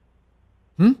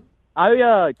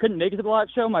 I couldn't make it to the live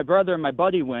show. My brother and my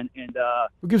buddy went, and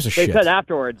who gives a they shit? said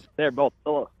afterwards they're both.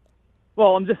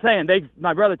 Well, I'm just saying.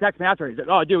 My brother texted me after. He said,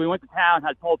 "Oh, dude, we went to town,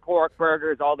 had pulled pork,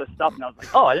 burgers, all this stuff," and I was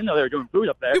like, "Oh, I didn't know they were doing food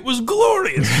up there." It was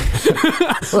glorious.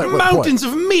 Mountains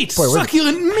of meat,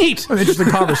 succulent meat. What an interesting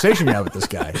conversation you had with this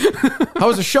guy. How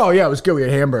was the show? Yeah, it was good. We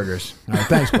had hamburgers. All right,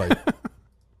 thanks, buddy.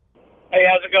 Hey,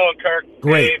 how's it going, Kirk?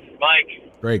 Great. Dave,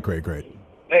 Mike. Great.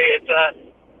 Hey, it's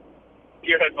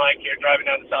Gearhead Mike here, driving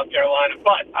down to South Carolina.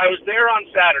 But I was there on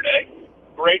Saturday.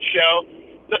 Great show.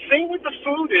 The thing with the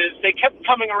food is they kept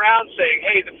coming around saying,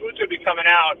 "Hey, the food's gonna be coming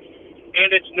out,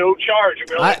 and it's no charge." And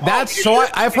we're like,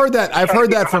 I've heard that. I've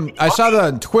heard that from. I saw that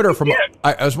on Twitter from.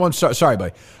 I was one. Sorry,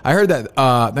 buddy. I heard that.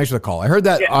 Thanks for the call. I heard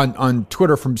that on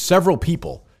Twitter from several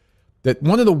people. That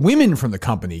one of the women from the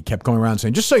company kept going around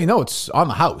saying, "Just so you know, it's on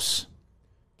the house."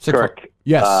 Kirk,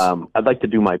 yes. I'd like to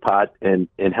do my part and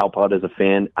help out as a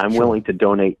fan. I'm willing to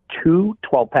donate 2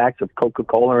 12-packs of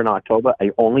Coca-Cola in October.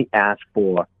 I only ask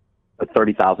for a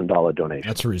 $30,000 donation.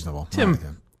 That's reasonable. Tim,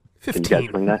 Can you guys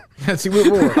bring that? See,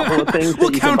 we'll couple of things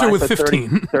we'll counter with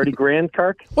 15. 30 grand,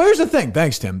 Kirk? Well, here's the thing.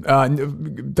 Thanks, Tim.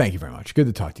 Thank you very much. Good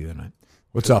to talk to you tonight.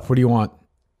 What's up? What do you want?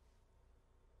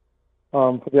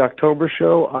 For the October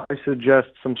show, I suggest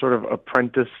some sort of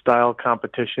apprentice-style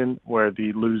competition where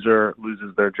the loser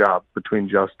loses their job between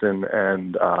Justin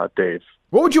and Dave.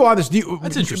 What would you want this?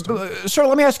 That's interesting. Sir,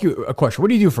 let me ask you a question. What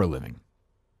do you do for a living?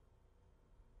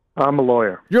 I'm a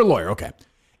lawyer. You're a lawyer, okay.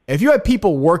 If you had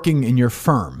people working in your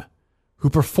firm who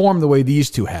perform the way these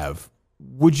two have,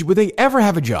 would they ever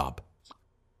have a job?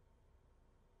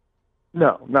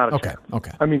 No, not a chance.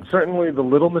 Okay. I mean, certainly the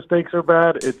little mistakes are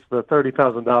bad. It's the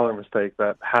 $30,000 mistake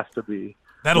that has to be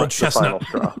that old the chestnut. final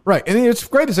straw. Right. And it's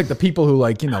great. It's like the people who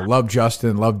love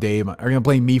Justin, love Dave are going to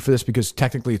blame me for this because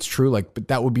technically it's true. But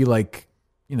that would be like,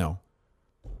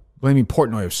 blaming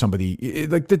Portnoy of somebody.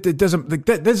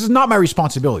 This is not my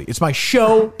responsibility. It's my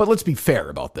show, but let's be fair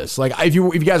about this. Like, if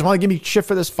you guys want to give me shit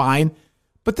for this, fine.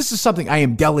 But this is something I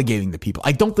am delegating to people.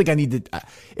 I don't think I need to.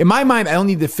 In my mind, I don't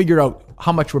need to figure out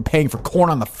how much we're paying for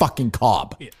corn on the fucking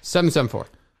cob. 774.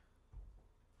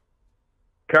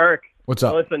 Kirk. What's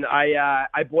up? Listen,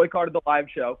 I boycotted the live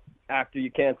show after you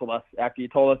canceled us, after you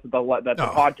told us that the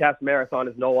podcast marathon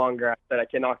is no longer, that I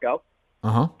cannot go.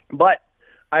 Uh-huh. But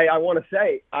I want to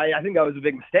say, I think that was a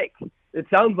big mistake. It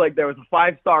sounds like there was a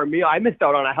 5-star meal. I missed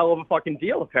out on a hell of a fucking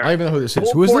deal, apparently. I don't even know who this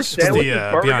is. Who is this?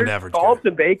 The Beyond Average scallops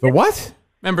and bacon. The what?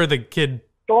 Remember the kid?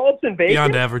 Scallops and bacon?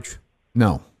 Beyond Average.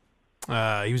 No.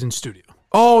 He was in studio.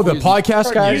 Oh, the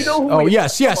podcast guy? You know who Oh, we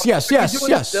yes.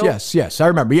 Yes. I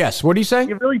remember. Yes. What are you saying?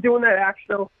 You're really doing that act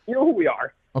show? You know who we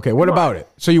are. Okay, what about it?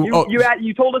 So you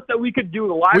told us that we could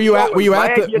do a live were you show. at were you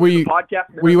at the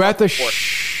were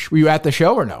you at the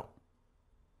show or no?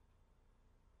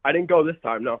 I didn't go this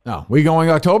time, no. No. Were you going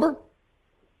in October?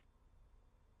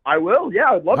 I will.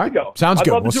 Yeah, I'd love to go. Sounds I'd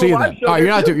good. love to We'll do see a you live then. show All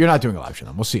right, there, you're not doing a live show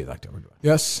then. We'll see you in October.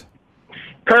 Yes.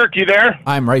 Kirk, you there?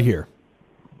 I'm right here.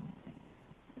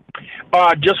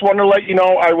 Just wanted to let you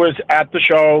know I was at the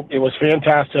show. It was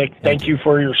fantastic. Thank you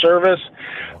for your service.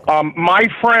 My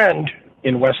friend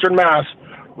in Western Mass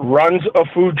runs a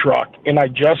food truck, and I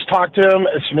just talked to him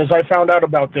as soon as I found out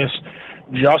about this.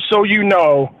 Just so you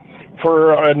know,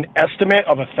 for an estimate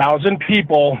of 1,000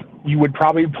 people, you would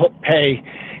probably pay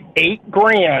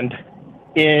 $8,000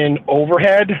 in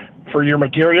overhead for your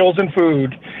materials and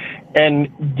food,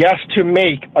 and guess to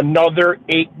make another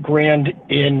 $8,000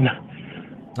 in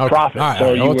profit. All right,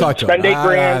 so you we'll would talk to spend him.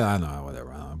 $8,000. I know,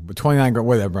 whatever. But 29 grand,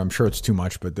 whatever. I'm sure it's too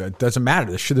much, but that doesn't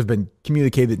matter. This should have been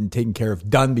communicated and taken care of,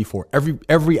 done before.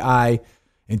 Every I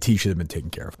and T should have been taken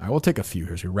care of. All right, we'll take a few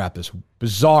here as we wrap this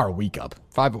bizarre week up.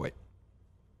 508.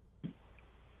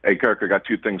 Hey, Kirk, I got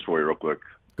two things for you real quick.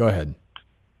 Go ahead.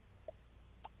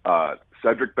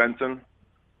 Cedric Benson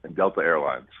and Delta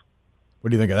Airlines. What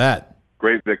do you think of that?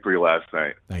 Great victory last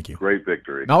night. Thank you. Great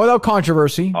victory. Not without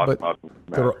controversy, but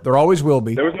there always will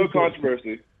be. There was no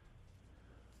controversy.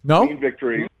 No? Clean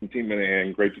victory from Team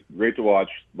Minihane. Great to watch.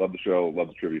 Love the show. Love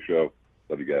the trivia show.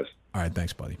 Love you guys. All right,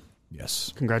 thanks, buddy.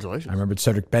 Yes. Congratulations. I remembered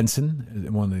Cedric Benson,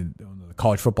 one of the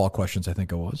college football questions, I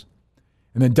think it was.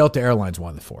 And then Delta Airlines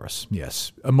won it for us.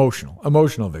 Yes.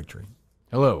 Emotional victory.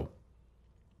 Hello.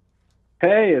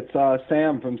 Hey, it's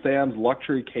Sam from Sam's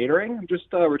Luxury Catering. I'm just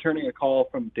returning a call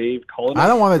from Dave Cullen. I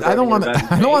don't want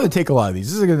to take a lot of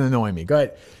these. This is going to annoy me. Go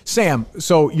ahead. Sam,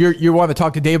 so you want to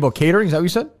talk to Dave about catering? Is that what you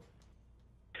said?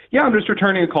 Yeah, I'm just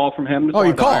returning a call from him.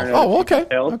 You called. Oh, okay.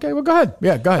 Okay, well, go ahead.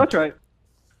 Yeah, go ahead. That's right.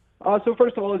 So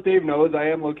first of all, as Dave knows, I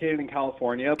am located in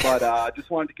California, but I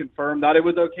just wanted to confirm that it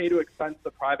was okay to expense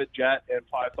the private jet and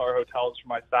 5-star hotels for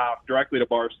my staff directly to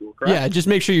Barstool, correct? Yeah, just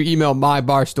make sure you email my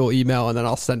Barstool email, and then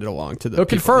I'll send it along to the He'll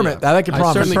confirm it. That I can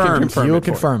promise. He will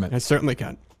confirm it. I certainly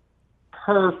can.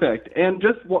 Perfect. And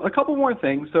just a couple more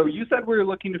things. So you said we were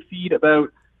looking to feed about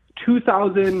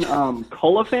 2,000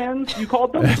 Culla fans, you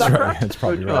called them? Is that correct? That's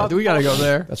probably right. Do we got to go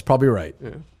there? That's probably right.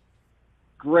 Yeah.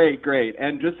 Great.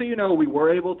 And just so you know, we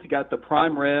were able to get the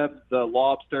prime rib, the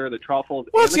lobster, the truffles.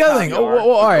 Well, that's the other thing. All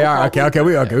right. Okay.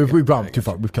 We've gone too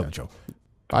far. We've killed the show.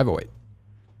 508.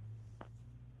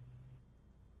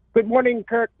 Good morning,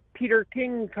 Kirk. Peter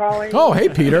King calling. Oh, hey,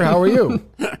 Peter. How are you?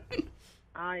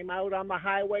 I'm out on the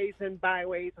highways and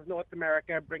byways of North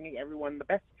America bringing everyone the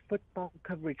best football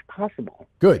coverage possible.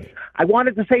 Good. I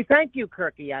wanted to say thank you,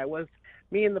 Kirky.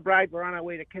 Me and the bride were on our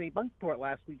way to Kennebunkport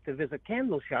last week to visit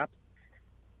candle shops.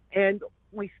 And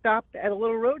we stopped at a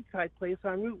little roadside place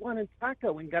on Route 1 in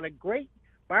Saco and got a great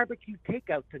barbecue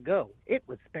takeout to go. It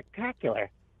was spectacular.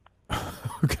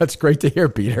 That's great to hear,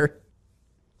 Peter.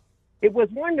 It was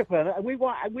wonderful.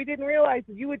 We didn't realize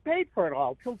that you had paid for it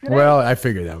all till today. Well, I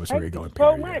figured that was where you're going,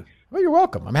 Peter. So much. Well, you're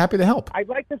welcome. I'm happy to help. I'd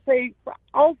like to say,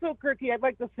 also, Kirky, I'd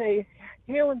like to say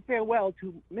hail and farewell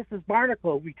to Mrs.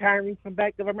 Barnacle retiring from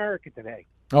Bank of America today.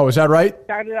 Oh, is that right?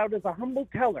 Started out as a humble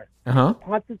teller.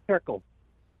 Haunted Circle.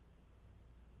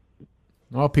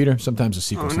 Oh, Peter, sometimes the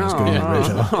sequel's not as good as the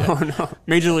original. Oh, no.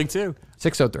 Major League 2.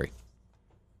 603.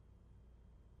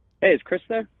 Hey, is Chris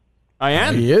there? I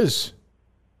am. He is.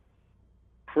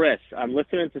 Chris, I'm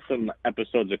listening to some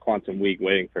episodes of Quantum Week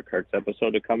waiting for Kirk's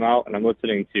episode to come out, and I'm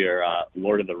listening to your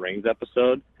Lord of the Rings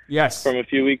episode from a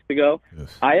few weeks ago.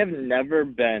 Yes. I have never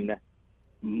been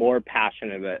more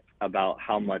passionate about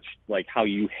how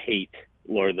you hate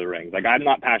Lord of the Rings. Like, I'm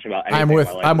not passionate about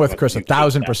anything. I'm with Chris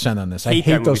 1,000% on this. I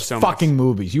hate those fucking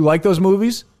movies. You like those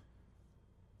movies?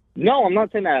 No, I'm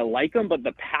not saying that I like them, but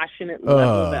the passionate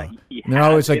level that he has.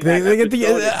 No, it's like in they that get the.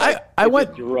 episode, I went.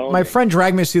 it's droning. My friend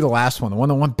dragged me to see the last one, the one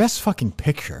that won best fucking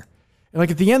picture. And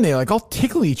like at the end, they all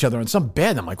tickle each other on some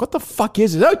bed. I'm like, what the fuck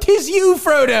is it? Oh, 'tis you,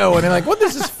 Frodo. And they're like, what?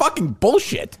 This is fucking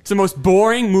bullshit. It's the most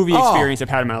boring movie experience I've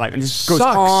had in my life. And it just goes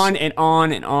on and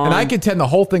on and on. And I contend the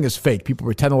whole thing is fake. People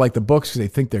pretend to like the books because they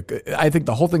think they're good. I think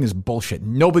the whole thing is bullshit.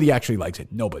 Nobody actually likes it.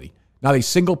 Nobody. Not a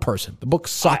single person. The book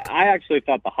sucked. I actually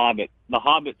thought the Hobbit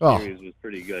series was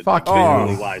pretty good. Fuck you.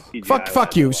 Visually wise,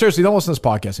 Fuck you. Seriously, don't listen to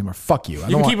this podcast anymore. Fuck you.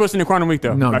 You can keep listening to Quantum Week,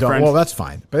 though. No, my don't. friend. Well, that's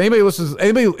fine. But if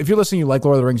you're listening, you like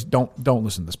Lord of the Rings, don't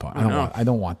listen to this podcast. I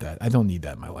don't want that. I don't need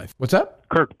that in my life. What's up?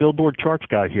 Kirk, Billboard charts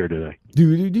guy here today.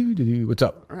 What's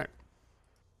up? All right.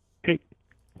 Hey,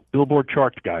 Billboard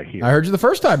charts guy here. I heard you the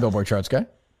first time, Billboard charts guy.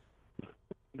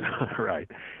 Right.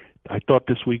 I thought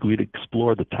this week we'd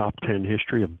explore the top 10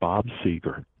 history of Bob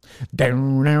Seger. There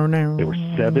were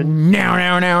seven.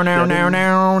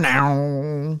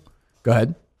 Go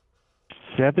ahead.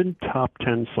 7 top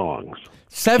 10 songs.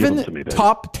 7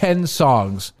 top 10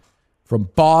 songs from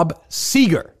Bob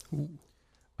Seger.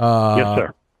 Yes,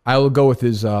 sir. I will go with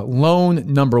his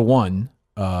lone number one,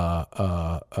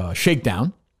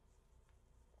 Shakedown.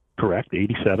 Correct,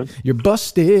 87. You're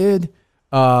busted.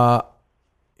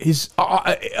 His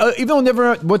even though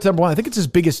never what's number one, I think it's his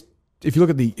biggest. If you look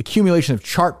at the accumulation of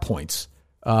chart points,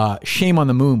 "Shame on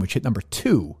the Moon," which hit number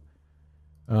 2,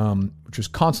 which was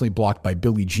constantly blocked by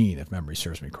Billie Jean, if memory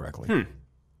serves me correctly.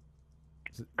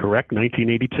 Correct,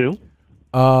 1982.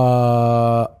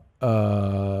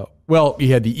 Well,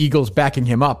 he had the Eagles backing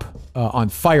him up on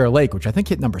Fire Lake, which I think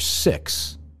hit number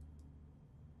 6.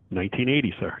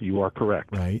 1980, sir. You are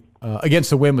correct. Right.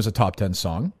 Against the Wind was a top 10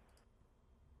 song.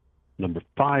 Number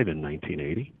 5 in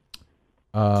 1980.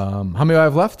 How many do I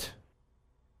have left?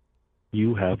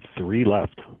 You have 3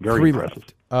 left. Very 3 impressive.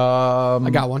 left. I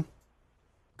got one.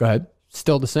 Go ahead.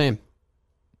 Still the same.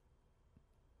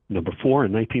 Number 4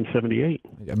 in 1978.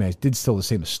 I mean, I did still the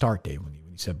same to start, Dave, when he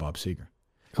said Bob Seger.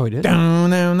 Oh, he did?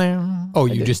 Down, down, down. Oh,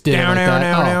 you just did it like that?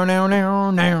 Down, down,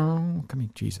 down, down. Come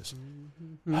on, Jesus.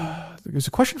 There's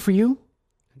a question for you.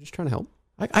 I'm just trying to help.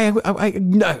 I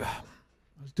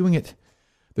was doing it.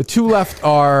 The 2 left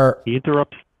are. He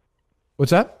interrupts.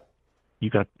 What's that? You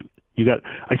got.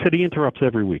 I said he interrupts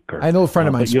every week, Kirk. I know a friend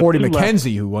of mine, but you have Sporty 2 left.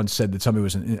 McKenzie, who once said that somebody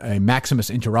was a Maximus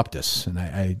Interruptus, and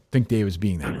I think Dave is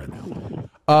being that right now.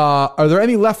 Are there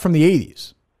any left from the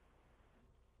 80s?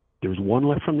 There's 1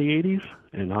 left from the 80s,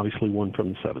 and obviously 1 from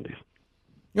the 70s. You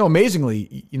know,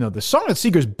 amazingly, the song that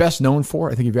Seeger's best known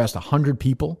for, I think if you asked 100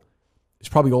 people, is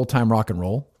probably Old Time Rock and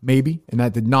Roll, maybe, and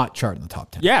that did not chart in the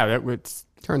top 10. Yeah, that would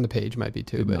turn the page might be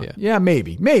too, but yeah. Yeah,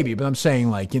 maybe, but I'm saying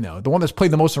the one that's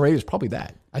played the most on radio is probably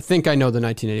that. I think I know the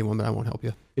 1981, but I won't help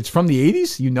you. It's from the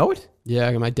 80s? You know it? Yeah,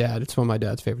 my dad. It's one of my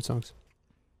dad's favorite songs.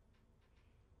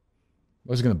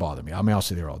 What's going to bother me? I mean, I'll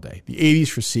sit there all day. The 80s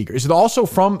for Seeger. Is it also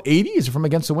from 80? Is it from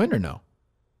Against the Wind or no?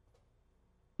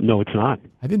 No, it's not.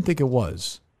 I didn't think it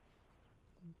was.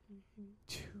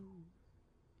 2,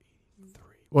 3.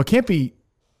 Well, it can't be.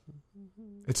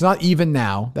 It's not Even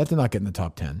Now. That did not get in the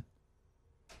top 10.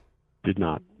 Did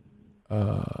not.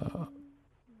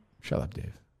 Shut up,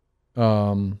 Dave.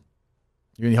 You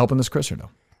any help on this, Chris, or no?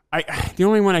 The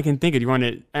only one I can think of. You want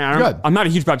to? I'm not a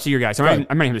huge Bob Seger guy, so I'm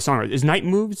not even the song. Is Night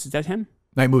Moves? Is that him?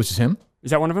 Night Moves is him.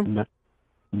 Is that one of them?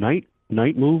 Night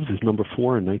Moves is number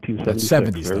 4 in 1976.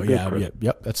 That's 70s, though. Yeah,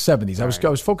 yep. That's 70s. I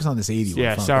was focused on this 80s.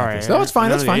 Yeah, sorry. No, it's fine.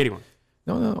 That's fine. 81.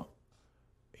 No.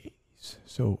 80s.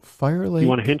 So Fire Lake. You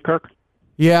want a hint, Kirk?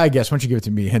 Yeah, I guess. Once you give it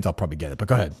to me, a hint, I'll probably get it. But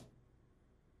go ahead.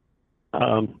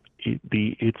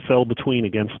 It fell between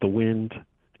Against the Wind,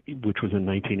 which was in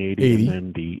 1980, and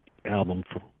then the album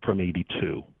from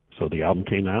 82. So the album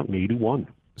came out in 81.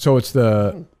 So it's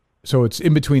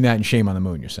in between that and Shame on the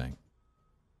Moon, you're saying?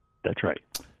 That's right.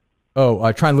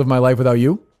 Oh, Try and Live My Life Without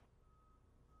You?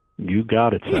 You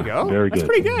got it, sir. There you go. Very That's good.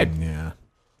 pretty good. Yeah,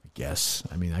 I guess.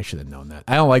 I mean, I should have known that.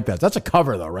 I don't like that. That's a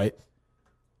cover, though, right?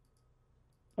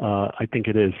 I think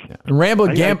it is. Yeah. And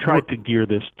I tried to gear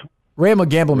this. Ramble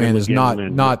Gamble Man is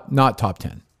Gambleman. not top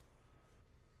 10.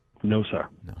 No, sir.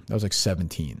 No, that was like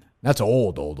 17. That's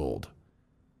old.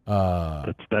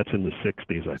 That's in the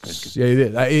 60s, I think. Yeah, it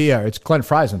is. Yeah, it's Glenn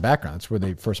Fry's in the background. That's where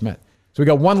they first met. So we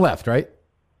got 1 left, right?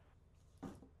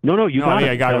 No, you got it.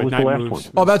 I got it that with was the Night last Moves.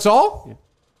 one. Oh, that's all? Yeah.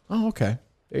 Oh, okay.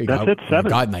 There you That's go. it, 7.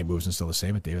 God, Night Moves and still the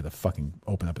same. David, the fucking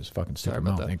open up his fucking stupid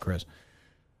mouth. Thank Chris.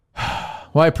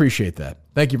 Well, I appreciate that.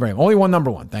 Thank you very much. Only one number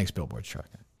 1. Thanks, Billboard's truck.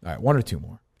 All right, 1 or 2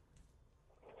 more.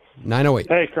 908.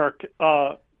 Hey, Kirk.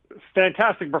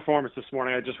 Fantastic performance this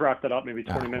morning. I just wrapped it up maybe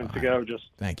 20 minutes ago. Just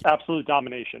thank you. Absolute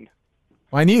domination.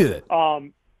 Well, I needed it.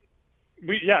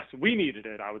 We needed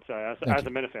it, I would say, as a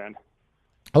Minifan.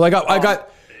 Well,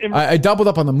 I doubled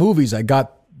up on the movies. I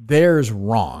got theirs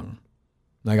wrong.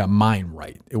 And I got mine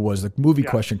right. It was the movie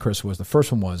question, Chris, was the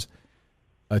first one was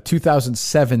a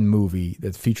 2007 movie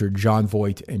that featured John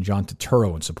Voight and John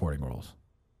Turturro in supporting roles.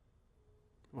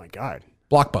 Oh, my God.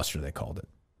 Blockbuster, they called it.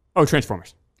 Oh,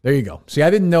 Transformers. There you go. See, I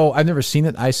didn't know. I've never seen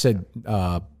it. I said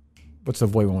what's the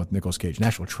void one with Nicolas Cage?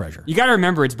 National Treasure. You got to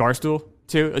remember it's Barstool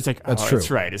too. It's like That's true.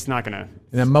 That's right. It's not gonna.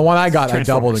 And then my one I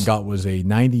doubled and got was a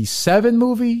 '97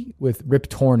 movie with Rip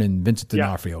Torn and Vincent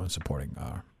D'Onofrio in supporting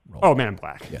role. Oh, Man in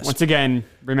Black. Yes. Once again,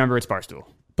 remember it's Barstool.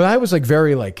 But I was like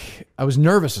I was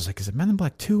nervous. I was like, is it Men in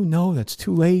Black 2? No, that's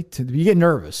too late. You get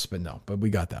nervous, but no. But we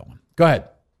got that one. Go ahead.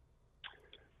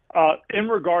 In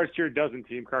regards to your dozen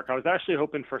team, Kirk, I was actually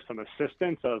hoping for some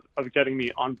assistance of getting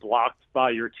me unblocked by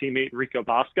your teammate Rico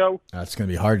Bosco. That's going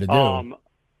to be hard to do.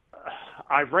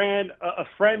 I ran a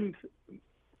friend.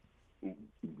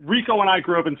 Rico and I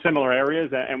grew up in similar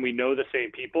areas, and we know the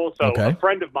same people. So a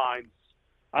friend of mine,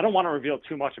 I don't want to reveal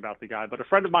too much about the guy, but a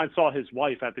friend of mine saw his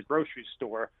wife at the grocery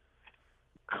store,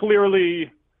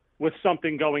 clearly with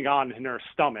something going on in her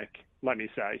stomach, let me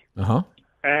say. Uh-huh.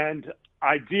 And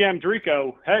I DM'd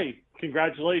Rico, hey,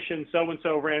 congratulations,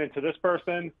 so-and-so ran into this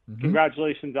person. Mm-hmm.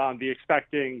 Congratulations on the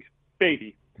expecting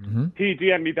baby. Mm-hmm. He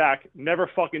DM'd me back, never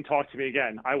fucking talk to me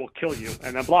again. I will kill you,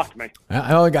 and then blocked me.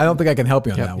 I don't think I can help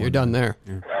you on that one. You're done there.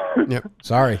 Yep.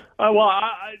 Sorry. Well,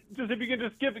 I just if you can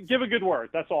just give a good word.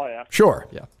 That's all I ask. Sure.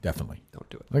 Yeah. Definitely. Don't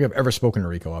do it. I don't think I've ever spoken to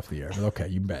Rico off the air, but okay,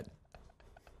 you bet.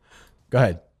 Go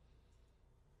ahead.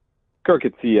 Kirk,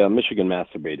 it's the Michigan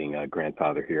masturbating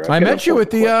grandfather here. I met you at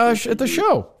the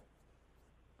show.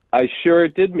 I sure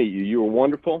did meet you. You were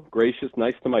wonderful, gracious,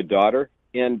 nice to my daughter,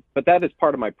 but that is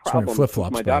part of my problem.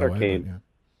 Flip-flops, my daughter came.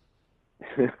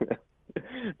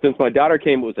 Since my daughter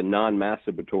came, it was a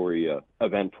non-masturbatory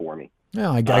event for me.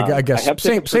 Yeah, I guess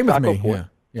same with me.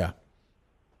 Yeah.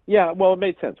 Yeah, well, it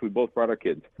made sense. We both brought our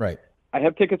kids. Right. I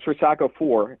have tickets for Saco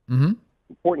 4. Mm-hmm.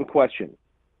 Important question.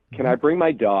 Can I bring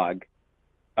my dog?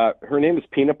 Her name is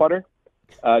Peanut Butter.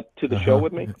 To the show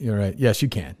with me. You're right. Yes, you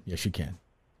can. Yes, you can.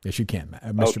 Yes, you can.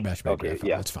 Mr. Bashback. Okay.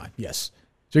 Yeah, that's fine. Yes.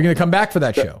 So you're going to come back for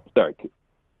that show? Sorry.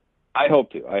 I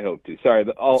hope to. Sorry,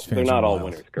 they're not all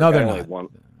winners. Kirk. No, they're not.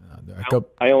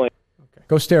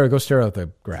 Go stare at the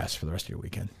grass for the rest of your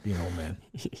weekend. Be an old man.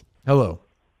 Hello.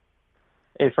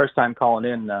 Hey, first time calling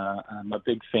in. I'm a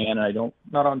big fan.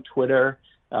 Not on Twitter.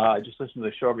 I just listen to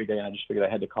the show every day, and I just figured I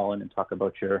had to call in and talk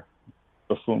about your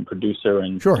buffoon producer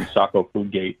and Saco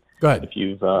Foodgate. Go ahead. If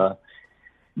you've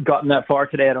gotten that far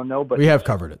today, I don't know, but we have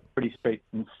covered it. Pretty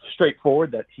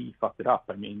straightforward that he fucked it up.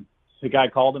 I mean, the guy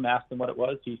called him, asked him what it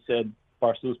was. He said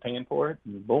Barstool was paying for it,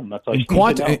 and boom, that's all.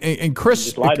 And Chris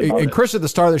at the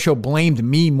start of the show blamed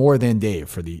me more than Dave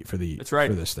for that's right.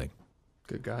 for this thing.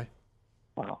 Good guy.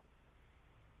 Wow.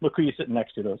 Look who you're sitting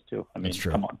next to, those two. I mean, that's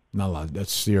true. Come on. Not a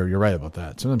lot. You're right about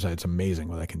that. Sometimes it's amazing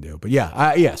what I can do. But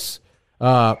yeah, yes.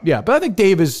 But I think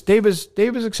Dave has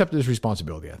accepted his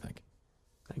responsibility, I think.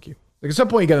 Thank you. Like at some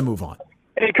point you got to move on.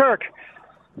 Hey, Kirk.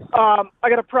 I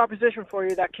got a proposition for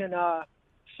you that can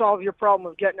solve your problem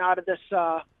of getting out of this,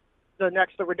 the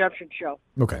Redemption show.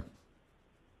 Okay.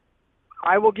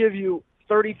 I will give you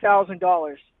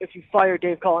 $30,000 if you fire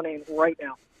Dave Cullinane right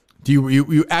now. Do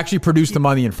you actually produce the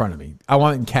money in front of me? I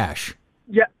want it in cash.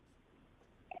 Yeah.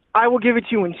 I will give it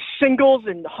to you in singles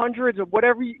and hundreds of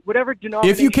whatever denomination.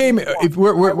 If you came,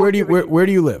 where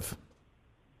do you live?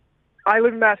 I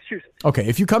live in Massachusetts. Okay,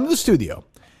 if you come to the studio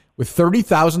with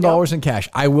 $30,000 in cash,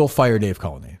 I will fire Dave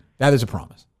Cullinane. That is a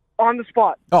promise. On the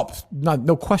spot. Oh,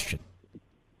 no question.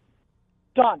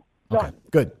 Done. Okay,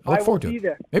 good. I look forward to be it.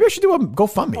 there. Maybe I should do a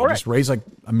GoFundMe All and right. just raise like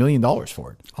 $1 million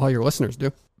for it. All your listeners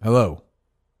do. Hello.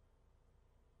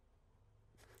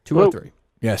 203.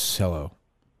 Yes, hello.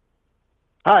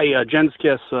 Hi, Jen's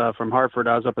Kiss from Hartford.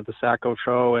 I was up at the Saco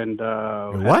show and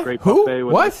had What? a great Who? buffet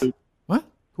with What? food. What?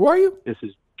 Who are you? This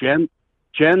is Jen's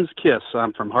Kiss.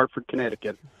 I'm from Hartford,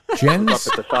 Connecticut. Jen's?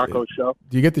 Up at the Saco show.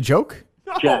 Do you get the joke?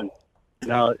 Jen.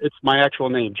 No, it's my actual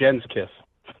name, Jen's Kiss.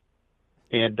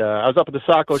 And I was up at the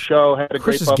Saco show, had a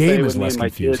Chris's great buffet game with is me less and my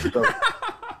kids. confusing. So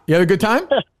You had a good time?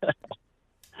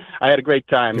 I had a great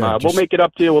time. Good, We'll make it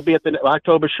up to you. We'll be at the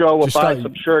October show. We'll Just buy start-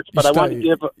 some shirts. But you I want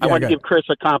start- to give Chris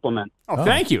a compliment. Oh,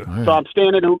 thank you. So I'm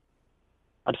standing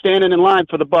in line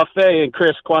for the buffet, and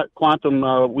Chris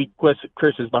Quantum Week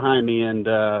Chris is behind me, and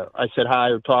I said hi,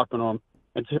 or talking to him,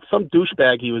 and some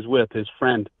douchebag he was with, his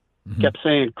friend, kept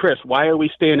saying, "Chris, why are we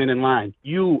standing in line?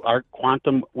 You are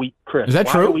Quantum Week Chris. Is that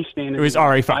why true? Are we standing It was in line?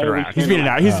 already Why fucking are we around. He's standing being in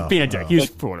out. He's line?" being a dick. He was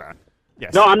fooling around.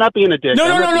 Yes. No, I'm not being a dick. No,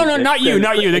 I'm no, being no, a dick. not you,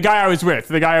 not you. The guy I was with,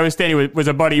 the guy I was standing with, was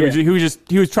a buddy.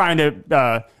 He was trying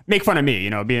to make fun of me,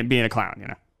 being a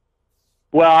clown,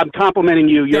 Well, I'm complimenting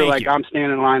you. You're Thank like, you. I'm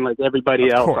standing in line like everybody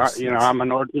Of else. course, I'm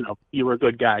you were a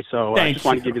good guy, so I Thank just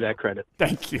want you. to give you that credit.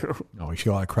 Thank you. No, we should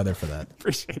get a lot of credit for that.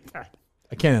 Appreciate that.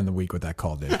 I can't end the week with that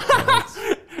call, Dave.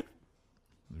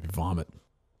 Vomit.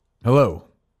 Hello.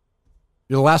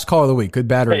 You're the last call of the week. Good,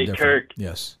 bad, or Hey, indifferent? Kirk.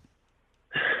 Yes.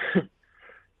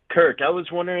 Kirk, I was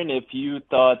wondering if you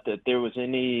thought that there was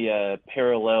any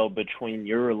parallel between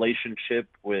your relationship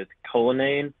with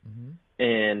Cullinane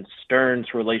and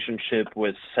Stern's relationship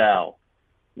with Sal,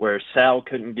 where Sal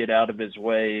couldn't get out of his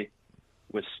way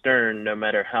with Stern no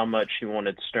matter how much he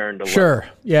wanted Stern to Sure.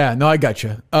 Yeah, no, I got you.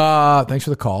 Thanks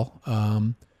for the call.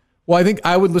 Well, I think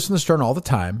I would listen to Stern all the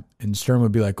time, and Stern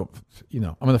would be like, oh, I'm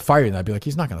going to fire you. And I'd be like,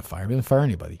 he's not going to fire me. He doesn't fire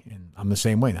anybody. And I'm the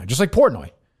same way now, just like Portnoy.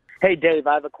 Hey, Dave,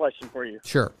 I have a question for you.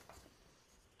 Sure.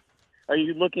 Are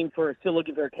you still looking for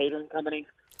a catering company?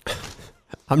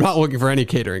 I'm not looking for any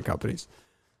catering companies.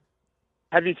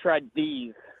 Have you tried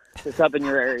D's? It's up in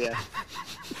your area.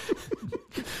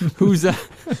 Who's that?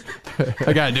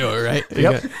 I got to do it, right?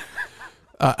 Yep.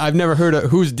 I've never heard of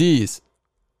who's D's.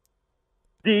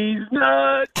 D's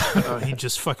nuts. He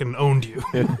just fucking owned you.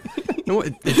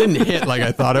 It didn't hit like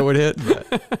I thought it would hit.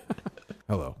 But.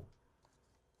 Hello.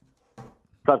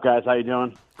 What's up, guys? How you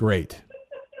doing? Great.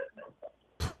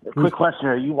 Quick question: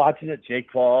 are you watching the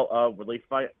Jake Paul relief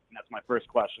fight? That's my first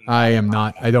question. I am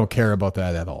not. I don't care about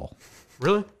that at all.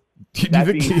 Really?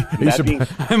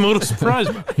 I'm a little surprised.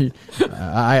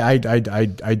 I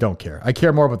don't care. I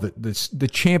care more about the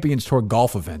Champions Tour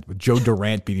golf event with Joe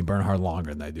Durant beating Bernhard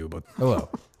longer than I do. But hello.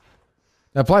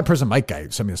 That blind person Mike guy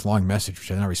sent me this long message,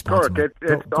 which I did not respond to.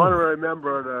 It's the honorary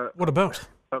member of the What about?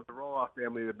 of the Roloff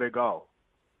family, the Big O.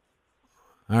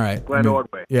 All right. Glenn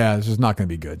Ordway. Yeah, this is not going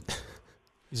to be good.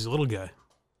 He's a little guy.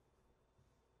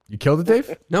 You killed it,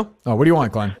 Dave? No. Oh, what do you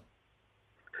want, Glenn?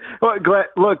 Well, Glenn,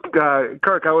 look,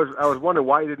 Kirk, I was wondering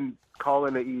why you didn't call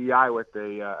in the EEI with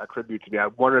a tribute to me. I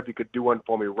wonder if you could do one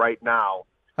for me right now.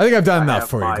 I think I've done enough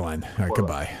for you, Glenn. All right,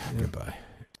 goodbye. Goodbye.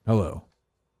 Hello.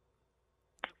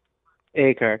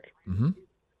 Hey, Kirk. Mm-hmm.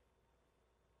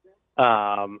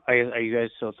 Are you guys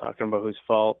still talking about whose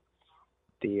fault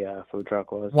the food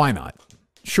truck was? Why not?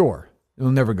 Sure.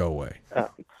 It'll never go away.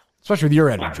 Especially with your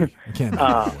energy. I can't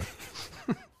imagine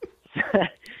it.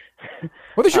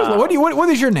 What is your what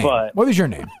is your name? What is your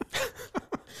name?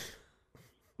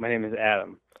 My name is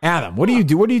Adam. Adam, what do you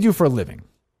do? What do you do for a living?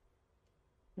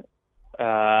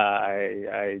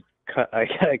 I cut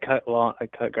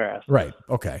grass. Right.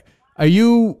 Okay. Are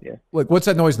you like what's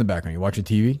that noise in the background? You watching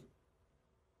TV?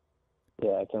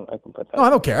 Yeah, I can put that. No,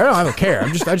 I don't care. I don't care. I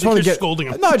just want to get scolding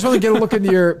him. No, I just want to get a look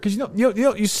into your because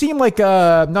you seem like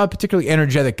not a particularly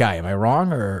energetic guy. Am I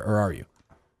wrong or are you?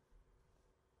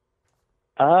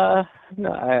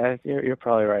 No, you're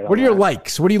probably right. What are your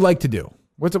likes? What do you like to do?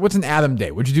 What's an Adam day?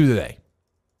 What'd you do today?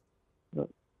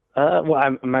 Well,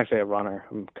 I'm actually a runner.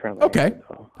 I'm currently okay.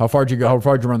 How far did you go? How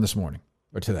far did you run this morning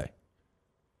or today?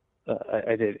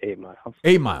 I did 8 miles.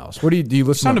 8 miles. What do you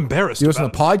listen? Sound to, embarrassed. Do you listen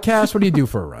to podcasts? What do you do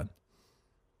for a run?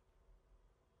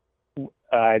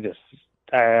 I just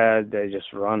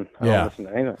run. I don't listen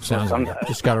to anything. Sounds like it.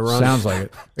 Just got to run. Sounds like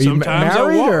it. Are you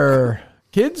married or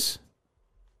kids?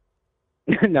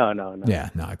 No. Yeah,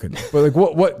 no, I couldn't. But like,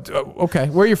 what? Okay,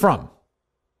 where are you from?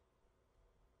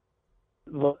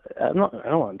 Well, I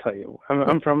don't want to tell you.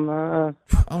 I'm from. I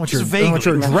don't want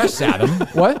your address, Adam.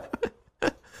 What?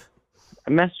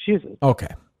 Massachusetts. Okay,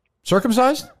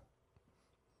 circumcised?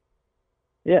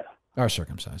 Yeah. Are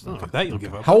circumcised. Oh, that you'll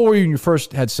give up. How old were you when you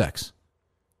first had sex?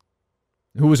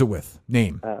 Who was it with?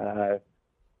 Name. Her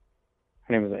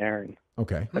name was Erin.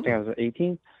 Okay. I think I was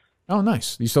 18. Oh,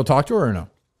 nice. You still talk to her or no?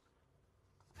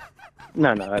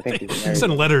 No, I think she's married.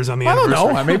 Send letters on the I don't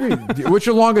anniversary. know. Maybe. What's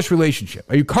your longest relationship?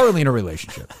 Are you currently in a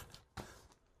relationship?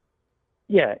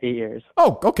 Yeah, 8 years.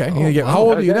 Oh, okay. How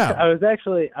old are you now? I was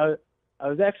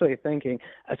actually thinking.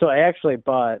 So I actually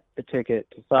bought a ticket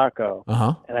to Saco,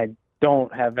 and I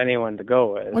don't have anyone to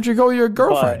go with. Why don't you go with your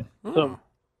girlfriend?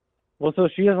 So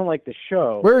she doesn't like the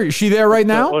show. Where is she there right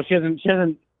now? Well, she doesn't.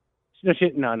 No, she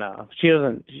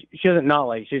doesn't. She doesn't not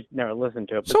like. She's never listened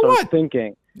to it. But So I was what?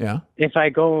 thinking, Yeah. if I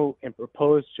go and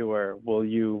propose to her, will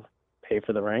you pay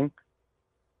for the ring?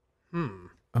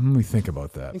 Let me think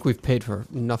about that. I think we've paid for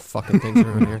enough fucking things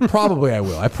around here. Probably I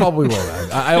will. I probably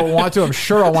will. I don't want to. I'm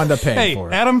sure I'll wind up paying Hey, for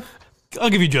it. Adam,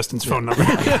 I'll give you Justin's phone number.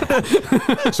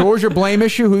 So what was your blame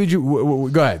issue? Who did you...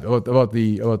 Go ahead. About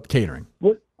the catering.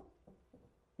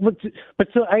 But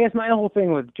so I guess my whole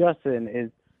thing with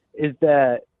Justin is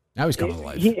that now he's coming to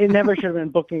life. It never should have been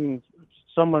booking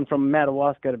someone from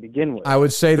Madawaska to begin with. I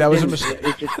would say that was a mistake.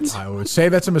 I would say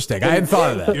that's a mistake. I hadn't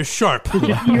thought of that. You're sharp.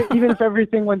 Even if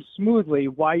everything went smoothly,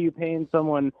 why are you paying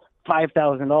someone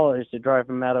 $5,000 to drive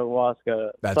from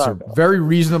Madawaska? That's a very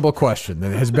reasonable question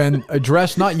that has been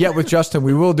addressed, not yet with Justin.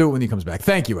 We will do it when he comes back.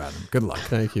 Thank you, Adam. Good luck.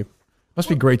 Thank you. Must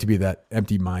be great to be that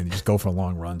empty mind and just go for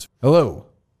long runs. Hello.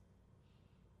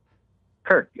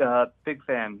 Kirk, big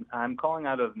fan. I'm calling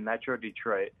out of Metro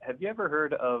Detroit. Have you ever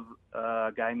heard of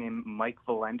a guy named Mike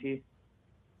Valenti?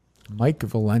 Mike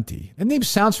Valenti. That name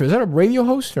sounds familiar. Is that a radio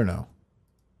host or no?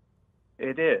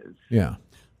 It is. Yeah.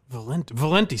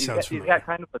 Valenti sounds familiar.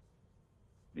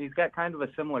 He's got kind of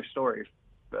a similar story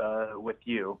with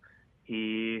you.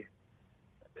 He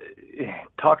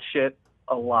talks shit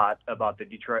a lot about the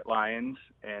Detroit Lions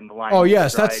and the Lions. Oh,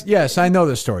 yes. I know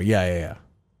this story. Yeah.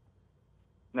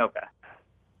 Okay.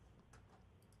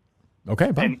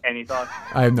 Okay, bye. Any thoughts?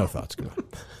 I have no thoughts. Go on.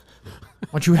 Why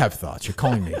don't you have thoughts? You're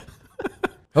calling me.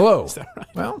 Hello. Right?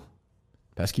 Well,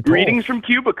 pesky Paul. Greetings from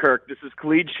Cuba, Kirk. This is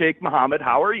Khalid Sheikh Mohammed.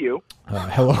 How are you?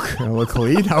 Hello,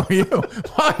 Khalid. How are you?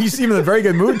 Wow, you seem in a very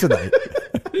good mood tonight.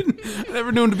 I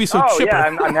never knew him to be so chipper.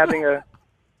 Yeah,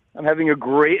 I'm having a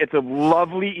great. It's a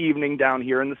lovely evening down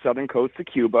here in the southern coast of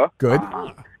Cuba. Good.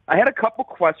 I had a couple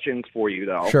questions for you,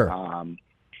 though. Sure.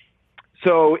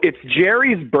 So it's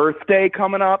Jerry's birthday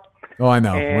coming up. Oh, I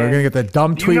know. We're gonna get that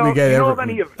dumb tweet we get.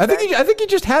 I think he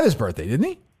just had his birthday, didn't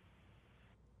he?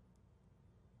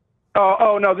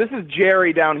 Oh no, this is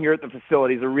Jerry down here at the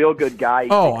facility. He's a real good guy. He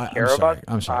takes care of us.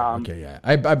 I'm sorry. Okay, yeah.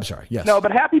 I'm sorry. Yes. No,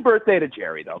 but happy birthday to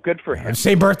Jerry, though. Good for him.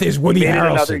 Same birthday as Woody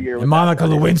Harrelson and Monica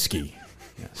Lewinsky.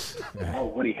 Yes. Yeah. Oh,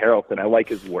 Woody Harrelson. I like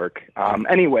his work.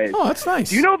 Anyways. Oh, that's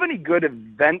nice. Do you know of any good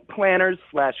event planners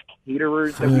 /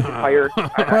 caterers that we could hire?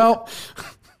 Well,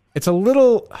 it's a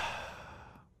little.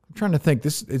 I'm trying to think.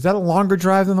 Is that a longer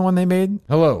drive than the one they made?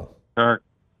 Hello, Kirk.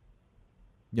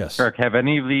 Yes. Kirk, have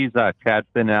any of these Chad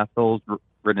Finn assholes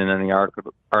written any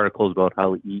articles about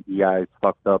how EEI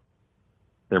fucked up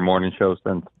their morning show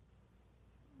since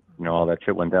all that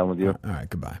shit went down with you? All right,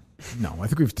 goodbye. No, I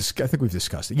think we've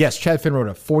discussed it. Yes, Chad Finn wrote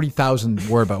a 40,000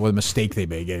 word about what a mistake they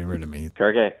made getting rid of me.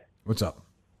 Kirk, hey. What's up?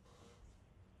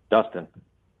 Dustin.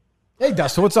 Hey,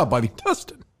 Dustin. What's up, buddy?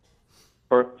 Dustin.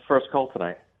 First call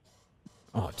tonight.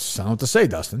 Oh, I don't know what to say,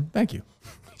 Dustin. Thank you.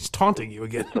 He's taunting you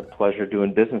again. It's a pleasure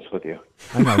doing business with you.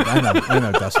 I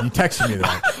know, Dustin. You texted me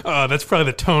that. Oh, that's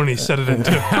probably the tone he said it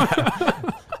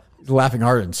into. He's laughing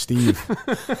harder than Steve.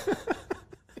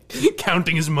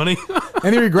 Counting his money.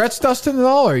 Any regrets, Dustin, at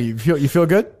all, or you feel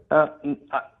good? I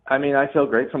mean, I feel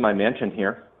great from my mansion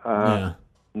here,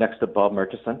 next to Bob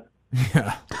Murchison.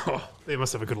 Yeah. Oh, they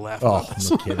must have a good laugh. Oh,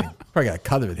 no kidding. Probably got a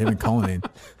cut of it. Him and Cullinane.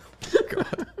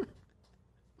 God.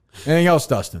 Anything else,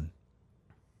 Dustin?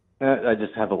 I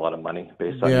just have a lot of money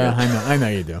based on you. Yeah, I know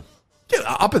you do. Get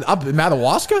up in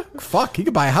Madawaska? Fuck, he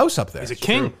could buy a house up there. He's a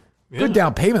king. Yeah. Good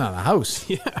down payment on a house.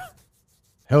 Yeah.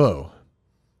 Hello.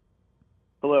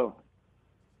 Hello.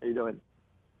 How you doing?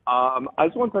 I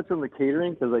just want to touch on the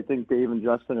catering because I think Dave and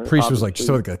Justin are. Priest was like,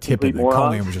 still like a tip in, and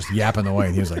Cullinane was just yapping away,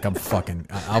 and he was like,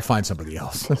 I'll find somebody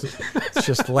else. It's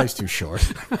just life's too short.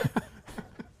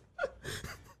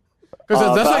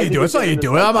 Because that's how you do it. That's how you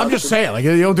do it. I'm just saying, like,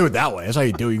 you don't do it that way. That's how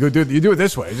you do it. You do it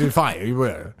this way. It's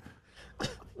fine.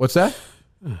 What's that?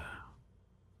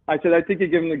 I said I think you're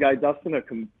giving the guy Dustin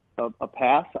a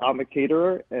pass. I'm a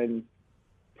caterer, and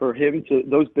for him to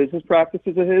those business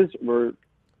practices of his were.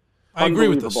 I agree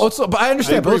with this. But I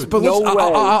understand.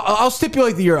 I'll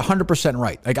stipulate that you're 100%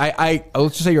 right. Like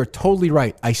let's just say you're totally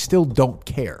right. I still don't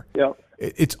care. Yeah.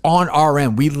 It's on our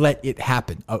end. We let it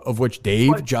happen. Of which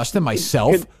Dave, Justin,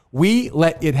 myself, we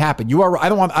let it happen. You are. I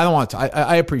don't want to.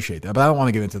 I appreciate that, but I don't want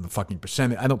to get into the fucking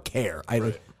percentage. I don't care.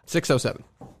 607.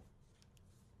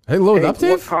 Hey, load up,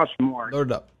 Dave. What costs more? Load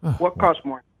it up. What costs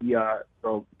more?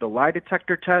 The lie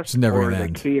detector test it's never or gonna the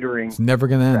end. catering? It's never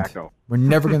going to end. Tobacco? We're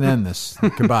never going to end this.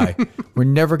 Goodbye. We're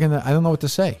never going to. I don't know what to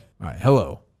say. All right.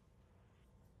 Hello.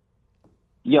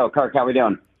 Yo, Kirk, how we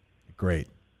doing? Great.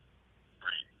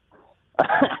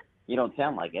 You don't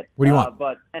sound like it. What do you want?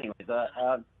 But anyways,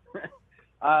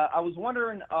 I was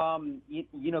wondering,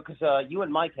 because you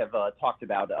and Mike have talked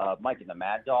about Mike and the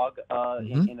Mad Dog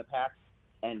in the past,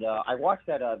 and I watched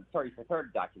that 30 for 30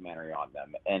 documentary on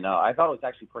them, and I thought it was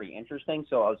actually pretty interesting.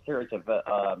 So I was curious if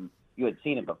you had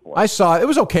seen it before. I saw it. It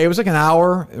was okay. It was like an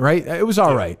hour, right? It was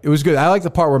all right. It was good. I like the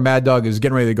part where Mad Dog is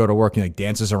getting ready to go to work and like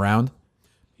dances around.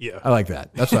 Yeah, I like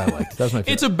that. That's what I liked. That's my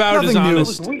favorite. It's about as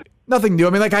honest. Nothing new. I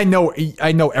mean, like I know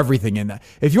everything in that.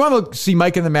 If you want to see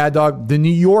Mike and the Mad Dog, The New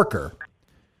Yorker.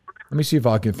 Let me see if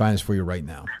I can find this for you right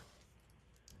now.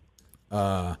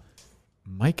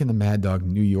 Mike and the Mad Dog,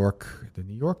 New York, The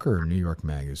New Yorker or New York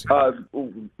Magazine?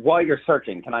 While you're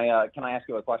searching, can I ask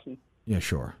you a question? Yeah,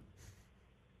 sure.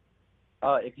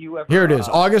 If you ever, here it is,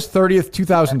 August 30th,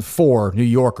 2004, New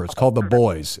Yorker. It's called The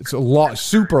Boys. It's a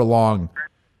super long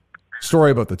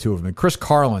story about the two of them. And Chris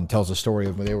Carlin tells a story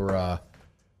of when they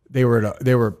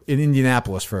were in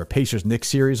Indianapolis for a Pacers Knicks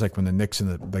series, like when the Knicks in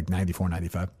the 94,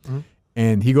 95. Mm-hmm.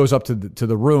 And he goes up to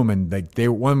the room, and like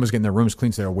one was getting their rooms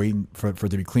clean, so they were waiting for it to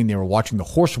be clean. They were watching The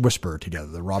Horse Whisperer together,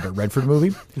 the Robert Redford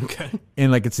movie. Okay. And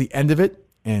like it's the end of it,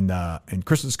 and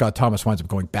Kristen Scott Thomas winds up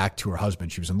going back to her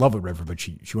husband. She was in love with Redford, but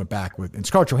she went back with, and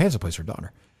Scarlett Johansson plays her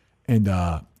daughter. And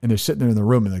they're sitting there in the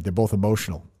room, and like they're both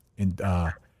emotional. And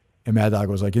Mad Dog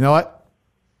was like, you know what?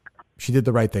 She did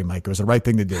the right thing, Mike. It was the right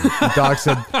thing to do. The dog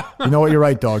said, you know what? You're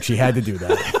right, dog. She had to do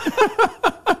that.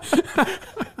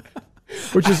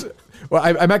 Which is. Well,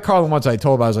 I met Carlin once. I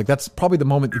told him, I was like, that's probably the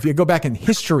moment. If you go back in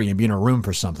history and be in a room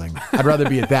for something, I'd rather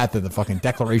be at that than the fucking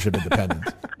Declaration of Independence.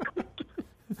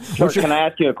 Sure, can I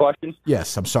ask you a question?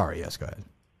 Yes, I'm sorry. Yes, go ahead.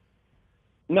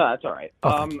 No, that's all right.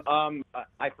 Oh,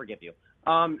 I forgive you.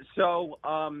 So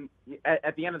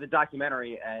at the end of the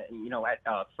documentary, at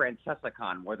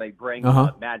Francesacon, where they bring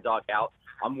Mad Dog out,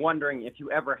 I'm wondering if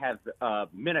you ever have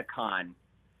Minihane.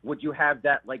 Would you have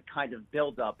that like kind of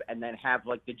build up and then have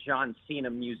like the John Cena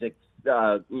music,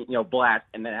 blast,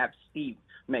 and then have Steve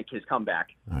make his comeback?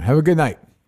 All right, have a good night.